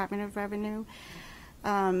Department of Revenue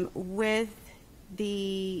with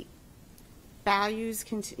the values,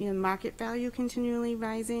 market value continually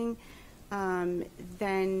rising.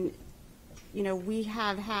 Then, we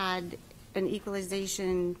have had an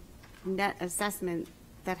equalization net assessment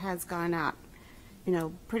that has gone up,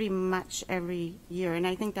 pretty much every year. And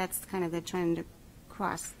I think that's kind of the trend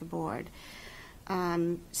across the board.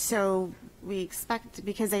 So we expect,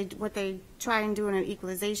 because what they try and do in an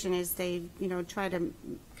equalization is they, try to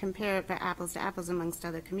compare it for apples to apples amongst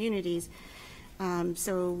other communities.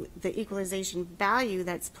 So the equalization value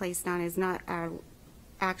that's placed on is not our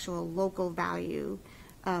actual local value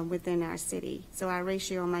within our city. So our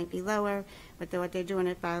ratio might be lower, but what they're doing,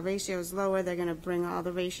 if our ratio is lower, they're going to bring all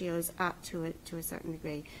the ratios up to a certain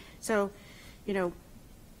degree. So,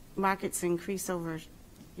 markets increase over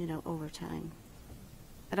time.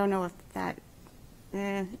 I don't know if that.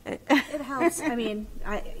 It helps. I mean,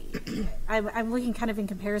 I'm looking kind of in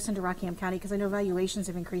comparison to Rockingham County because I know valuations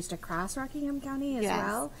have increased across Rockingham County as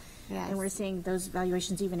well. Yes. And we're seeing those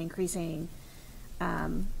valuations even increasing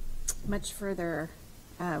much further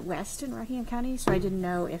west in Rockingham County. So I didn't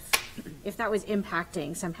know if that was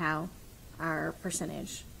impacting somehow our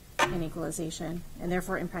percentage in equalization and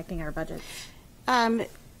therefore impacting our budget.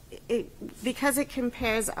 because it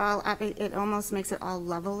compares all up, it almost makes it all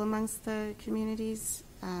level amongst the communities,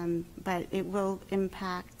 but it will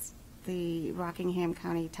impact the Rockingham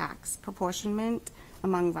County tax proportionment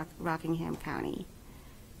among Rockingham County.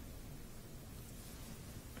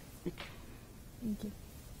 Thank you.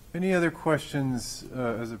 Any other questions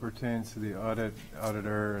as it pertains to the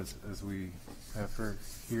auditor as we have her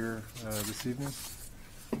here this evening?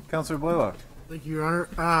 Councilor Blaylock. Thank you, Your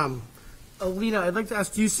Honor. Alina, I'd like to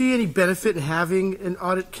ask, do you see any benefit in having an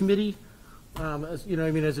audit committee, as, you know,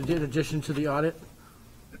 I mean, as in addition to the audit?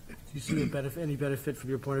 Do you see any benefit from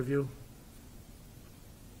your point of view?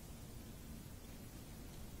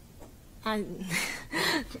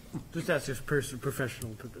 Just that's just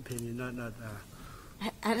professional opinion, not.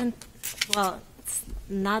 I don't, well, it's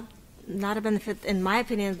not a benefit in my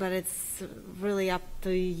opinion, but it's really up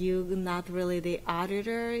to you, not really the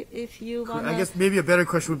auditor, if you want to. I guess maybe a better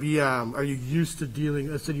question would be, are you used to dealing,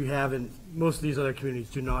 let's say you have, and most of these other communities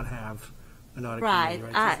do not have an audit committee,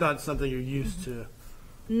 right? So it's not something you're used to.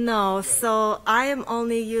 No, right. So I am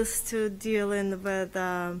only used to dealing with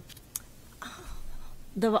the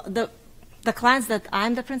clients that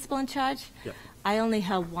I'm the principal in charge. Yep. I only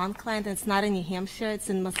have one client, and it's not in New Hampshire, it's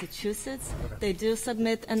in Massachusetts. Okay. They do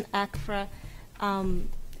submit an ACFRA, and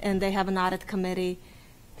they have an audit committee.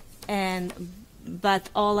 But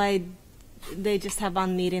they just have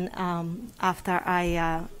one meeting after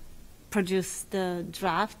I produce the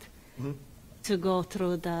draft to go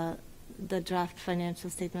through the draft financial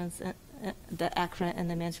statements, the ACFRA and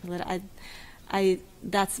the management letter.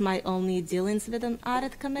 That's my only dealings with an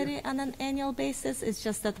audit committee on an annual basis. It's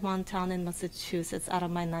just that one town in Massachusetts out of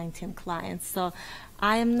my 19 clients. So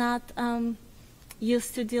I am not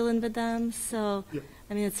used to dealing with them. So,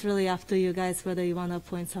 I mean, it's really up to you guys whether you want to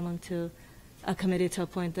appoint someone to a committee to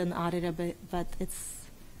appoint an auditor, but it's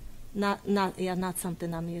not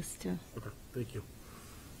something I'm used to. Okay, thank you.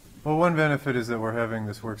 Well, one benefit is that we're having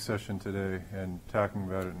this work session today and talking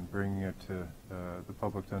about it and bringing it to the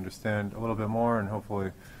public to understand a little bit more, and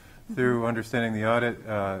hopefully through understanding the audit,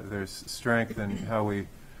 there's strength in how we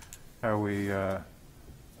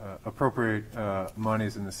appropriate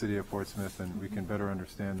monies in the city of Portsmouth, and we can better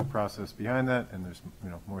understand the process behind that, and there's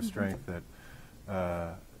more strength that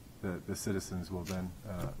the citizens will then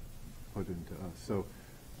put into us. So,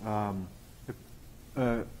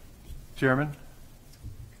 Chairman.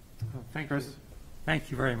 Thank Chris? you.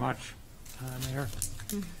 Thank you very much, Mayor.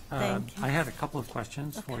 Thank you. I had a couple of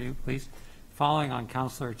questions for you, please. Following on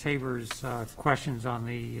Councilor Tabor's questions on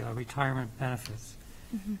the retirement benefits,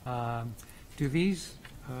 do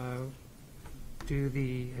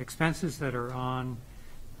the expenses that are on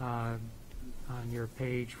your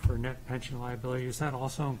page for net pension liability, does that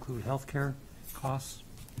also include health care costs?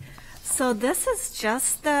 So this is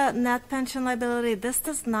just the net pension liability. This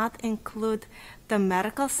does not include the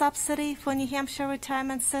medical subsidy for New Hampshire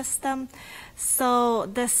retirement system. So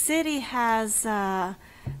the city has, the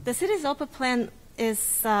city's OPA plan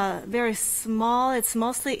is very small. It's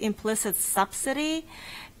mostly implicit subsidy,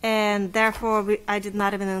 and therefore I did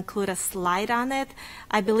not even include a slide on it.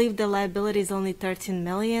 I believe the liability is only $13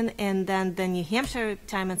 million, and then the New Hampshire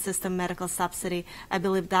retirement system medical subsidy, I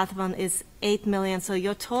believe that one is $8 million. So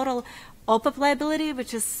your total OPEB liability,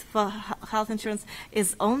 which is for health insurance,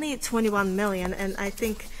 is only $21 million. And I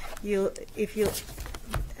think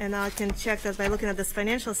and I can check that by looking at this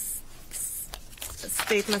financial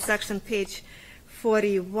statement section, page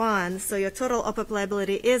 41. So your total OPEB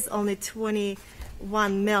liability is only $21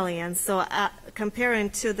 million. So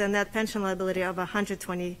comparing to the net pension liability of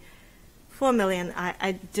 $124 million,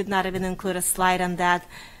 I did not even include a slide on that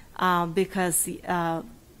because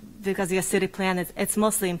your city plan, it's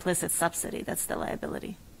mostly implicit subsidy. That's the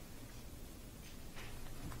liability.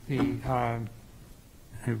 We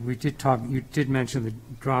did talk, you did mention the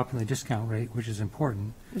drop in the discount rate, which is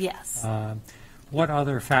important. Yes. What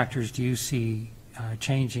other factors do you see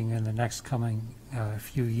changing in the next coming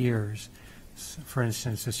few years? For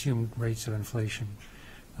instance, assumed rates of inflation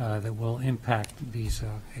that will impact these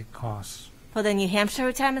costs? For the New Hampshire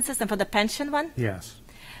retirement system, for the pension one? Yes.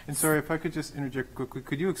 And sorry, if I could just interject quickly,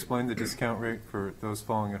 could you explain the discount rate for those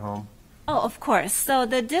following at home? Oh, of course. So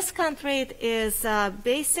the discount rate is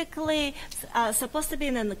basically supposed to be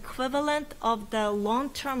an equivalent of the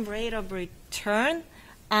long-term rate of return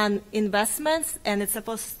on investments, and it's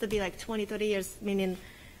supposed to be like 20, 30 years, meaning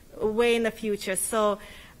way in the future. So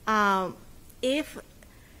if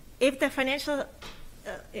the financial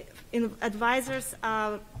advisors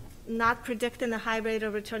are not predicting a high rate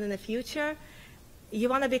of return in the future, you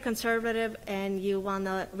want to be conservative and you want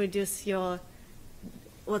to reduce your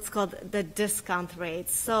what's called the discount rate.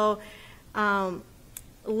 So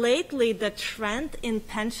lately the trend in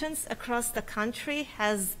pensions across the country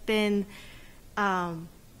has been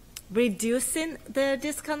reducing the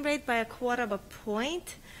discount rate by 1/4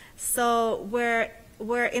 point. So where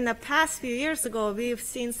in the past few years ago, we've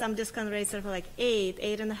seen some discount rates of like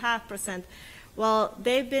 8.5%. Well,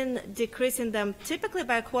 they've been decreasing them typically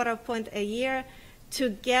by 1/4 point a year to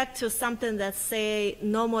get to something that's, say,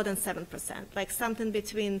 no more than 7%, like something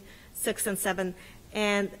between 6 and 7.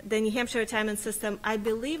 And the New Hampshire retirement system, I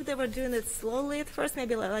believe they were doing it slowly at first,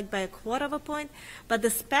 maybe like by 1/4 point, but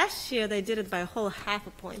this past year they did it by a whole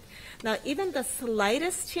 1/2 point. Now, even the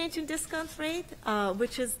slightest change in discount rate,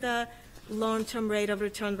 which is the long-term rate of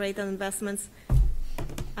return rate on investments,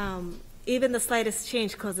 even the slightest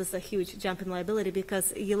change causes a huge jump in liability,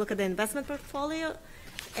 because you look at the investment portfolio,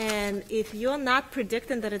 and if you're not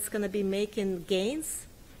predicting that it's going to be making gains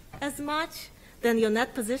as much, then your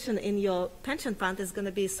net position in your pension fund is going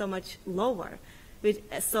to be so much lower.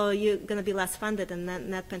 So you're going to be less funded, and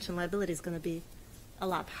net pension liability is going to be a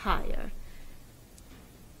lot higher.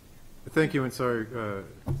 Thank you, and sorry,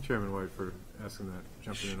 Chairman White, for asking that,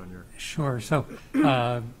 jumping in on your... Sure. So,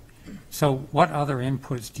 so what other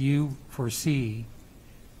inputs do you foresee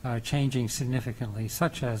changing significantly,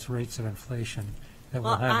 such as rates of inflation, that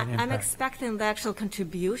will have an impact? I'm expecting the actual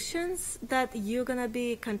contributions that you're going to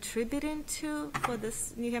be contributing to for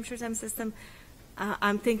this New Hampshire retirement system.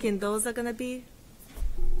 I'm thinking those are going to be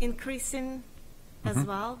increasing as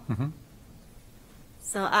well.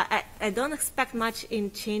 So I don't expect much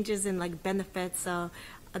in changes in like benefits.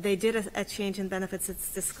 They did a change in benefits.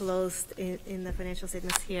 It's disclosed in the financial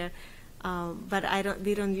statements here, but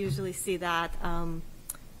we don't usually see that.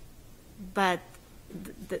 But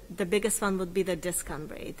the biggest one would be the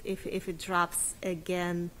discount rate. If it drops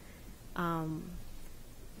again, and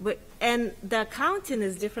the accounting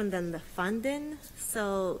is different than the funding.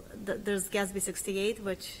 So there's GASB 68,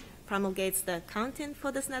 which promulgates the accounting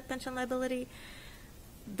for this net pension liability.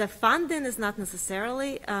 The funding is not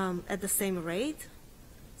necessarily at the same rate.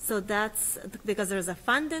 So that's because there's a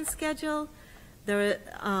funding schedule. So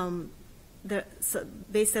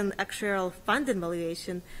based on actuarial funding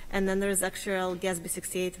valuation, and then there's actuarial GASB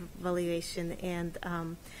 68 valuation, and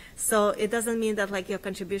so it doesn't mean that like your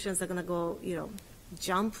contributions are going to go,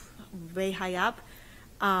 jump way high up,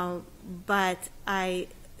 but I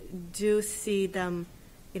do see them,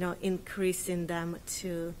 increasing them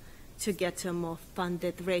to get to a more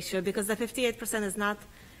funded ratio, because the 58% is not,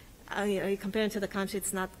 comparing to the country,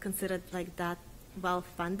 it's not considered like that well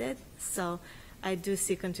funded. So I do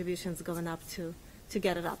see contributions going up to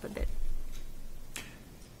get it up a bit.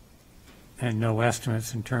 And no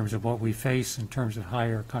estimates in terms of what we face in terms of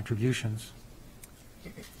higher contributions?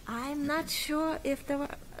 I'm not sure if there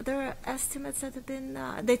are estimates that have been,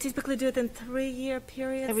 they typically do it in 3-year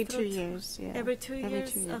periods. Every 2 years, yeah. Every 2 years? Every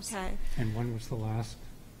 2 years. Okay. And when was the last?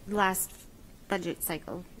 Last budget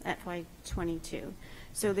cycle, FY22.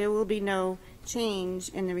 So there will be no change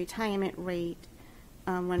in the retirement rate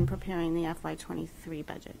when preparing the FY23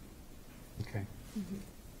 budget. Okay.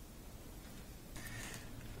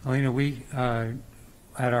 Alina, we,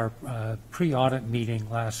 at our pre-audit meeting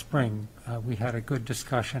last spring, we had a good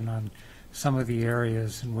discussion on some of the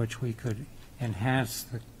areas in which we could enhance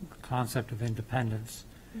the concept of independence.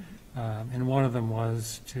 And one of them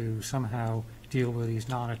was to somehow deal with these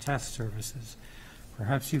non-attest services.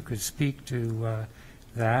 Perhaps you could speak to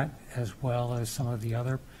that as well as some of the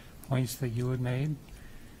other points that you had made.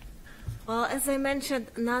 Well, as I mentioned,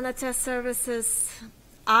 non-attest services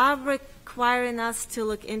are requiring us to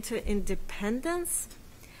look into independence,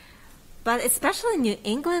 but especially in New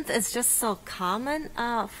England, it's just so common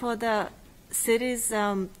for the cities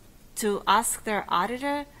to ask their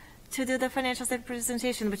auditor to do the financial statement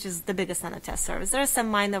presentation, which is the biggest non-attest service. There are some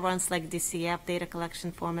minor ones like DCF, data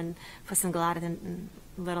collection form, and for single audit and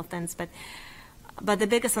little things, but the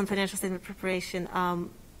biggest one, financial statement preparation,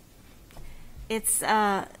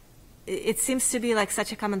 it seems to be like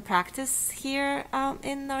such a common practice here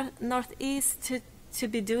in Northeast to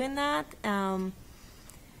be doing that.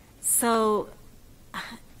 So,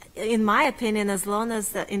 in my opinion, as long as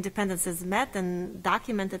the independence is met and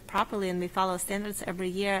documented properly and we follow standards every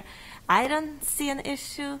year, I don't see an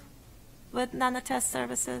issue with non-attest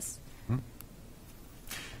services.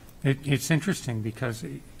 It's interesting because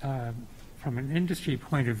from an industry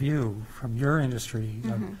point of view, from your industry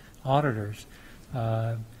of auditors,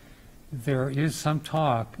 there is some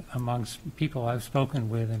talk amongst people I've spoken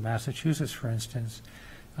with in Massachusetts, for instance,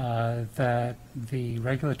 that the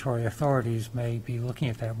regulatory authorities may be looking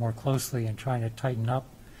at that more closely and trying to tighten up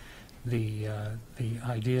the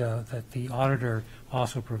idea that the auditor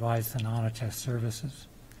also provides the non-attest services.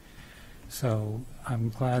 So I'm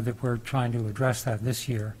glad that we're trying to address that this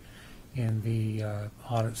year in the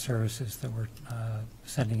audit services that we're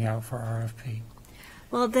sending out for RFP.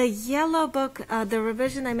 Well, the yellow book, the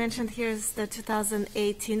revision I mentioned here is the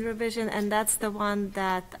 2018 revision, and that's the one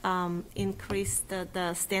that increased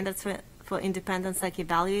the standards for independence, like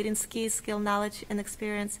evaluating skill, knowledge, and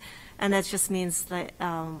experience. And that just means that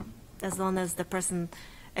as long as the person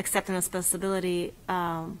accepting responsibility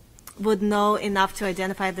would know enough to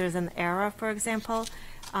identify if there's an error, for example,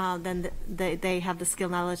 then they have the skill,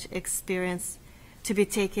 knowledge, experience to be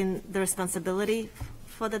taking the responsibility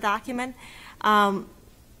for the document.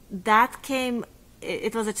 That came,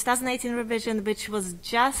 it was a 2018 revision, which was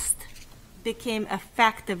just became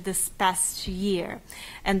effective this past year.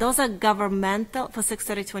 And those are governmental, for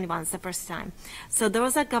 6/30/21, it's the first time. So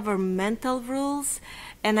those are governmental rules,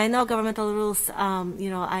 and I know governmental rules,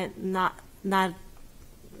 not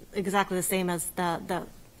exactly the same as the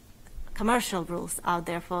commercial rules out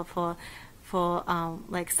there for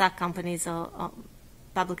like stock companies or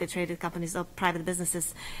publicly traded companies or private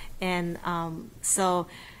businesses. And so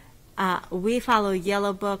we follow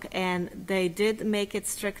Yellow Book, and they did make it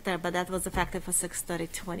stricter, but that was effective for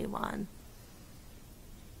 6/30/21.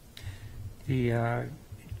 Do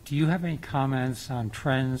you have any comments on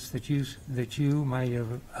trends that you might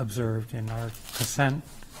have observed in our consent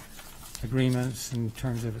agreements in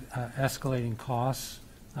terms of escalating costs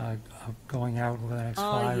going out over the next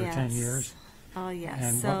 5 or 10 years? Oh,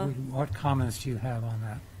 yes. And what comments do you have on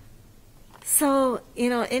that? So,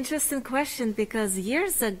 interesting question, because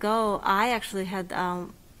years ago, I actually had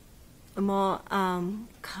more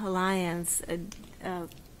clients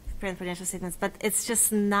print financial statements, but it's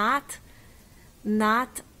just not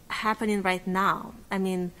happening right now. I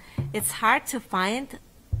mean, it's hard to find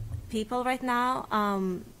people right now.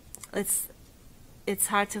 It's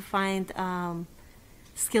hard to find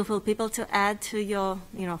skillful people to add to your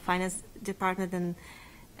finance department, and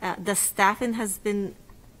the staffing has been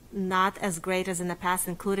not as great as in the past,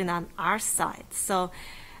 including on our side. So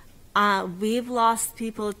we've lost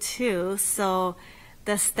people too. So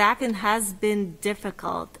the staffing has been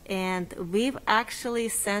difficult, and we've actually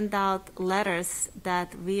sent out letters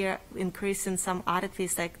that we are increasing some audit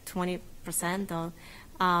fees like 20%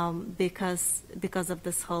 because of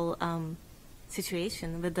this whole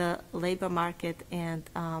situation with the labor market. And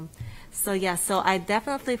so I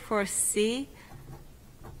definitely foresee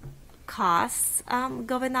costs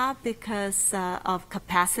going up because of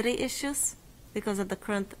capacity issues, because of the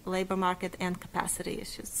current labor market and capacity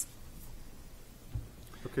issues.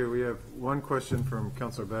 Okay, we have one question from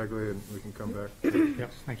Councilor Bagley, and we can come back.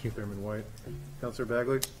 Yes, thank you. Chairman White. Councilor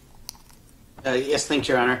Bagley? Yes, thank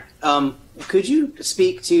you, Your Honor. Could you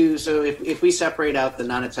speak to, so if we separate out the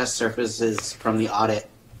non-attest surfaces from the audit,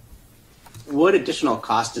 what additional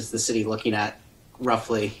cost is the city looking at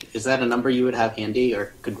roughly? Is that a number you would have handy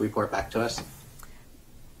or could report back to us?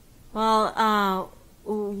 Well, I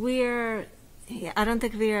don't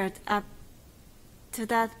think we're up to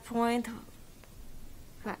that point.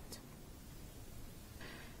 Correct.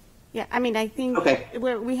 Yeah, I mean, I think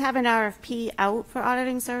we have an RFP out for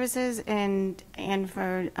auditing services and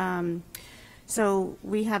for, so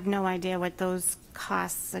we have no idea what those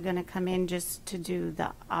costs are going to come in just to do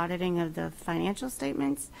the auditing of the financial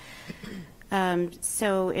statements.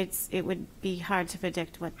 So it would be hard to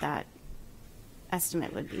predict what that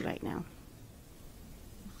estimate would be right now.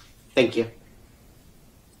 Thank you.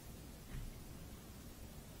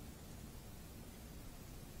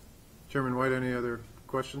 Chairman White, any other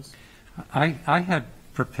questions? I had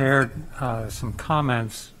prepared some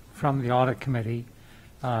comments from the audit committee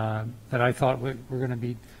that I thought were going to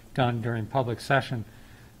be done during public session.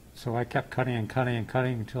 So I kept cutting and cutting and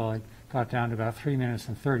cutting until I got down to about 3 minutes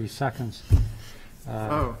and 30 seconds.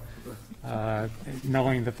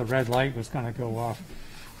 Knowing that the red light was going to go off.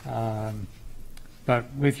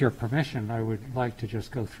 But with your permission, I would like to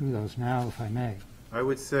just go through those now, if I may. I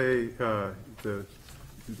would say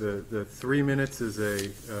the 3 minutes is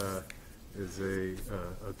a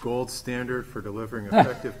gold standard for delivering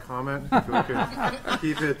effective comment. If we can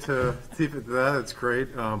keep it to that, it's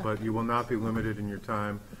great. But you will not be limited in your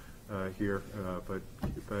time here. But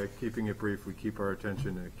by keeping it brief, we keep our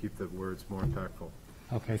attention and keep the words more impactful.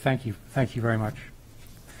 Okay, thank you very much.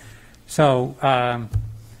 So, I'm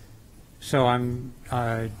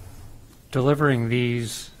delivering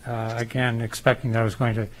these again, expecting that I was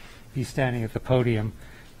going to be standing at the podium.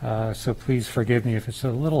 So please forgive me if it's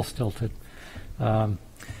a little stilted. So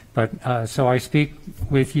I speak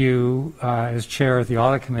with you as chair of the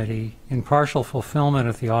audit committee in partial fulfillment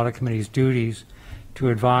of the audit committee's duties to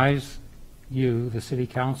advise you, the city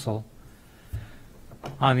council,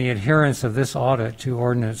 on the adherence of this audit to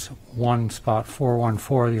Ordinance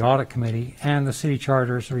 1.414, the Audit Committee, and the City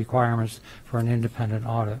Charter's requirements for an independent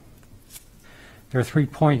audit. There are 3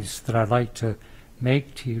 points that I'd like to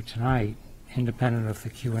make to you tonight, independent of the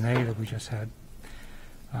Q&A that we just had.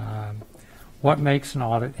 What makes an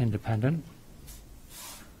audit independent?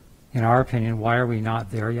 In our opinion, why are we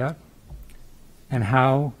not there yet? And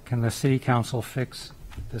how can the City Council fix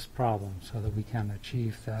this problem so that we can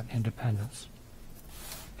achieve that independence?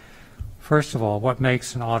 First of all, what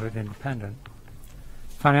makes an audit independent?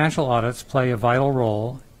 Financial audits play a vital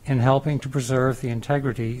role in helping to preserve the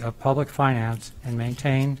integrity of public finance and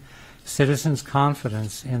maintain citizens'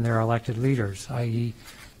 confidence in their elected leaders, i.e.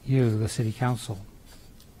 you, the City Council.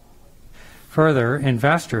 Further,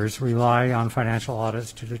 investors rely on financial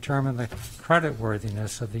audits to determine the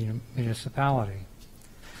creditworthiness of the municipality.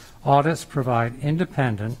 Audits provide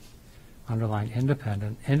independent, underline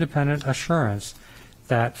independent assurance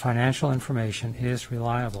that financial information is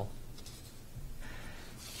reliable.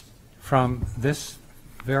 From this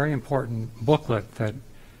very important booklet that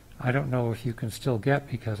I don't know if you can still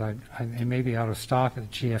get because it may be out of stock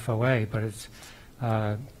at the GFOA, but it's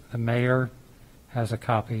the mayor has a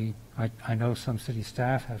copy. I know some city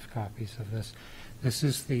staff have copies of this. This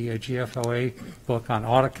is the GFOA book on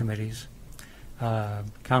audit committees.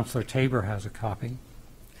 Councilor Tabor has a copy.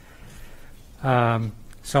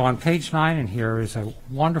 So on page 9 in here is a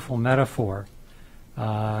wonderful metaphor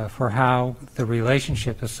for how the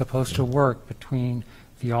relationship is supposed to work between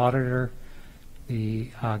the auditor, the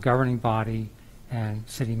governing body, and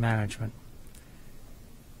city management.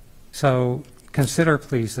 So consider,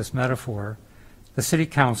 please, this metaphor. The City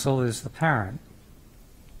Council is the parent,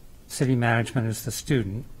 city management is the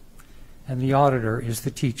student, and the auditor is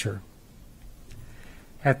the teacher.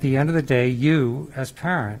 At the end of the day, you, as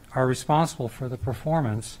parent, are responsible for the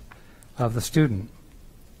performance of the student.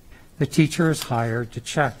 The teacher is hired to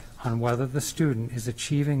check on whether the student is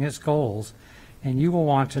achieving his goals, and you will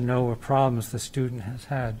want to know what problems the student has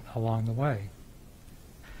had along the way.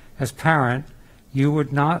 As parent, you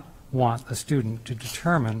would not want the student to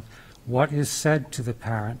determine what is said to the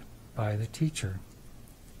parent by the teacher.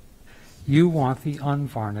 You want the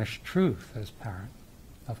unvarnished truth as parent,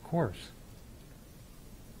 of course.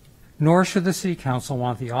 Nor should the City Council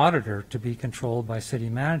want the auditor to be controlled by city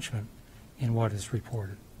management in what is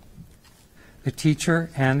reported. The teacher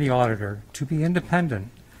and the auditor, to be independent,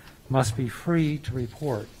 must be free to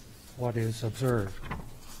report what is observed.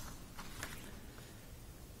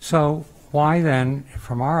 So why then,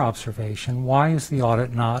 from our observation, why is the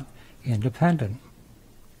audit not independent?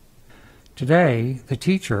 Today, the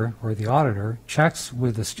teacher or the auditor checks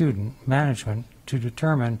with the student management to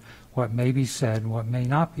determine what may be said and what may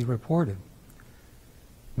not be reported.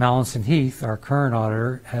 Mallinson Heath, our current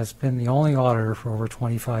auditor, has been the only auditor for over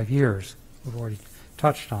 25 years. We've already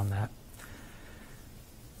touched on that.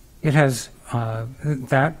 It has a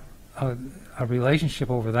relationship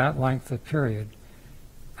over that length of period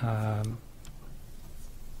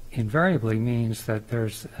invariably means that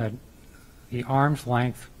there's the arm's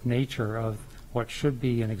length nature of what should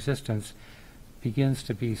be in existence begins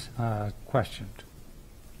to be questioned.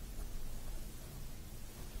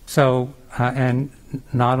 So, and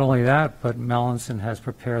not only that, but Mallinson has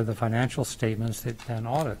prepared the financial statements that then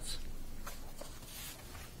audits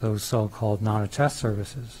those so-called non-attest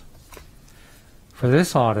services. For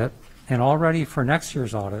this audit, and already for next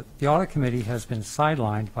year's audit, the audit committee has been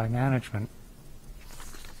sidelined by management.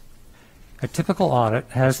 A typical audit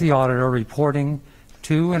has the auditor reporting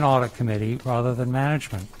to an audit committee rather than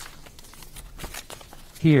management.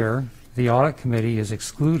 Here, the audit committee is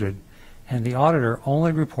excluded, and the auditor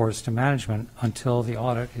only reports to management until the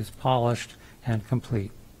audit is polished and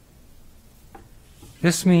complete.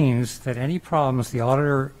 This means that any problems the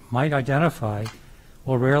auditor might identify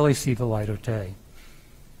will rarely see the light of day.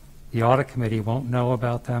 The audit committee won't know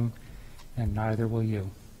about them, and neither will you.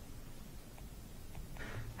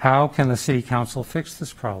 How can the City Council fix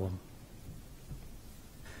this problem?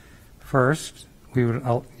 First, you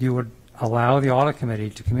would allow the audit committee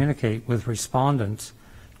to communicate with respondents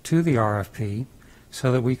to the RFP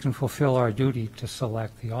so that we can fulfill our duty to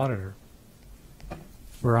select the auditor.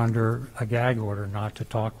 We're under a gag order not to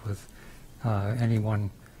talk with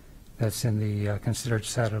anyone that's in the considered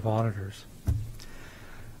set of auditors.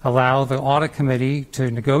 Allow the audit committee to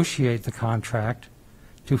negotiate the contract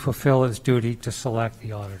to fulfill its duty to select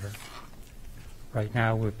the auditor. Right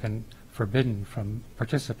now, we've been forbidden from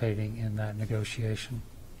participating in that negotiation.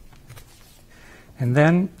 And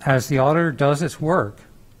then, as the auditor does its work,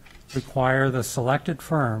 require the selected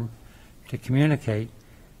firm to communicate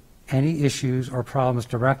any issues or problems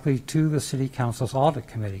directly to the City Council's Audit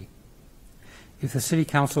Committee. If the City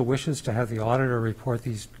Council wishes to have the auditor report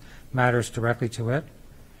these matters directly to it,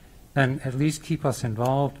 then at least keep us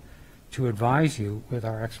involved to advise you with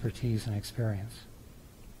our expertise and experience.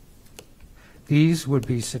 These would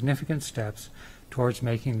be significant steps towards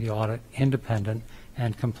making the audit independent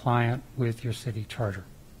and compliant with your city charter.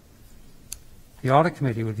 The Audit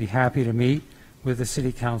Committee would be happy to meet with the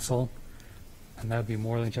City Council, and that would be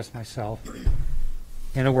more than just myself,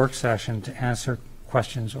 in a work session to answer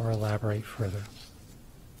questions or elaborate further.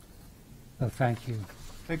 So thank you.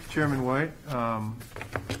 Thank you, Chairman White.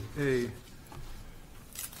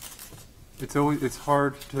 It's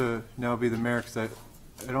hard to now be the mayor because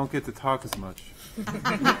I don't get to talk as much.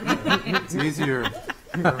 It's easier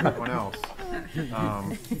for everyone else.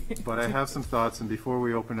 But I have some thoughts, and before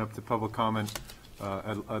we open up to public comment,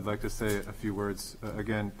 I'd like to say a few words.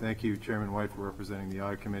 Again, thank you, Chairman White, for representing the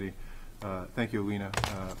Audit Committee. Thank you, Alina,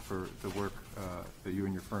 for the work that you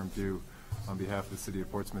and your firm do on behalf of the City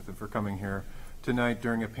of Portsmouth, and for coming here tonight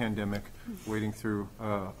during a pandemic, wading through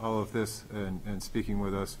all of this and speaking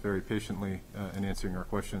with us very patiently and answering our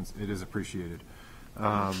questions. It is appreciated.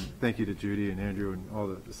 Thank you to Judy and Andrew and all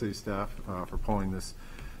the city staff for pulling this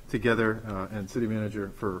together, and City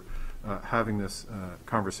Manager for having this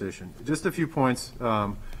conversation. Just a few points,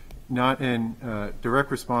 not in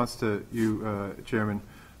direct response to you, Chairman,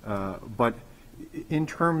 but in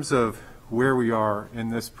terms of where we are in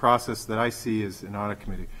this process that I see as an audit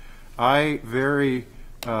committee. I very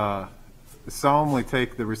solemnly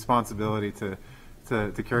take the responsibility to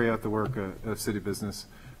carry out the work of city business.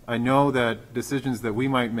 I know that decisions that we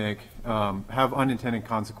might make have unintended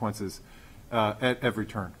consequences at every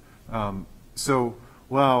turn. So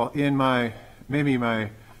while in my family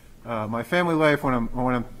life, when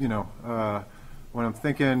I'm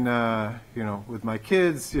thinking with my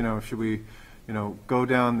kids, should we go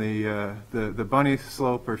down the bunny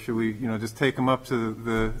slope, or should we just take them up to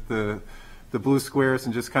the blue squares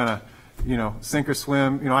and just kind of sink or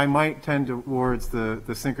swim? I might tend towards the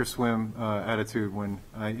sink or swim attitude when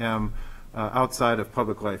I am outside of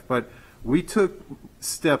public life. But we took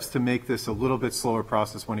steps to make this a little bit slower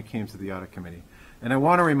process when it came to the Audit Committee. And I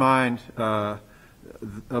want to remind of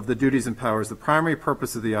the duties and powers. The primary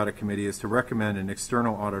purpose of the Audit Committee is to recommend an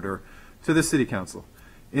external auditor to the City Council.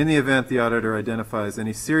 In the event the auditor identifies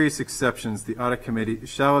any serious exceptions, the Audit Committee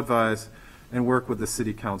shall advise and work with the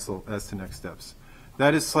City Council as to next steps.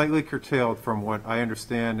 That is slightly curtailed from what I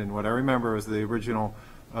understand and what I remember as the original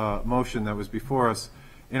motion that was before us.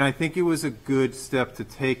 And I think it was a good step to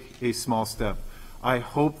take a small step. I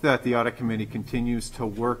hope that the Audit Committee continues to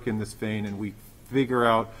work in this vein and we figure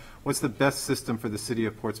out what's the best system for the City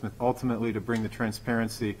of Portsmouth ultimately to bring the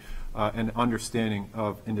transparency and understanding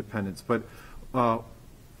of independence. But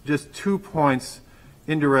just 2 points,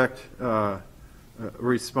 indirect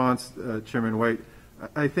response, Chairman White.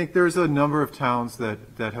 I think there's a number of towns that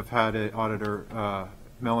have had an auditor,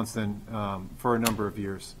 Melanson, for a number of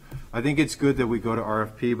years. I think it's good that we go to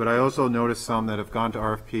RFP, but I also noticed some that have gone to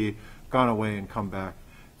RFP, gone away, and come back.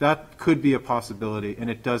 That could be a possibility, and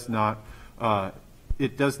it does not, I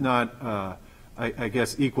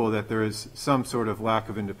guess, equal that there is some sort of lack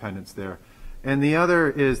of independence there. And the other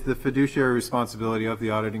is the fiduciary responsibility of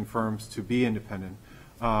the auditing firms to be independent.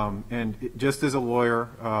 And just as a lawyer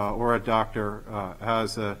or a doctor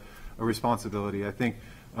has a responsibility, I think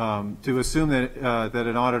to assume that that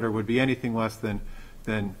an auditor would be anything less than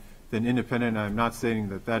independent, I'm not stating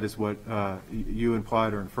that that is what you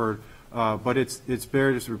implied or inferred, but it's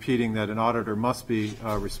fair just repeating that an auditor must be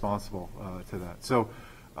responsible to that. So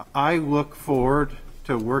I look forward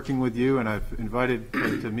to working with you, and I've invited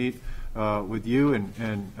to meet with you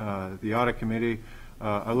and the Audit Committee.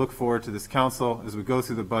 I look forward to this council as we go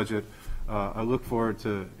through the budget. I look forward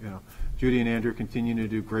to Judy and Andrew continuing to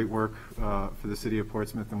do great work for the City of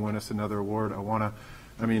Portsmouth and win us another award.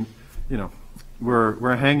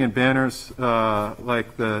 We're hanging banners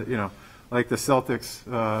like the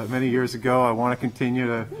Celtics many years ago. I want to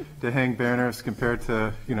continue to hang banners compared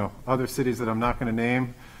to other cities that I'm not going to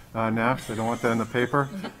name now, because I don't want that in the paper.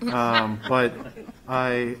 But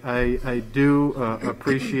I do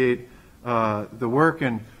appreciate the work,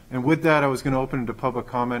 and with that I was going to open it to public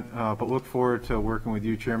comment, but look forward to working with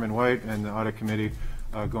you, Chairman White, and the Audit Committee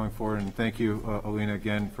going forward, and thank you, Alina,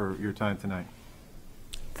 again for your time tonight.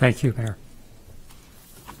 Thank you, Mayor.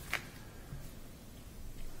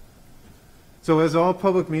 So as all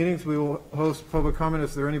public meetings, we will host public comment.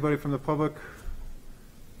 Is there anybody from the public?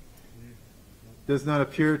 Does not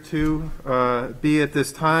appear to be at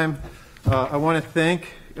this time. I want to thank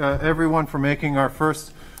everyone for making our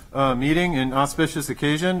first meeting, an auspicious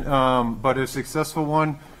occasion, but a successful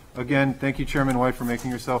one. Again, thank you, Chairman White, for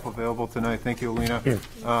making yourself available tonight. Thank you, Alina.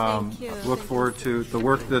 Thank you. Look forward to the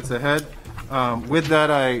work that's ahead. With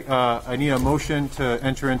that, I need a motion to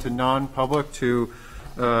enter into non-public to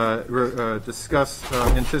discuss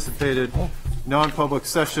anticipated non-public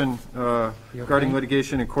session regarding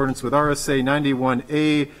litigation in accordance with RSA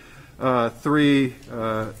 91A 3,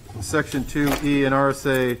 Section 2E, and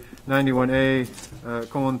RSA 91A,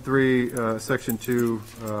 colon 3, Section 2,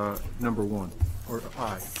 number 1, or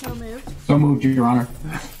I. So moved. So moved, Your Honor.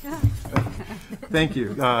 Thank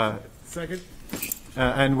you. Second?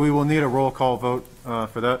 And we will need a roll call vote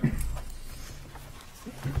for that.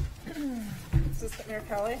 Assistant Mayor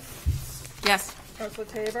Kelly? Yes. Councilor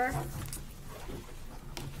Tabor?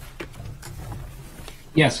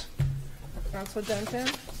 Yes. Councilor Denton?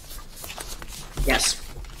 Yes.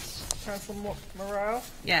 Councilor Moreau?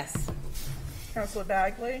 Yes. Councilor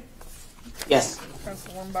Bagley? Yes.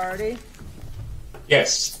 Councilor Lombardi?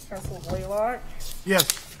 Yes. Councilor Blaylock?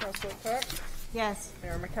 Yes. Councilor Cook? Yes.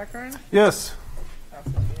 Mayor McEachern? Yes.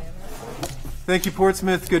 Passes unanimously. Thank you,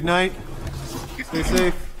 Portsmouth. Good night. Stay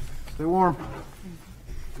safe. Stay warm.